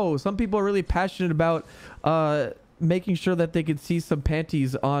games. No, some people are really passionate about making sure that they can see some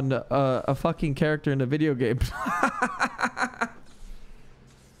panties on a fucking character in a video game.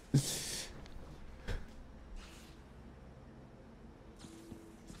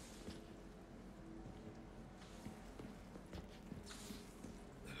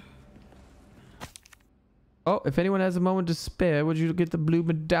 Oh, if anyone has a moment to spare, would you get the blue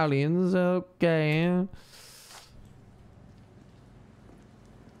medallions? Okay.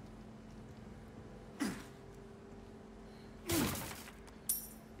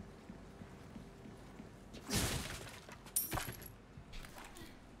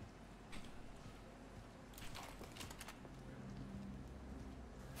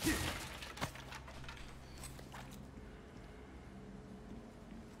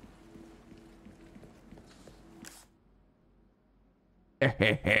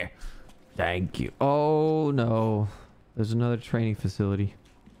 Thank you. Oh no, there's another training facility.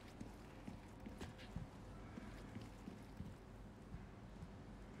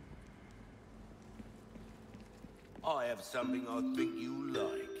 I have something I think you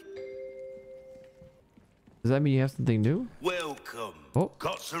like. Does that mean you have something new? Welcome. Oh.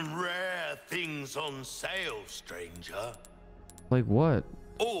 Got some rare things on sale, stranger. Like what?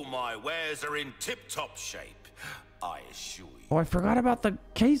 All my wares are in tip-top shape, I assure you. Oh, I forgot about the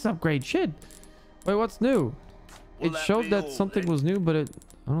case upgrade. Shit. Wait, what's new? Will It that showed be that all something then? was new, but I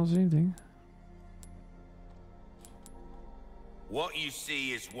don't see anything. What you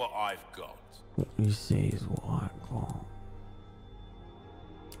see is what I've got. What you say is what I call.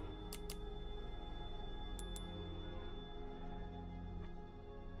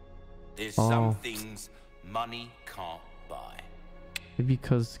 There's Oh. some things money can't buy. Maybe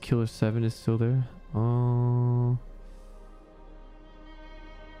because Killer 7 is still there. Oh.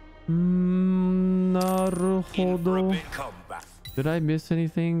 In for a Naruhodo. bit, come back. Did I miss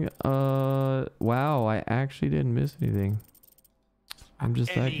anything? Wow, I actually didn't miss anything. I'm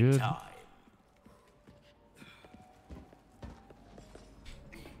just that good. Anytime.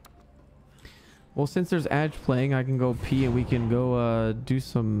 Well, since there's Edge playing, I can go pee and we can go do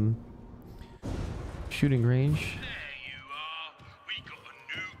some shooting range. There you are. We got a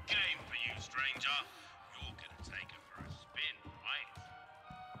new game for you, stranger. You're gonna take it for a spin, right?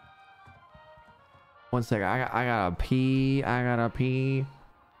 1 second, I gotta pee. I gotta pee.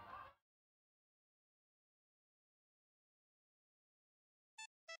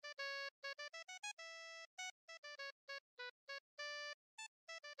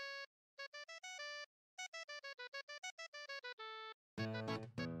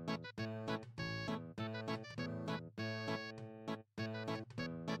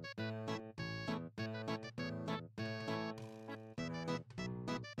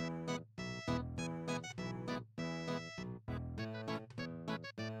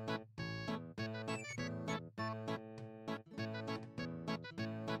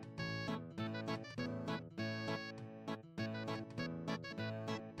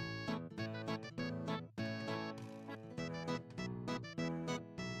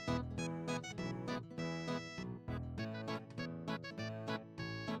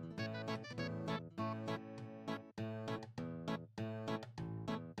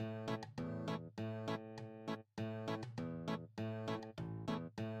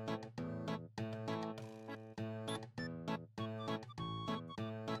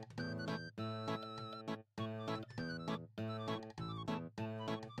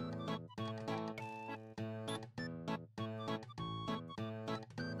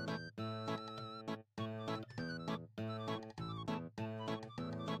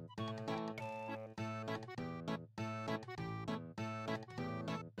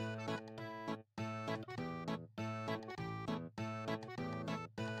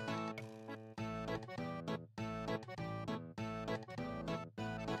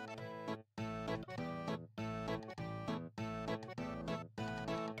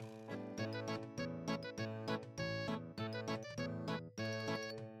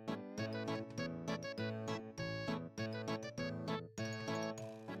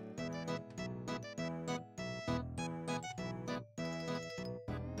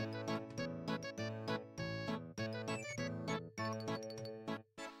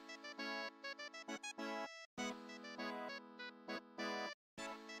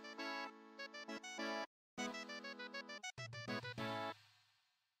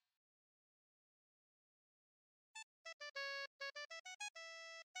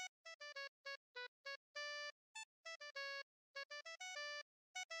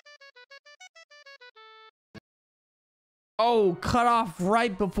 Oh, cut off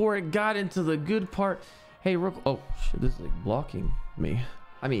right before it got into the good part. Hey, Rook. Oh, shit, this is like blocking me.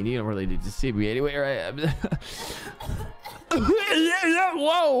 I mean, you don't really need to see me anyway, right?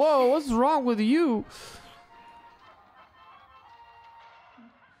 Whoa, whoa, what's wrong with you?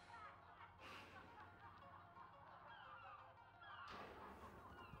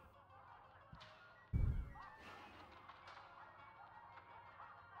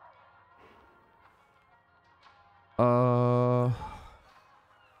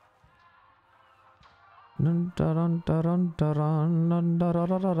 Dun, dun, dun, dun, dun, dun, dun, dun,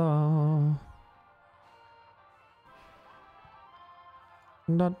 dun, dun, dun.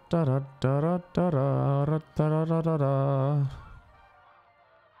 Da, da, da, da, da, da, da, da, da, da.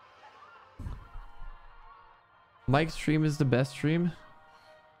 Mike's stream is the best stream.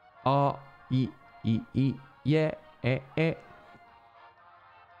 Yeah,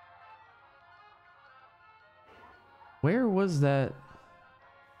 Where was that?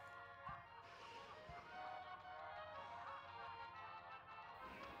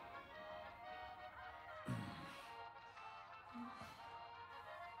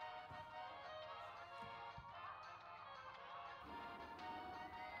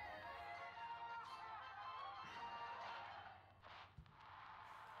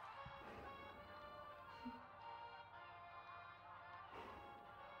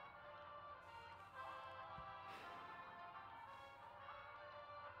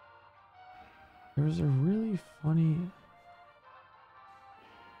 There was a really funny.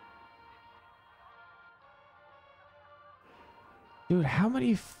 Dude, how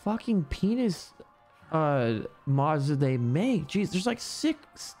many fucking penis mods did they make? Jeez, there's like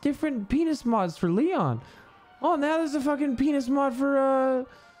 6 different penis mods for Leon. Oh, now there's a fucking penis mod for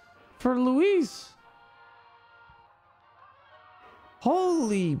Luis.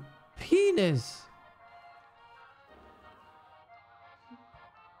 Holy penis.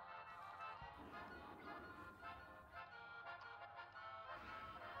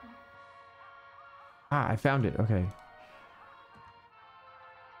 Ah, I found it. Okay.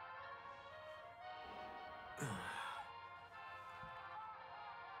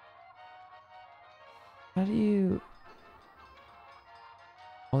 How do you...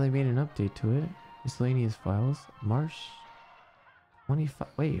 Oh, they made an update to it. Miscellaneous files. March 25...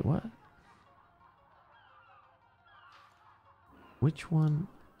 Wait, what? Which one?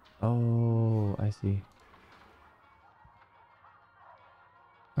 Oh, I see.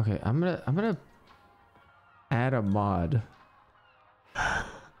 Okay, I'm gonna add a mod.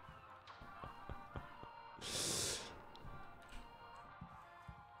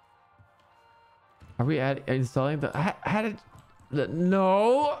 Are we installing the... How did...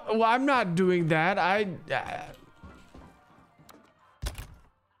 No, well, I'm not doing that. How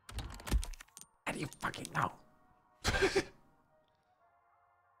do you fucking know?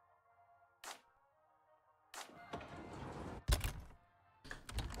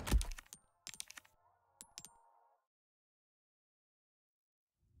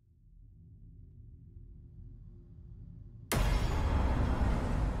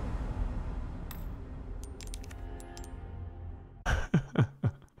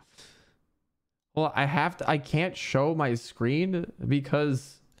 Well, I can't show my screen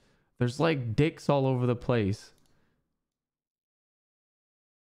because there's like dicks all over the place.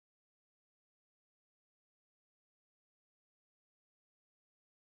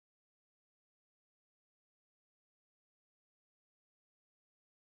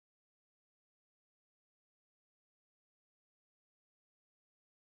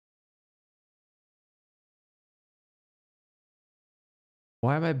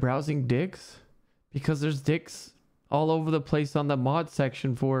 Why am I browsing dicks? Because there's dicks all over the place on the mod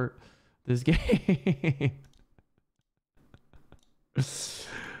section for this game.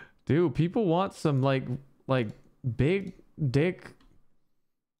 Dude, people want some like big dick.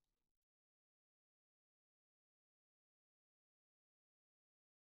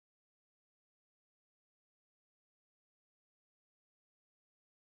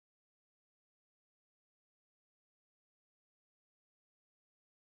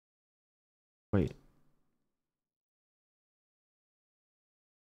 Wait.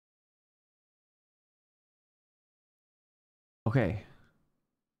 Okay.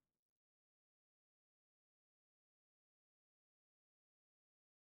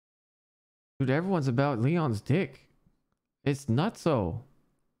 Dude, everyone's about Leon's dick. It's nutso.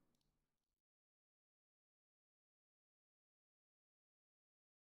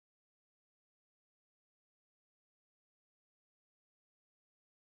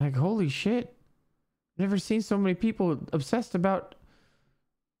 Like, holy shit. Never seen so many people obsessed about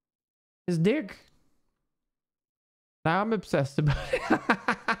his dick. Now I'm obsessed about it.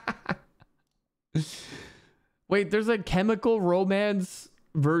 Wait, there's a chemical romance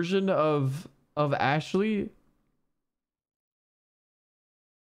version of Ashley?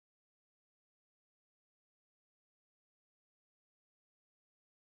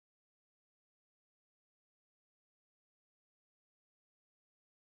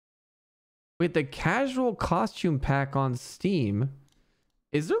 Wait, the casual costume pack on Steam.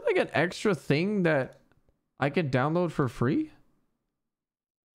 Is there like an extra thing that I can download for free?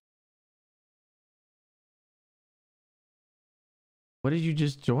 What did you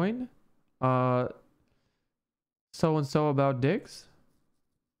just join? So and so about dicks?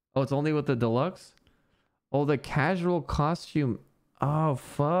 Oh, it's only with the deluxe? Oh, the casual costume. Oh,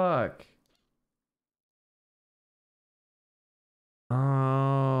 fuck.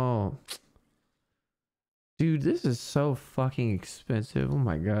 Oh. Dude, this is so fucking expensive. Oh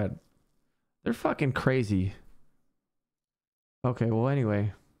my god. They're fucking crazy. Okay, well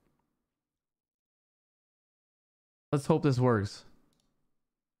anyway. Let's hope this works.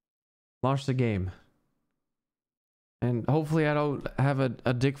 Launch the game. And hopefully I don't have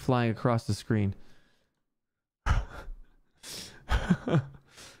a dick flying across the screen.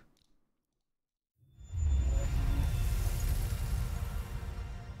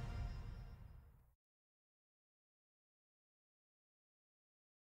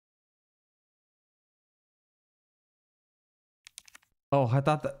 Oh, I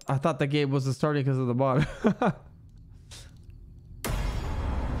thought the game wasn't starting because of the bot.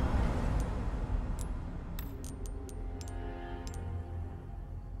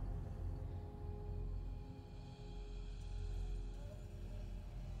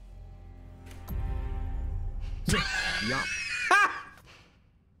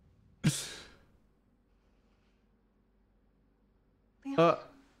 Yeah.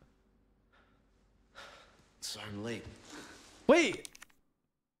 Sorry I'm late. Wait.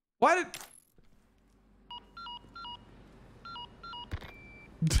 Why did...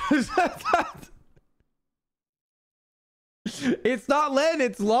 It's not Len,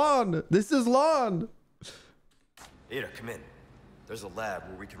 it's Lon. This is Lon. Ada, come in. There's a lab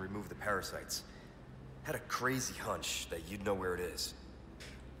where we can remove the parasites. Had a crazy hunch that you'd know where it is.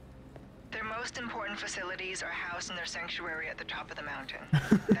 Their most important facilities are housed in their sanctuary at the top of the mountain.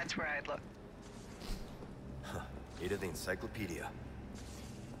 That's where I'd look. Huh. Ada the encyclopedia.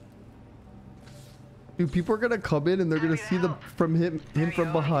 Dude, people are gonna come in and they're gonna see the from him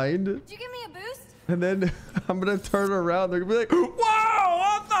from behind. Did you give me a boost? And then I'm gonna turn around. They're gonna be like, "Whoa!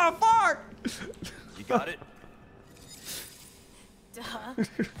 What the fuck?" You got it. Duh.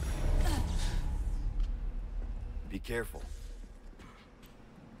 Be careful.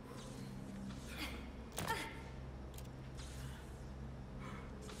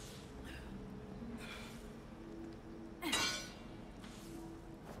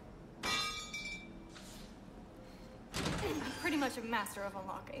 I'm pretty much a master of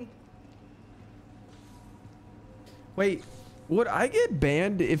unlocking. Wait, would I get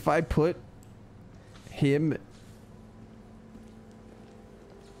banned if I put him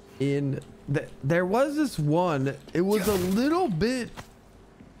in there was this one, it was a little bit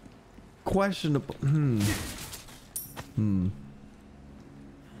questionable.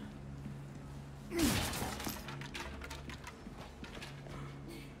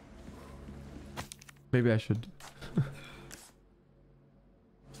 Maybe I should.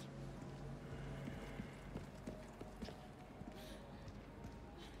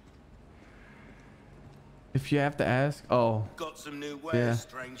 If you have to ask, oh. Got some new wares, Yeah.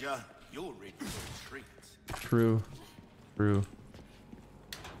 stranger. You're in for a treat. True. True.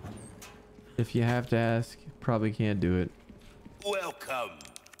 If you have to ask, probably can't do it. Welcome.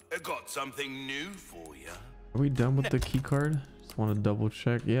 I got something new for you. Are we done with the key card? Just want to double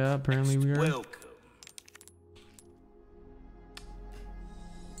check. Yeah, apparently we are. Welcome.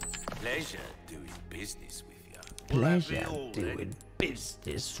 Pleasure doing business with you. Pleasure doing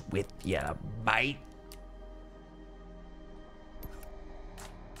business with ya, mate.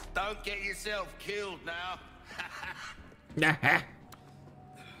 Don't get yourself killed now. Congratulations!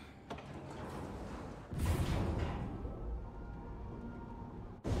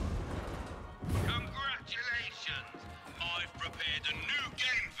 I've prepared a new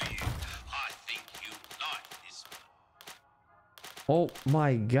game for you. I think you'll like this one. Oh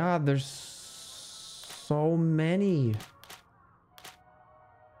my god, there's so many.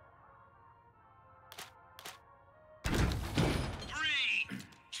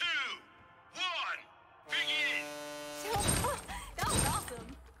 That was awesome.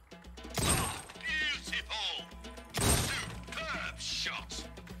 Beautiful! Superb shot!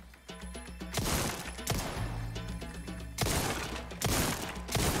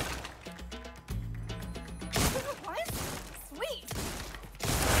 What? Sweet.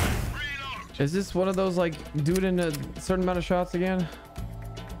 Is this one of those like do it in a certain amount of shots again?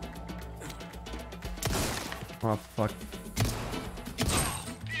 Oh fuck.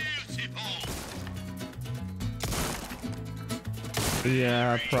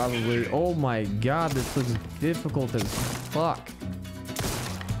 Yeah, probably. Oh my god, this looks difficult as fuck.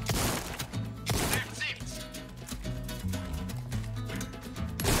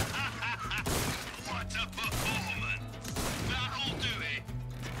 What a performance! That'll do it!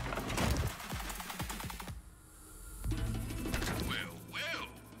 Well,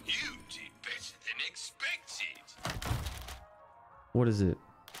 you did better than expected. What is it?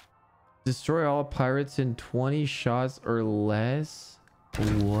 Destroy all pirates in 20 shots or less?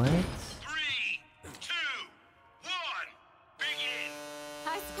 What? 3, 2, 1, begin!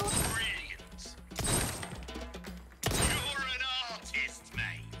 High school. Brilliant! You're an artist,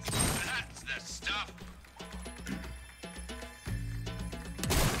 mate. That's the stuff.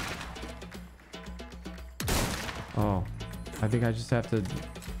 Oh, I think I just have to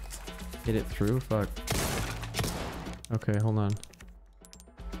hit it through. Fuck. Okay, hold on.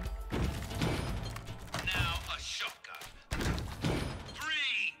 Now a shotgun. 3,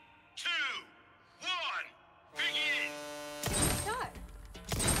 2, 1, begin! Shot.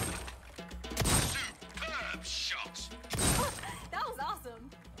 Superb shot! That was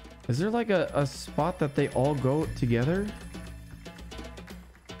Is there like a spot that they all go together?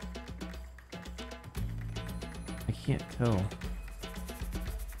 I can't tell.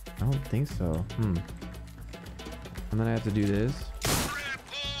 I don't think so. And then I have to do this.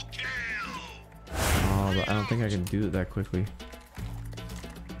 Oh, but I don't think I can do it that quickly.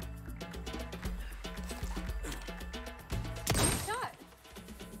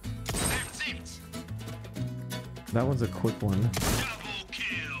 That one's a quick one.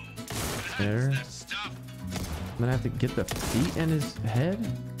 There. I'm gonna have to get the feet and his head.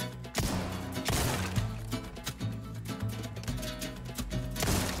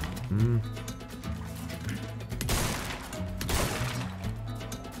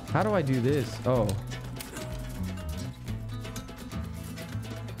 How do I do this? Oh.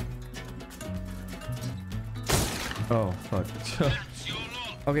 Oh, fuck.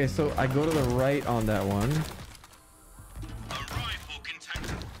 Okay, so I go to the right on that one.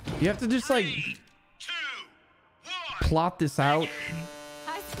 You have to just like plot this out.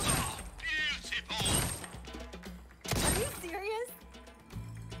 Are you serious?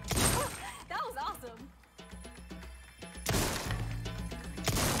 Oh, that was awesome.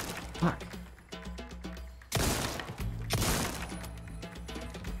 Fuck.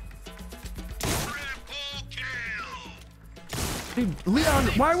 Dude, Leon,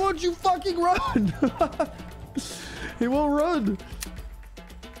 why won't you fucking run? He won't run.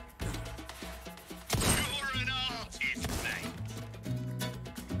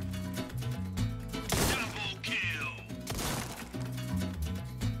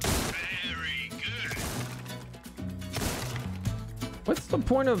 What's the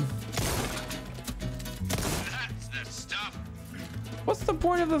point of... That's the stuff. What's the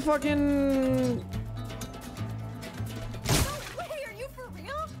point of the fucking... No way, are you for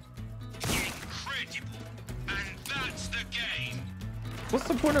real? Incredible. And that's the game. What's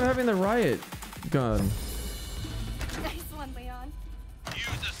the point of having the riot gun? Nice one, Leon. Use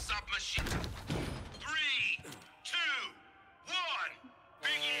a submachine. 3, 2, 1.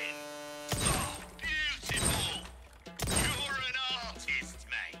 Begin. Oh, beautiful. You're an artist,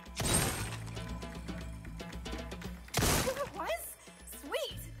 mate. It was?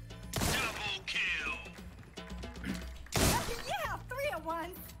 Sweet. Double kill. Yeah, 3 at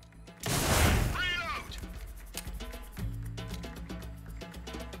once. Reload.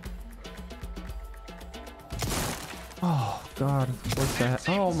 Oh, God. What's that?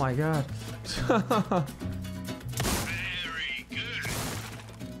 Oh, my God. Very good.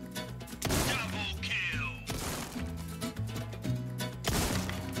 Double kill.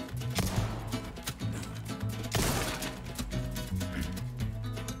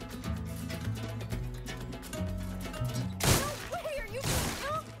 No way, are you for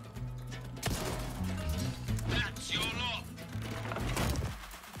real? That's your lot.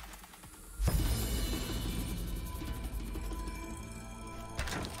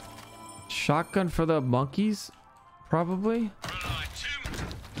 Shotgun for the monkeys? Probably. Right, Tim.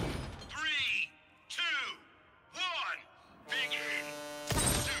 3, 2, 1. Begin.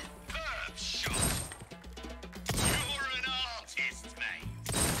 Superb shot. You're an artist, mate.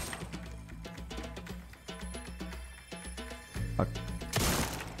 Fuck.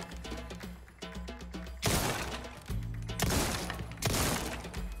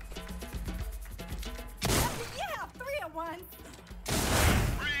 Yeah, 3 at once.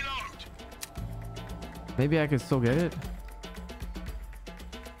 Reload. Maybe I could still get it.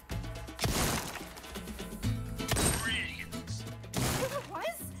 Brilliant. It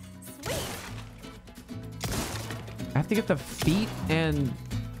was? Sweet. I have to get the feet and...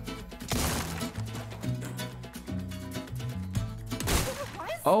 It was?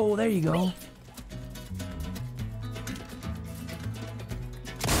 Oh, there you go.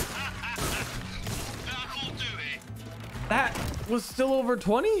 That'll do it. That was still over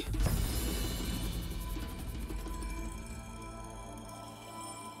 20?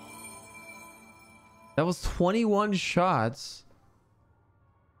 That was 21 shots.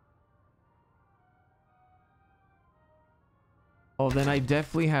 Oh, then I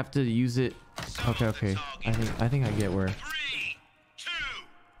definitely have to use it. Okay, okay. I think I get where. 3, 2,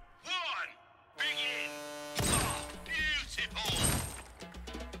 1. Begin. Oh, beautiful.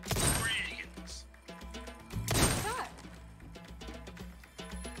 Brilliant. Shot.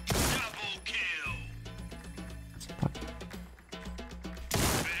 Double kill.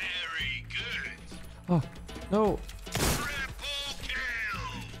 Very good. Oh, no. Triple kill.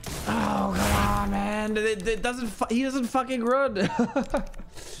 Oh, come on, man. It doesn't he doesn't fucking run. The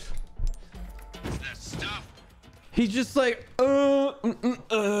stuff. He's just like,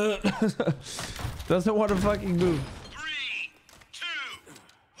 doesn't want to fucking move. 3, 2,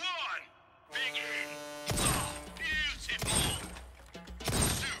 1.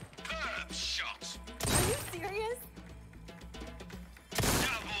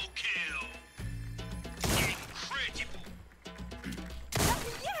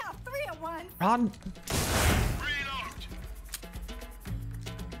 Run.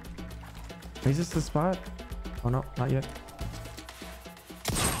 Is this the spot? Oh no, not yet.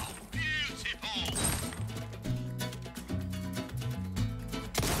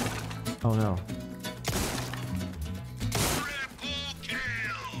 Oh no.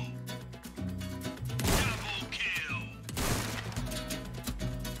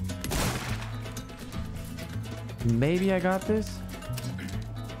 Maybe I got this.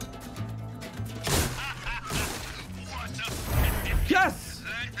 Yes!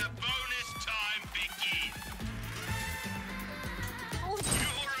 Let the bonus time begin.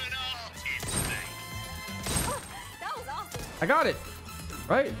 You're an artist, mate. That was awesome. I got it.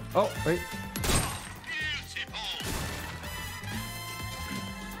 Right? Oh, wait. Beautiful.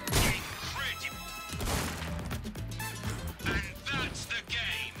 Incredible. And that's the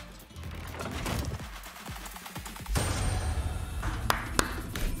game.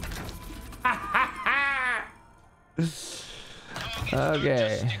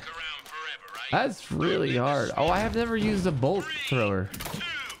 Okay. That's really hard. Oh, I have never used a bolt thrower.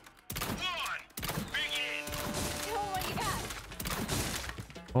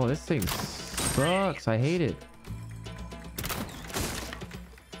 Oh, this thing sucks. I hate it.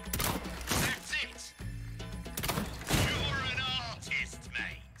 That's it. You're an artist,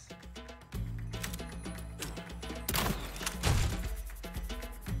 mate.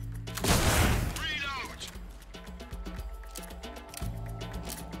 Reload.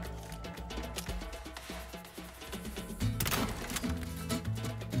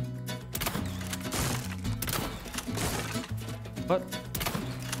 What?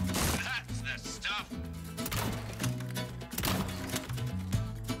 That's the stuff.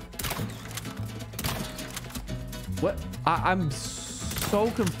 What? I'm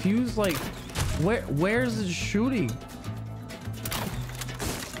so confused. Like, where's it shooting?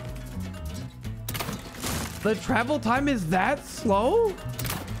 The travel time is that slow?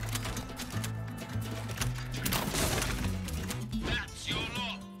 That's your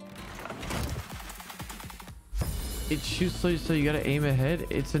lot. It shoots so you gotta aim ahead.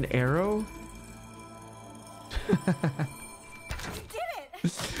 It's an arrow.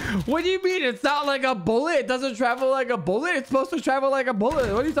 What do you mean? It's not like a bullet. It doesn't travel like a bullet. It's supposed to travel like a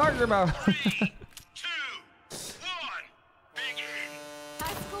bullet. What are you talking about? 3, 2, 1, begin.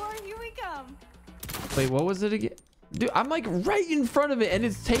 High score, here we come. Wait, what was it again? Dude, I'm like right in front of it and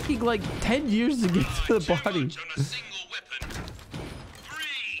it's taking like 10 years to get to the body. On a single weapon.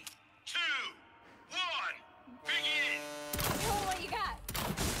 3, 2, 1, begin. Show 'em what you got.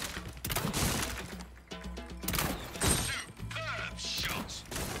 Superb shot.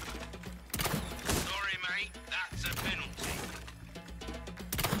 Sorry, mate. That's a penalty.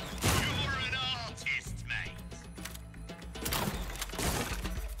 You're an artist, mate.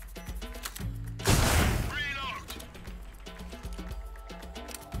 Reload.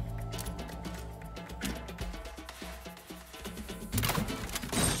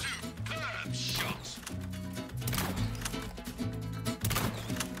 Superb shot.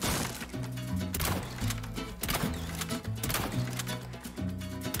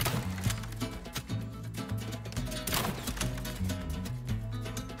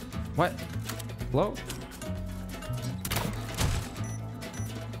 What? Hello?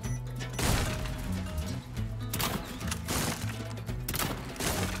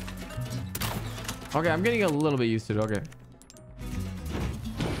 Okay, I'm getting a little bit used to it. Okay.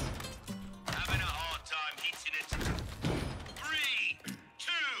 Having a hard time hitting it. 3,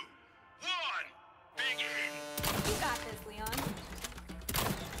 2, 1, begin. You got this, Leon.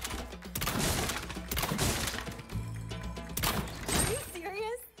 Are you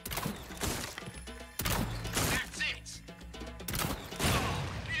serious? That's it. Oh,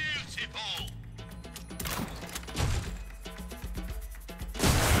 beautiful.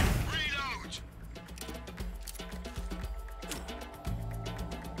 Reload.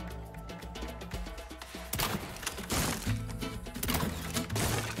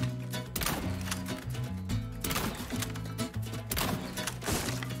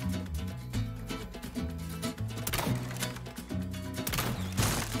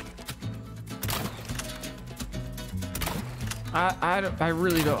 I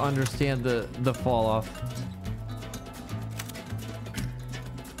really don't understand the fall off.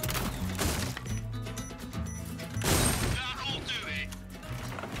 That'll do it.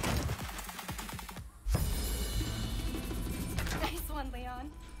 Nice one,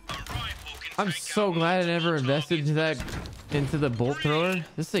 Leon. A rifle can I'm take so out glad I multiple never invested into targets. that, into the bolt thrower.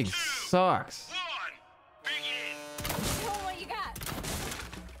 This thing sucks. 1, begin. Show 'em what you got.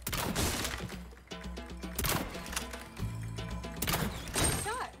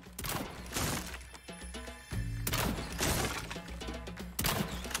 Shot.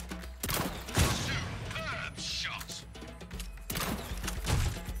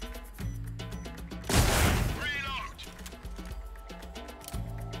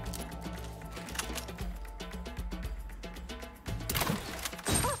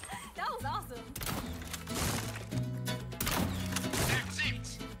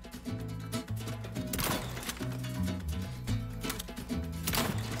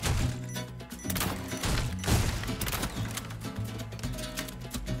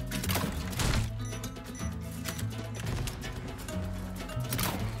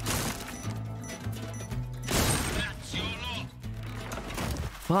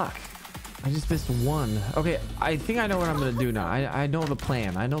 Fuck. I just missed one. Okay, I think I know what I'm gonna do now. I know the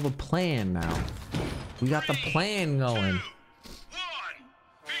plan. I know the plan now. We got the plan going.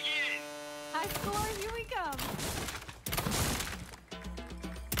 High score, here we come.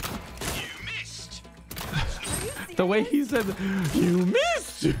 You missed. The way he said, you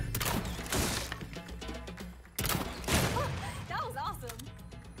missed. That was awesome.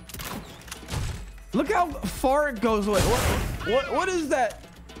 Look how far it goes away. What is that?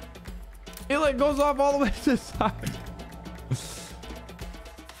 It like goes off all the way to the side.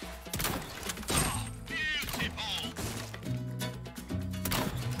 Beautiful.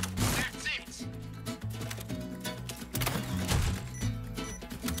 That's it.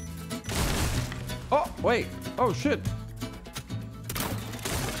 Oh, wait. Oh, shit.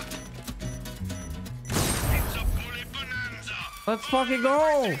 It's a bullet bonanza. Let's fucking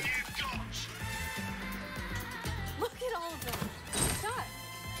go. You've got. Look at all of them. Shot.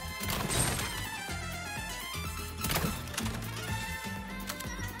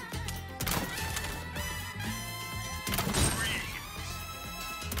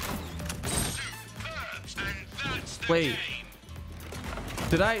 Superb. And that's the Wait. game.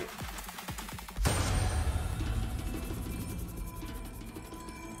 Did I? A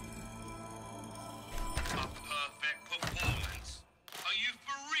perfect performance. Are you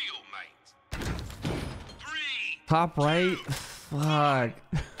for real, mate? 3. Top right? Fuck.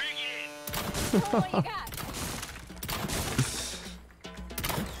 Begin. Show what you got.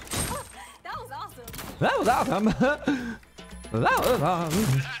 That was awesome. That was awesome. That was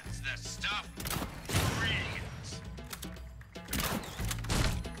awesome. That's the stuff. Brilliant.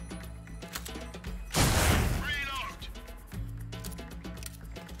 Reload.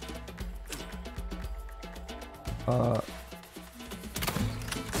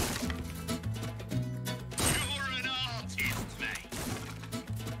 You're an artist, mate.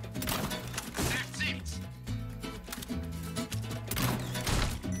 That's it.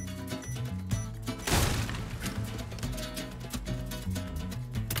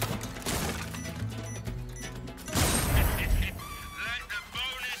 Let the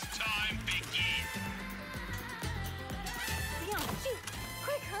bonus time begin. Leon, shoot.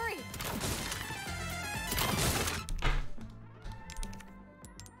 Quick, hurry.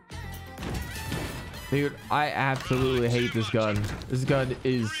 Dude, I absolutely hate this gun. This gun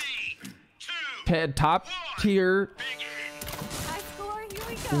is 3, 2, top tier, begin. High score, here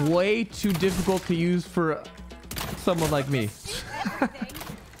we go. way too difficult to use for someone like me. Everything.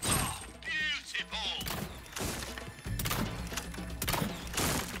 Beautiful.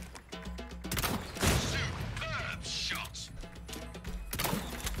 Superb shot.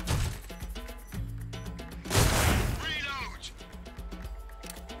 Reload.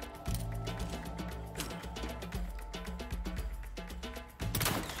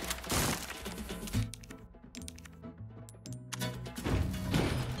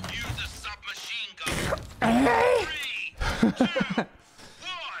 Use the submachine gun. 3, 2, 1.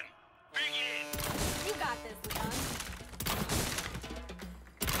 Begin. You got this, Leon.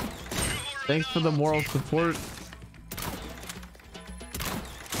 Thanks for the moral support.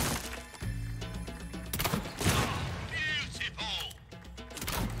 Beautiful.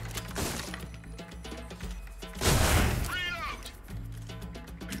 Reload.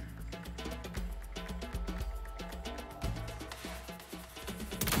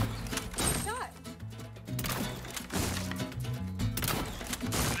 Shot.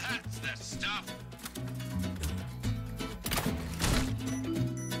 That's the stuff.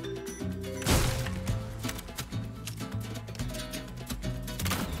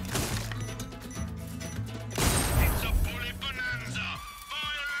 It's a bullet bonanza.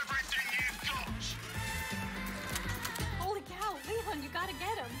 Fire everything you've got. Holy cow, Leon, you gotta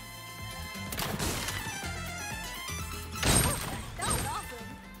get him. That was awesome.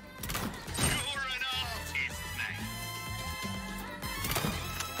 You're an artist, mate.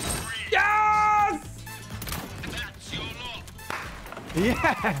 Yes! That's your lot. Yes!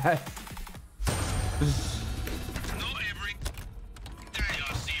 Not every day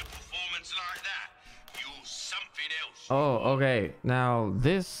I see a performance like that. You're something else. Oh, okay. Now,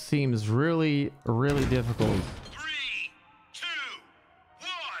 this seems really, really difficult. 3, 2, 1.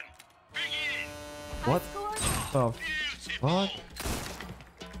 Begin. What Score. the Beautiful. fuck?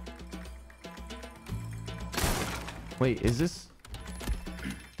 Wait, is this?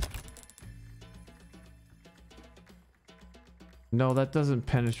 No, that doesn't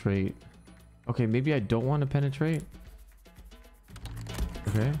penetrate. Okay, maybe I don't want to penetrate.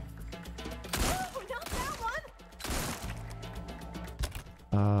 Okay. Oh, not that one.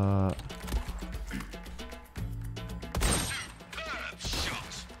 Superb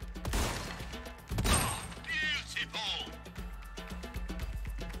shot.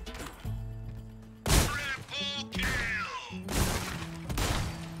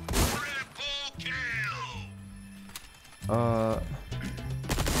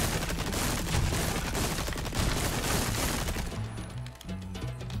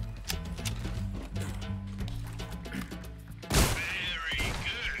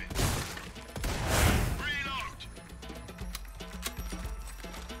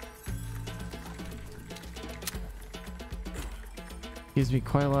 Gives me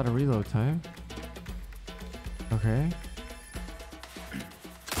quite a lot of reload time. Okay.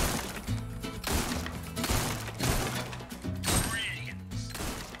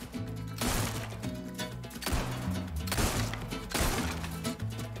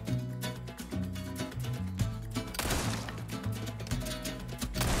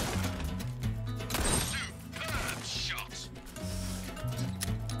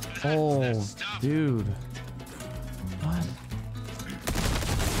 Oh, dude. What?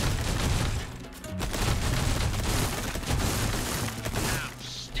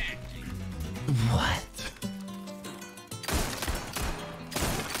 What?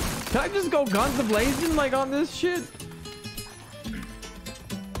 Can I just go guns a-blazing like on this shit?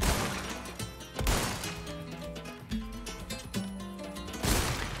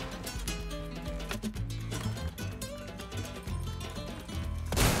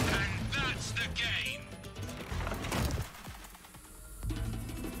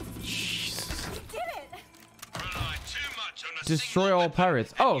 Destroy all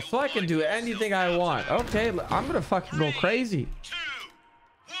pirates. Oh, so I can do anything I want. Okay, I'm gonna fucking go crazy.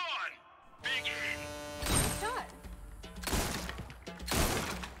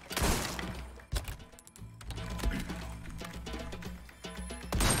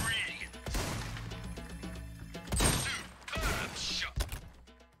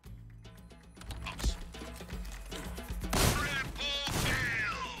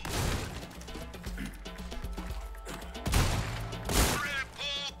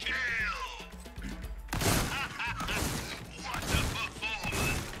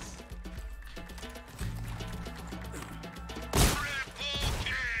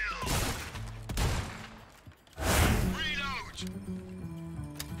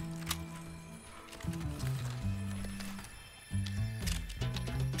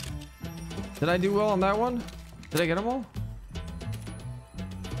 Did I do well on that one? Did I get them all?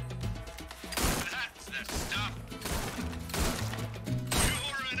 That's the stuff.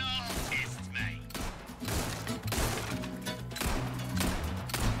 You're an artist, mate.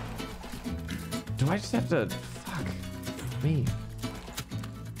 Do I just have to... Fuck me.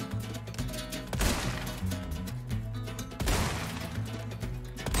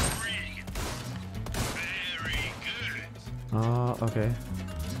 Very good. Okay.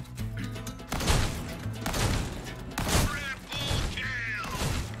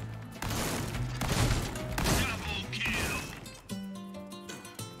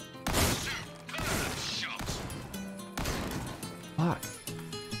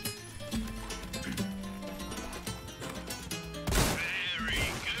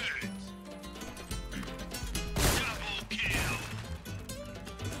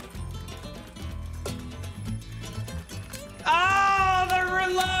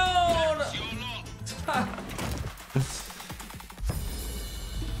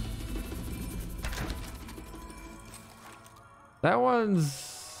 That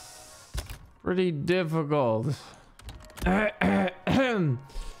one's pretty difficult. Now a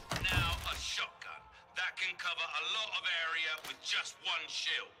shotgun that can cover a lot of area with just one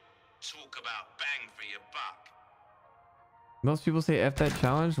shell. Talk about bang for your buck. Most people say F that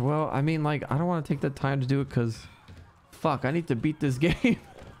challenge. Well, I mean, like, I don't want to take the time to do it because, fuck, I need to beat this game. Good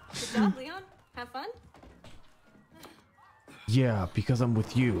job, Leon. Have fun? Yeah, because I'm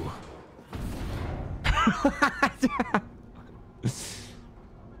with you.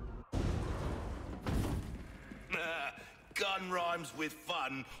 Gun rhymes with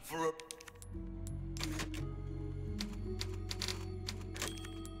fun for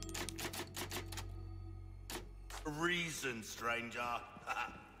a reason, stranger.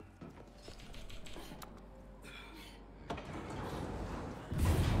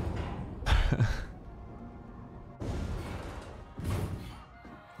 Welcome.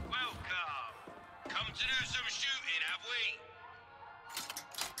 Come to do some shooting, have we?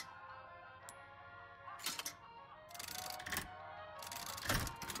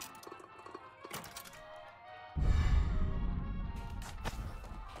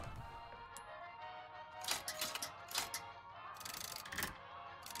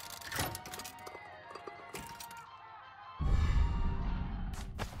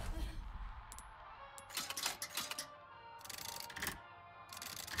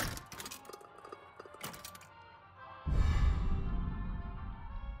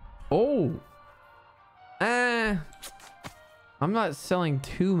 Oh. I'm not selling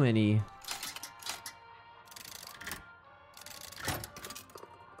too many.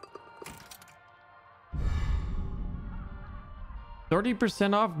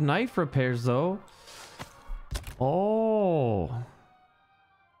 %30 off knife repairs though. Oh.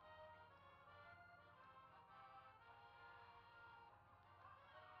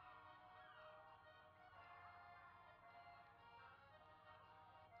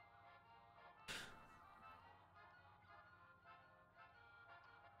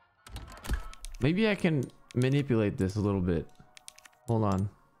 Maybe I can manipulate this a little bit. Hold on.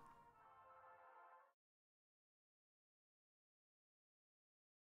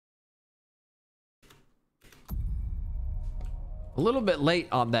 A little bit late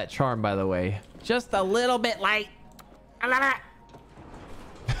on that charm, by the way. Just a little bit late. A little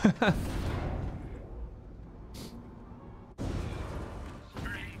bit.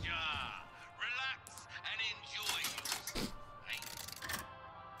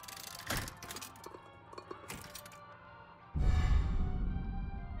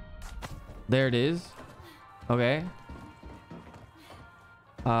 There it is. Okay.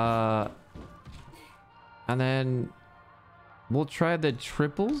 And then we'll try the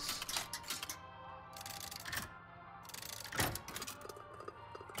triples.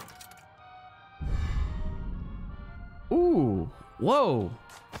 Ooh. Whoa.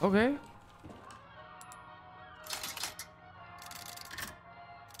 Okay.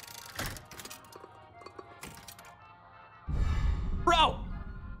 Bro.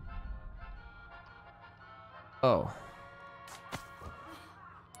 Oh.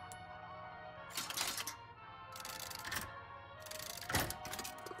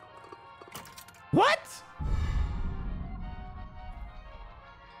 What?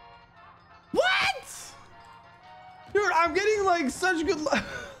 What? Dude, I'm getting like such good luck.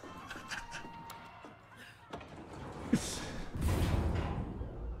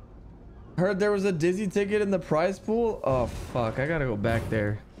 Heard there was a Dizzy ticket in the prize pool. Oh fuck, I gotta go back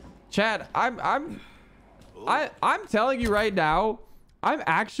there. Chad, I'm telling you right now, I'm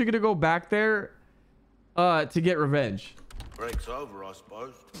actually gonna go back there to get revenge. Break's over, I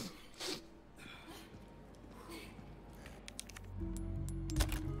suppose.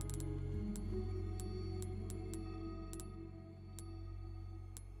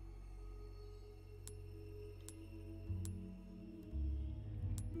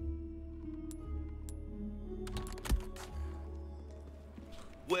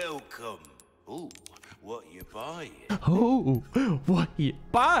 Welcome. Ooh, what you buying? Oh, what you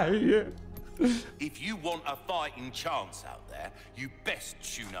buy? If you want a fighting chance out there, you best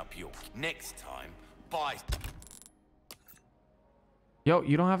tune up your... Next time, buy... Yo,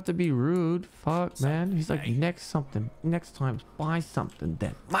 you don't have to be rude. Fuck, man. He's like, next time, buy something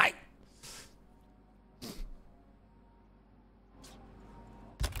then. Mike!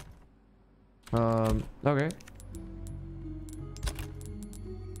 Okay.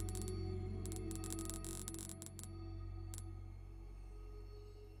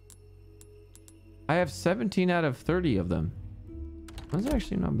 I have 17 out of 30 of them. That's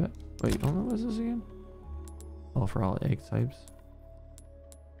actually not bad. Wait, hold on, what's this again? Oh, for all egg types.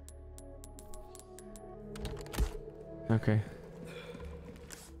 Okay.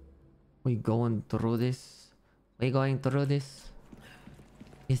 We going through this? We going through this?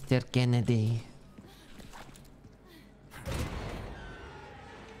 Mr. Kennedy.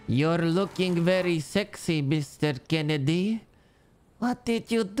 You're looking very sexy, Mr. Kennedy. What did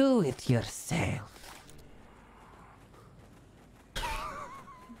you do with yourself?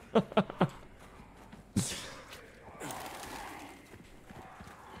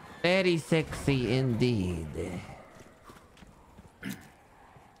 Very sexy indeed.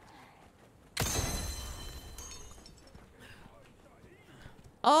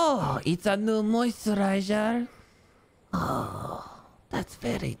 Oh, it's a new moisturizer. Oh, that's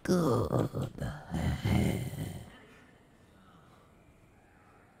very good.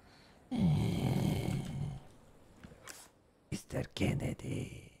 Mr.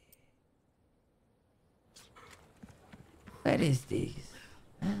 Kennedy. Where is this?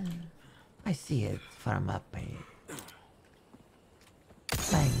 I see it from up here.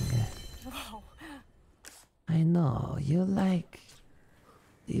 Bang. I know, you like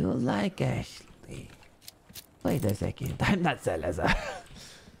Ashley. Wait a second, I'm not Salazar.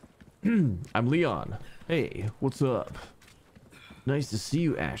 I'm Leon. Hey, what's up? Nice to see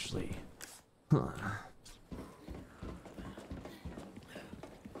you, Ashley. Huh.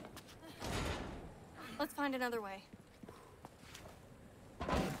 Let's find another way.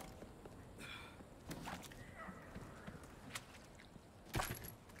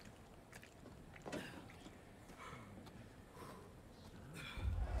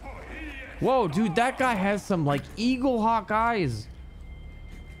 Whoa, dude, that guy has some like eagle hawk eyes.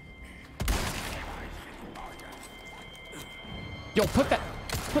 Yo, put that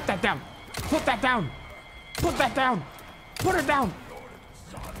down. Put that down. Put that down. Put it down.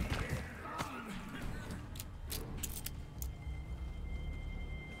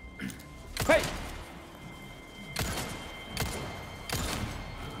 Hey.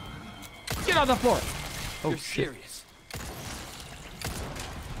 Get on the floor. Oh, You're shit. serious.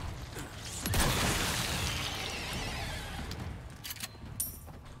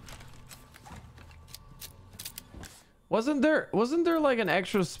 Wasn't there like an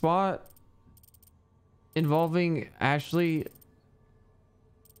extra spot involving Ashley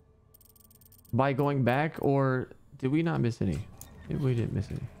by going back, or did we not miss any? Maybe we didn't miss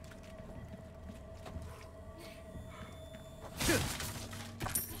any.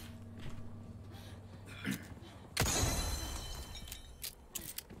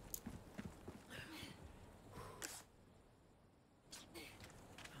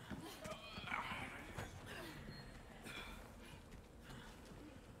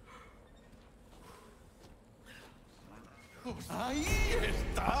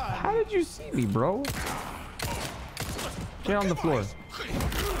 How did you see me, bro? Get on the floor.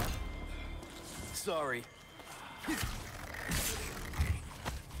 Sorry.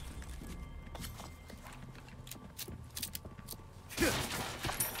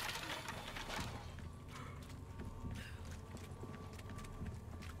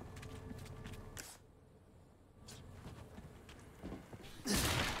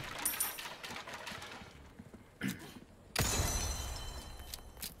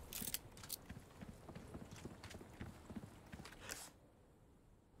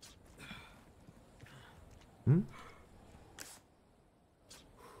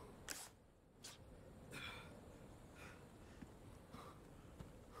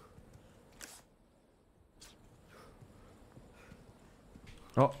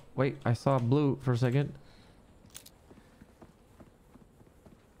 Oh, wait, I saw blue for a second.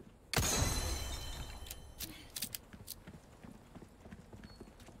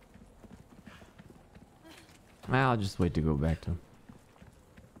 I'll just wait to go back to him.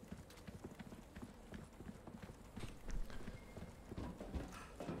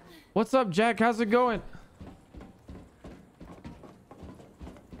 What's up, Jack? How's it going?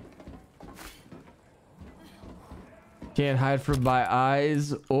 Can't hide from my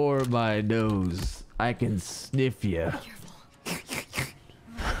eyes or my nose. I can sniff you.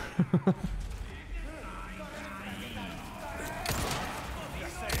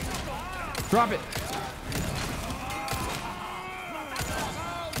 Drop it.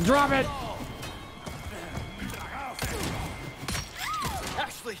 Drop it.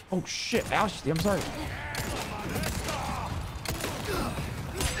 Ashley. Oh shit, Ashley, I'm sorry.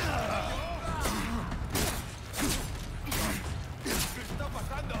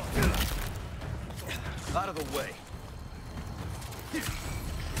 Out of the way.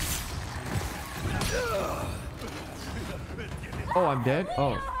 Oh, I'm dead?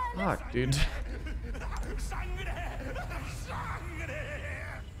 Oh, fuck, dude.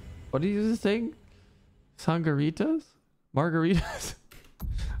 What are you saying? Sangaritas? Margaritas?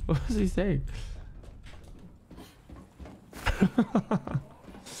 What was he saying?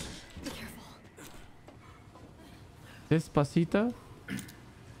 Despacito?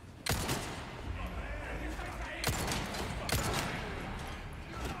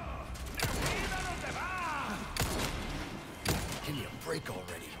 Give me a break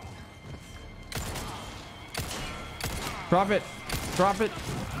already. Drop it. Drop it.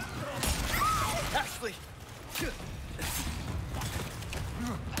 Ashley.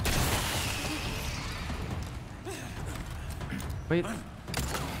 Wait.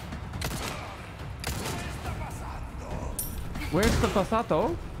 Where's the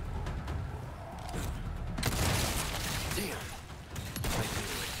passato? Damn.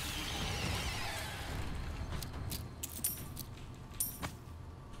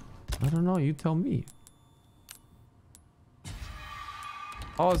 I don't know. You tell me.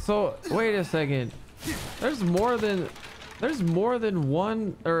 Oh, so wait a second. There's more than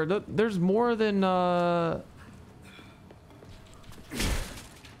one, or there's more than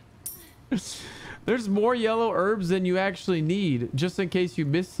there's more yellow herbs than you actually need, just in case you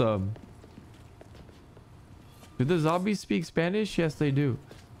miss some. Do the zombies speak Spanish? Yes, they do.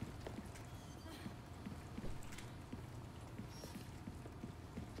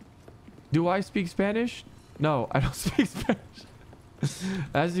 Do I speak Spanish? No, I don't speak Spanish.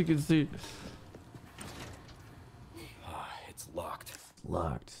 As you can see. It's locked.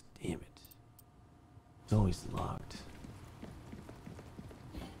 Locked. Damn it. It's always locked.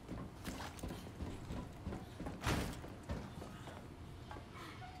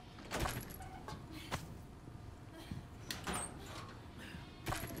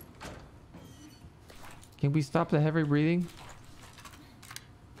 Can we stop the heavy breathing?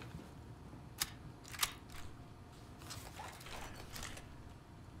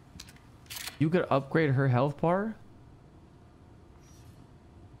 You could upgrade her health bar?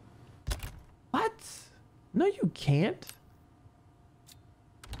 What? No, you can't.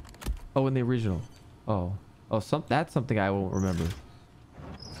 Oh, in the original. Oh. Oh, that's something I won't remember.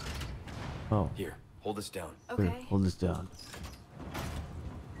 Oh. Here, hold this down. Okay. Here, hold this down.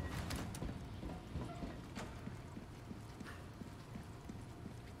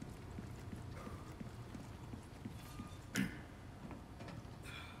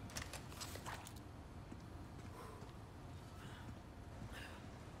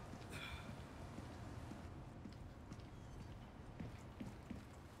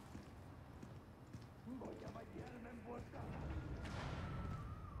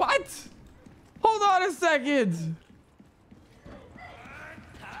 What? Hold on a second.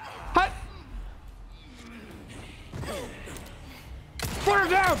 What? Put her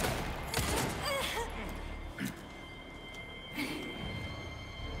down.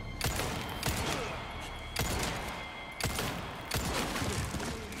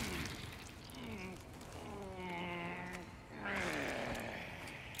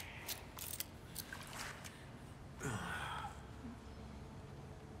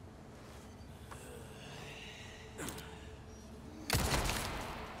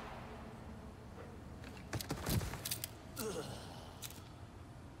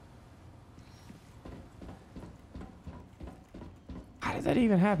 How did that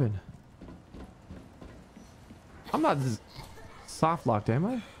even happen? I'm not soft locked, am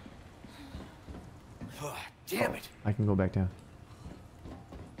I? Damn it. I can go back down.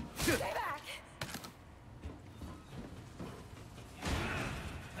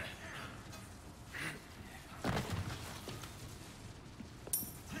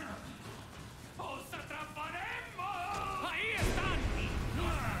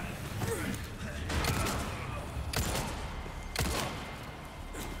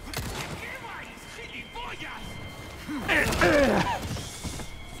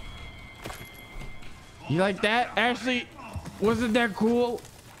 You like that? Ashley, wasn't that cool?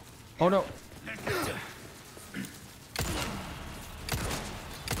 Oh no.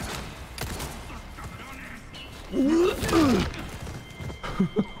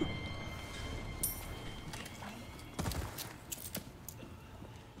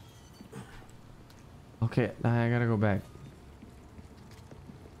 Okay, now I gotta go back.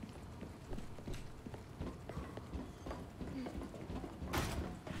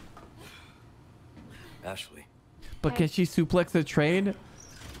 Ashley. But can she suplex a train?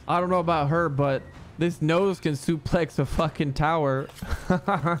 I don't know about her, but this nose can suplex a fucking tower.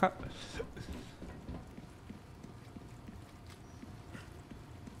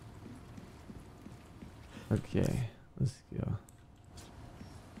 Okay, let's go.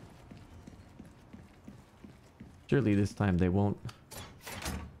 Surely this time they won't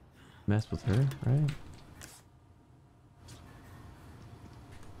mess with her, right?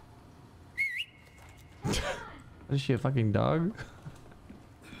 Is she a fucking dog?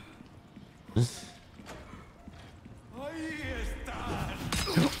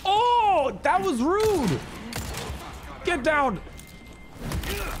 Oh, that was rude. Get down.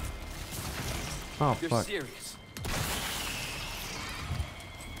 Oh, You're fuck. serious.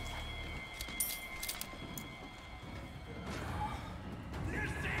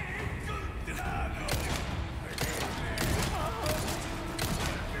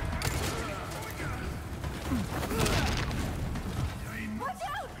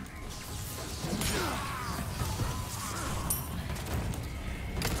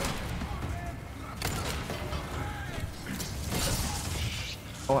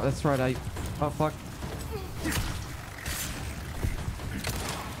 Oh, that's right. Oh, fuck.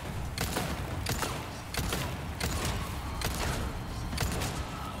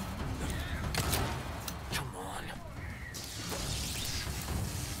 Come on.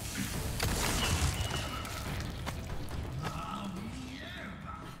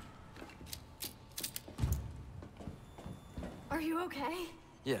 Are you okay?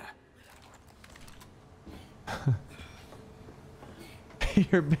 Yeah.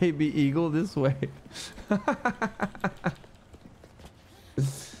 Your baby eagle this way. I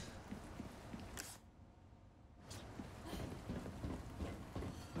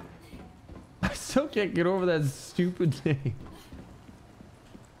still can't get over that stupid name.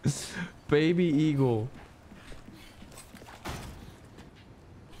 Baby eagle.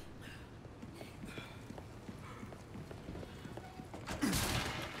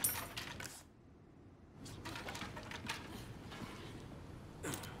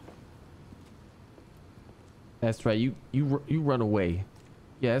 That's right. You run away.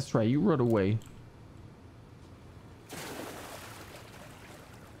 Yeah, that's right. You run away.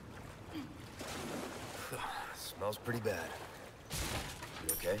 Smells pretty bad.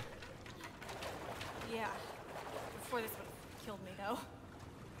 You okay? Yeah. Before this would have killed me, though.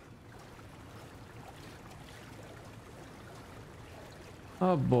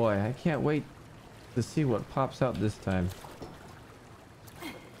 Oh boy, I can't wait to see what pops out this time.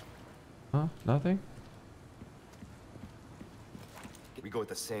 Huh? Nothing? We go at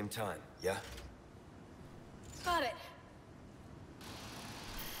the same time, yeah? Got it.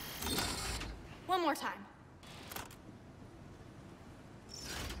 One more time.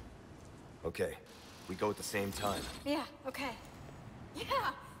 Okay. We go at the same time. Yeah, okay.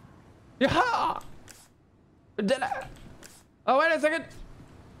 Yeah! Yeah! Did I? Oh, wait a second.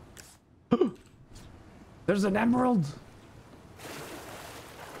 There's an emerald.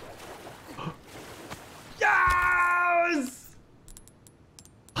 Yes!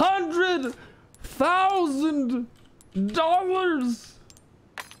 $100,000.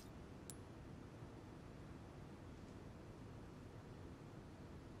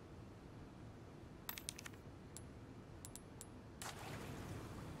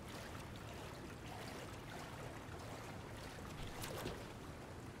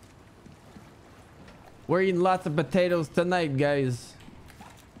 We're eating lots of potatoes tonight, guys.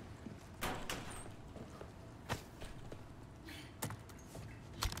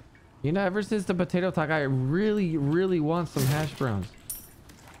 You know, ever since the potato talk, I really, really want some hash browns.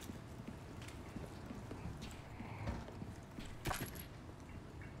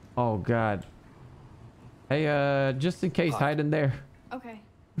 Oh, God. Hey, just in case, hide in there. Okay.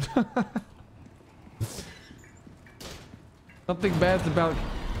 Something bad's about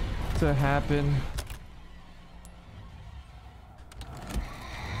to happen.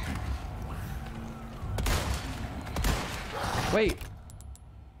 Wait.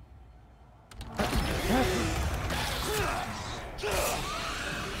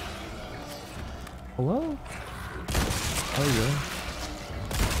 Hello? Oh yeah.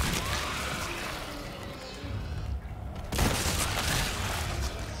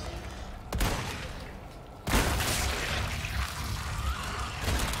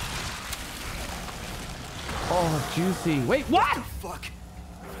 Oh, juicy. Wait, what? Fuck.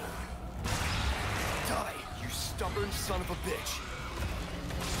 Die, you stubborn son of a bitch.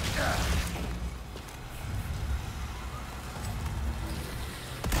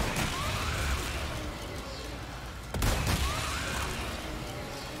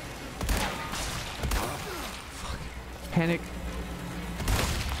 Panic.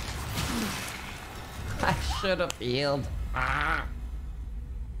 I should have healed. Ah.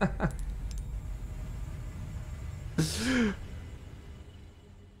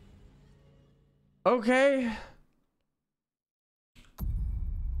 Okay.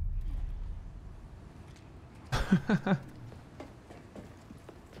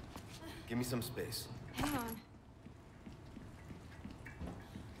 Give me some space. Hang on.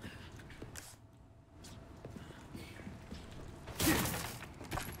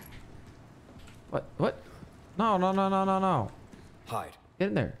 What? What? No, no, no, no, no, no. Hide. Get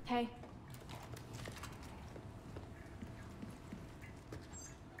in there. Hey.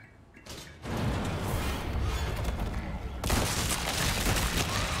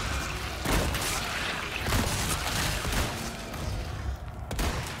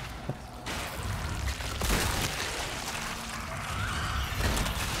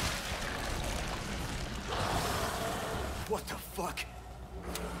 What the fuck?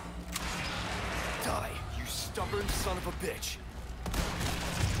 Die, you stubborn son of a bitch.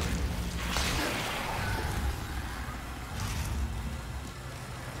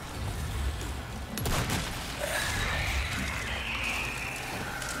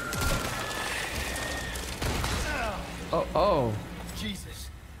 Oh, oh. Jesus.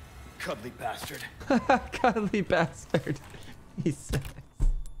 Cuddly bastard. Cuddly bastard. He says.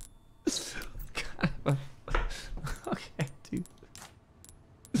 God, okay, dude.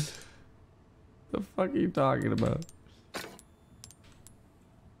 The fuck are you talking about?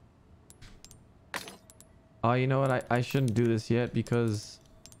 Oh, you know what? I shouldn't do this yet because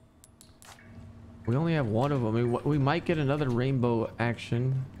we only have one of them. We might get another rainbow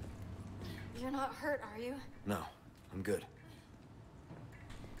action. You're not hurt, are you? No, I'm good.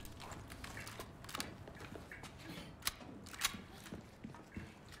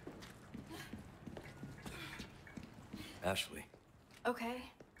 Ashley. Okay.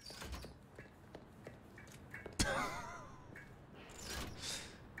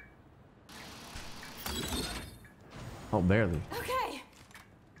 Oh, barely. Okay.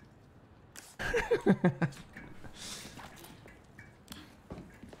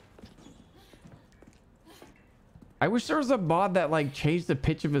 I wish there was a mod that like changed the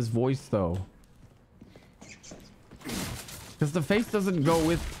pitch of his voice though. Because the face doesn't go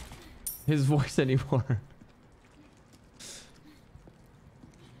with his voice anymore.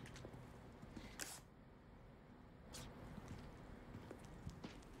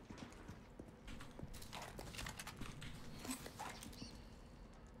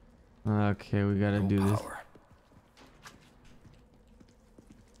 Okay, we gotta do this.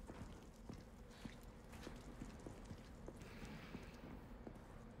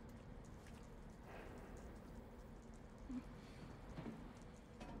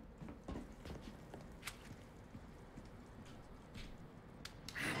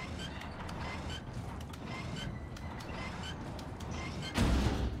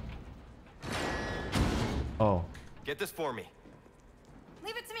 Oh. Get this for me.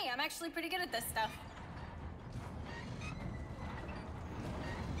 Leave it to me. I'm actually pretty good at this stuff.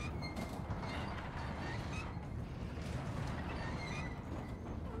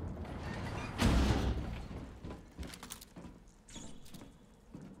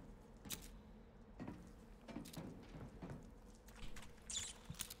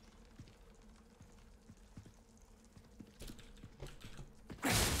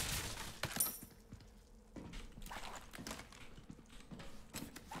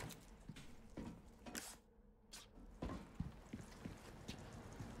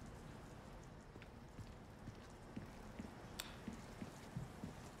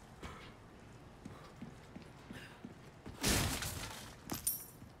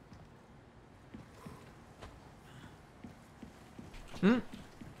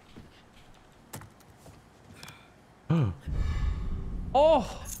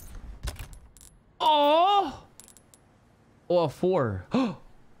 Oh. Oh. Oh, a 4.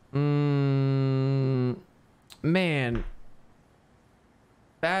 Man.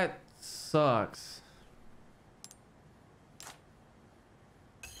 That sucks.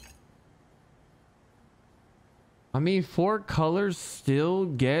 I mean, 4 colors still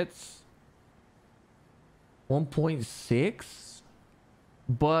gets 1.6,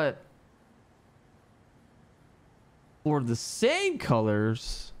 but for the same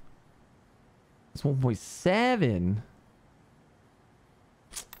colors, it's 1.7.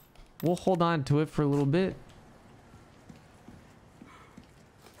 We'll hold on to it for a little bit.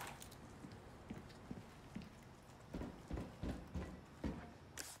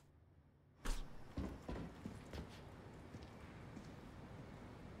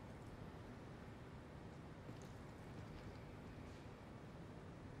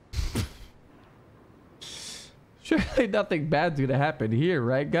 Surely nothing bad's gonna happen here,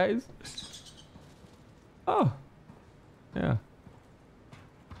 right, guys? Oh, yeah.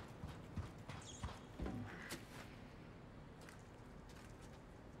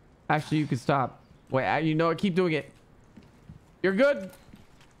 Actually, you can stop. Wait, you know what? Keep doing it. You're good.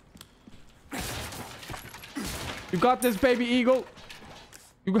 You got this, baby eagle.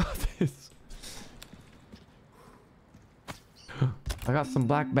 You got this. I got some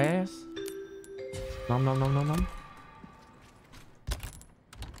black bass. Nom nom nom nom nom.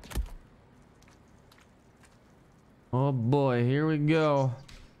 Oh boy, here we go.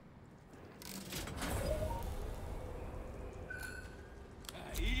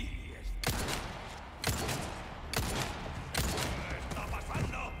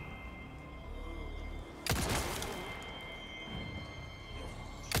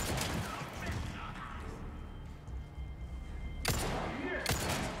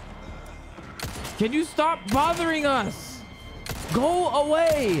 Can you stop bothering us? Go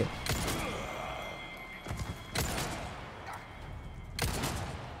away.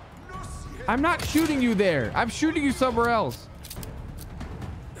 I'm not shooting you there. I'm shooting you somewhere else.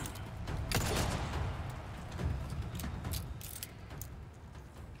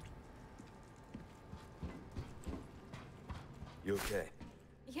 You okay?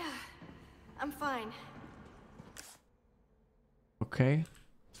 Yeah, I'm fine. Okay.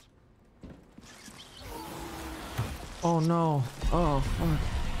 Oh no. Oh fuck.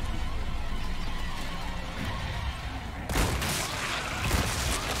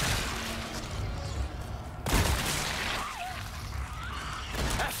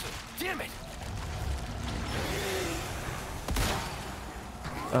 Damn it.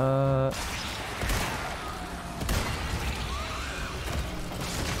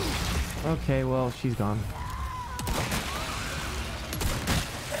 Okay, well, she's gone.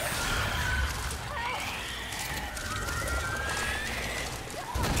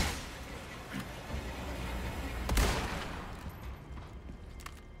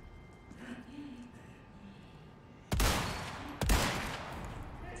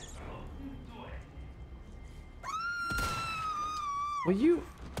 Will you?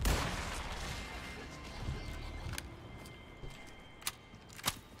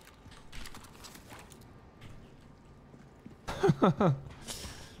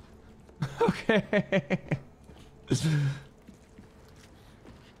 Okay.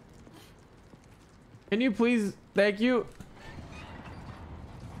 Can you please? Thank you.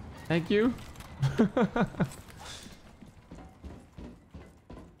 Thank you.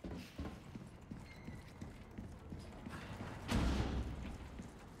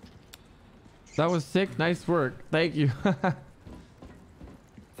 That was sick. Nice work. Thank you.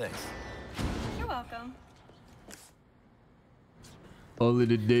 Thanks. You're welcome. All of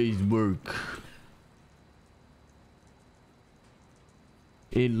the day's work.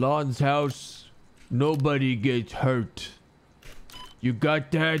 In Lon's house, nobody gets hurt. You got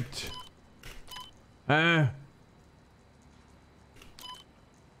that? Huh?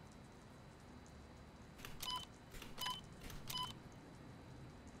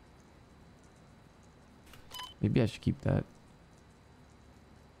 Maybe I should keep that.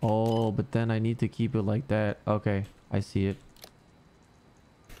 Oh, but then I need to keep it like that. Okay, I see it.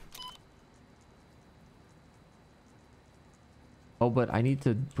 Oh, but I need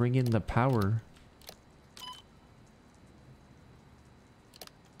to bring in the power.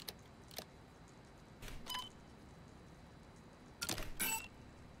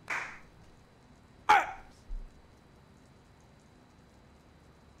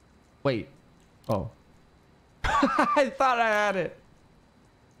 Wait. Oh. I thought I had it.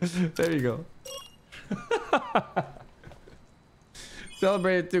 There you go.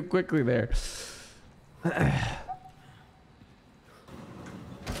 Celebrated too quickly there.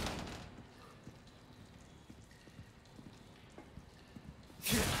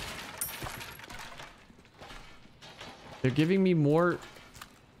 They're giving me more.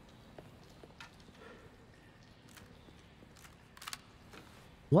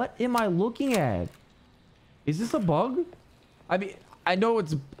 What am I looking at? Is this a bug? I mean, I know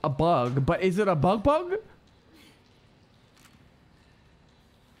it's a bug, but is it a bug? Holy.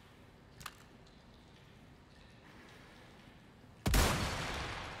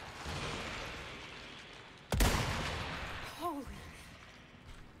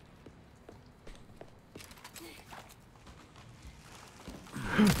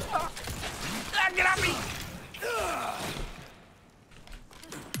 Get at me!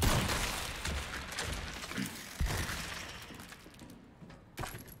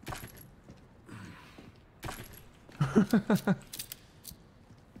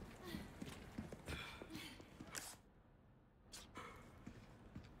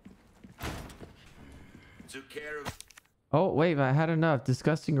 Took care of. Oh, wait, I had enough.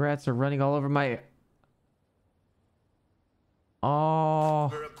 Disgusting rats are running all over my... Oh.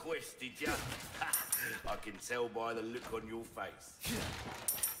 Request, did ya? I can tell by the look on your face.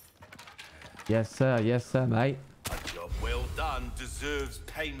 Yes, sir. Yes, sir, mate. A job well done deserves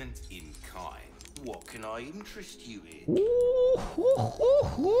payment in kind. What can I interest you in?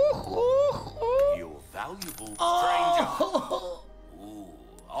 You're valuable, stranger. Ooh,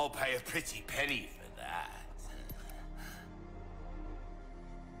 I'll pay a pretty penny for that.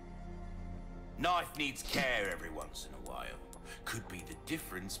 Knife needs care every once in a while. Could be the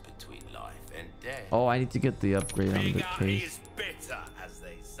difference between life and death. Oh, I need to get the upgrade on the Bigger case. is better, as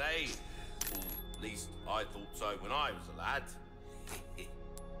they say. Or at least I thought so when I was a lad.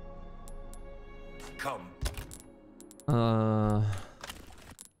 Come.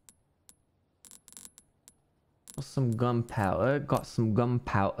 Some gunpowder. Got some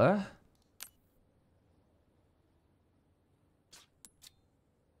gunpowder.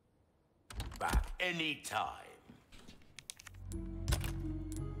 Back anytime.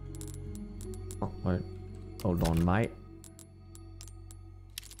 Oh, wait. Hold on, mate.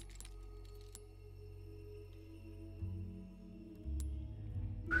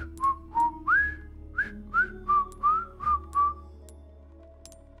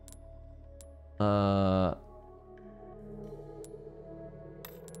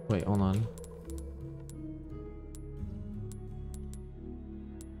 Wait, hold on.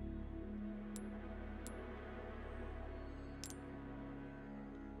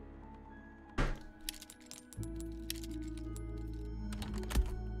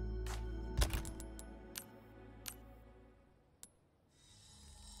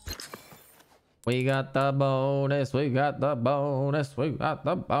 We got the bonus, we got the bonus, we got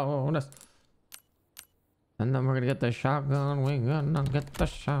the bonus. And then we're gonna get the shotgun, we're gonna get the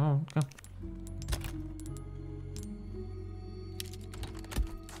shotgun.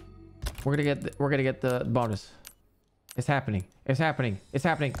 We're gonna get the bonus. It's happening. It's happening. It's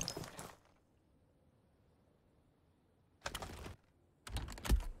happening.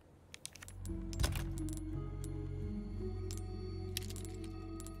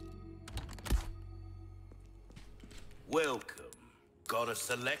 Welcome. Got a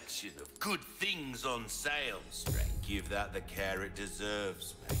selection of good things on sale, Stray. Give that the care it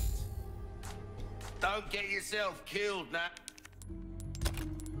deserves, mate. Don't get yourself killed now.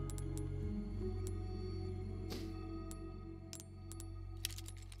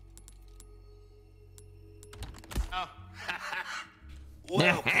 Oh.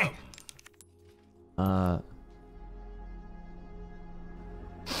 Welcome.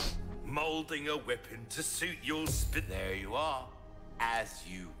 Molding a weapon to suit your spit. There you are. As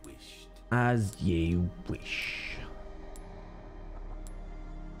you wished. As you wish.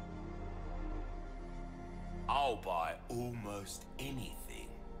 I'll buy almost anything.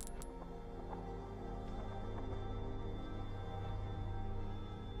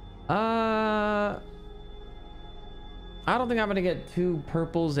 I don't think I'm gonna get 2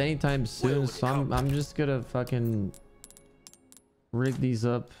 purples anytime soon, so I'm just gonna fucking rig these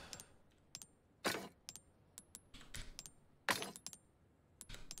up.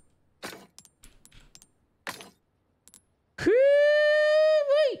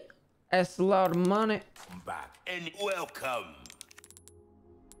 That's a lot of money. I'm back and welcome.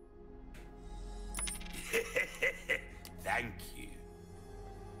 Thank you.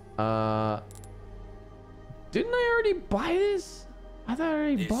 Didn't I already buy this? I thought I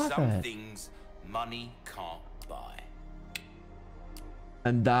already bought that. There's some things money can't buy.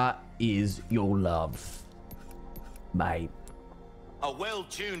 And that is your love, mate. A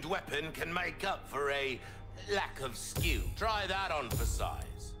well-tuned weapon can make up for a lack of skill. Try that on for size.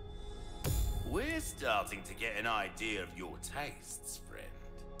 We're starting to get an idea of your tastes, friend.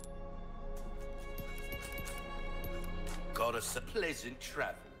 Got us a pleasant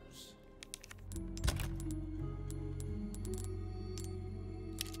travels.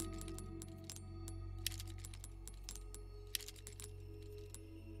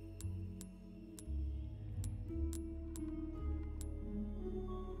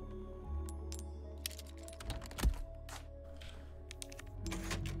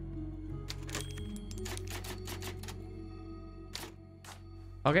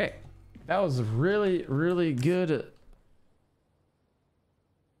 Okay, that was really, really good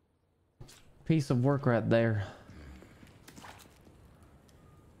piece of work right there.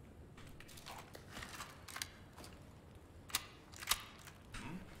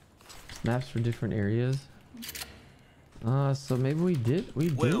 Maps for different areas. So maybe we did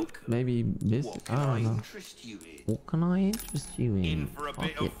maybe missed it. I don't know. What can I interest you in? In for a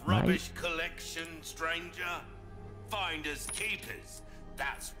bit of rubbish collection, stranger. Finders keepers.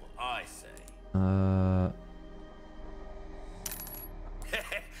 That's what I say.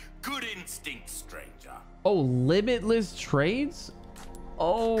 Good instinct, stranger. Oh, limitless trades?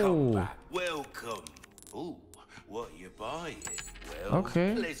 Oh. Come back. Welcome. Ooh, what you buying? Well,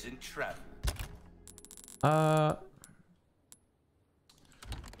 okay. Pleasant travel.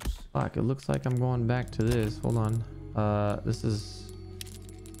 Fuck, it looks like I'm going back to this. Hold on. This is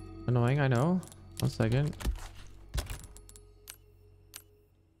annoying, I know. 1 second.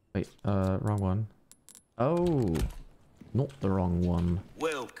 Wait, wrong one. Oh, not the wrong one.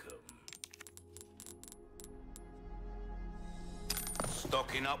 Welcome.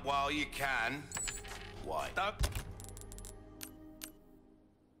 Stocking up while you can. Why?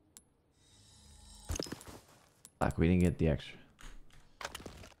 Fuck, we didn't get the extra.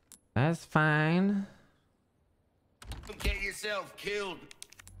 That's fine. Don't get yourself killed.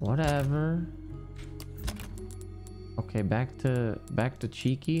 Whatever. Okay, back to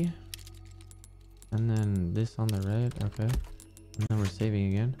cheeky. And then this on the right. Okay. And then we're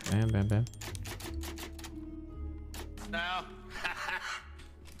saving again. Bam, bam, bam. Now.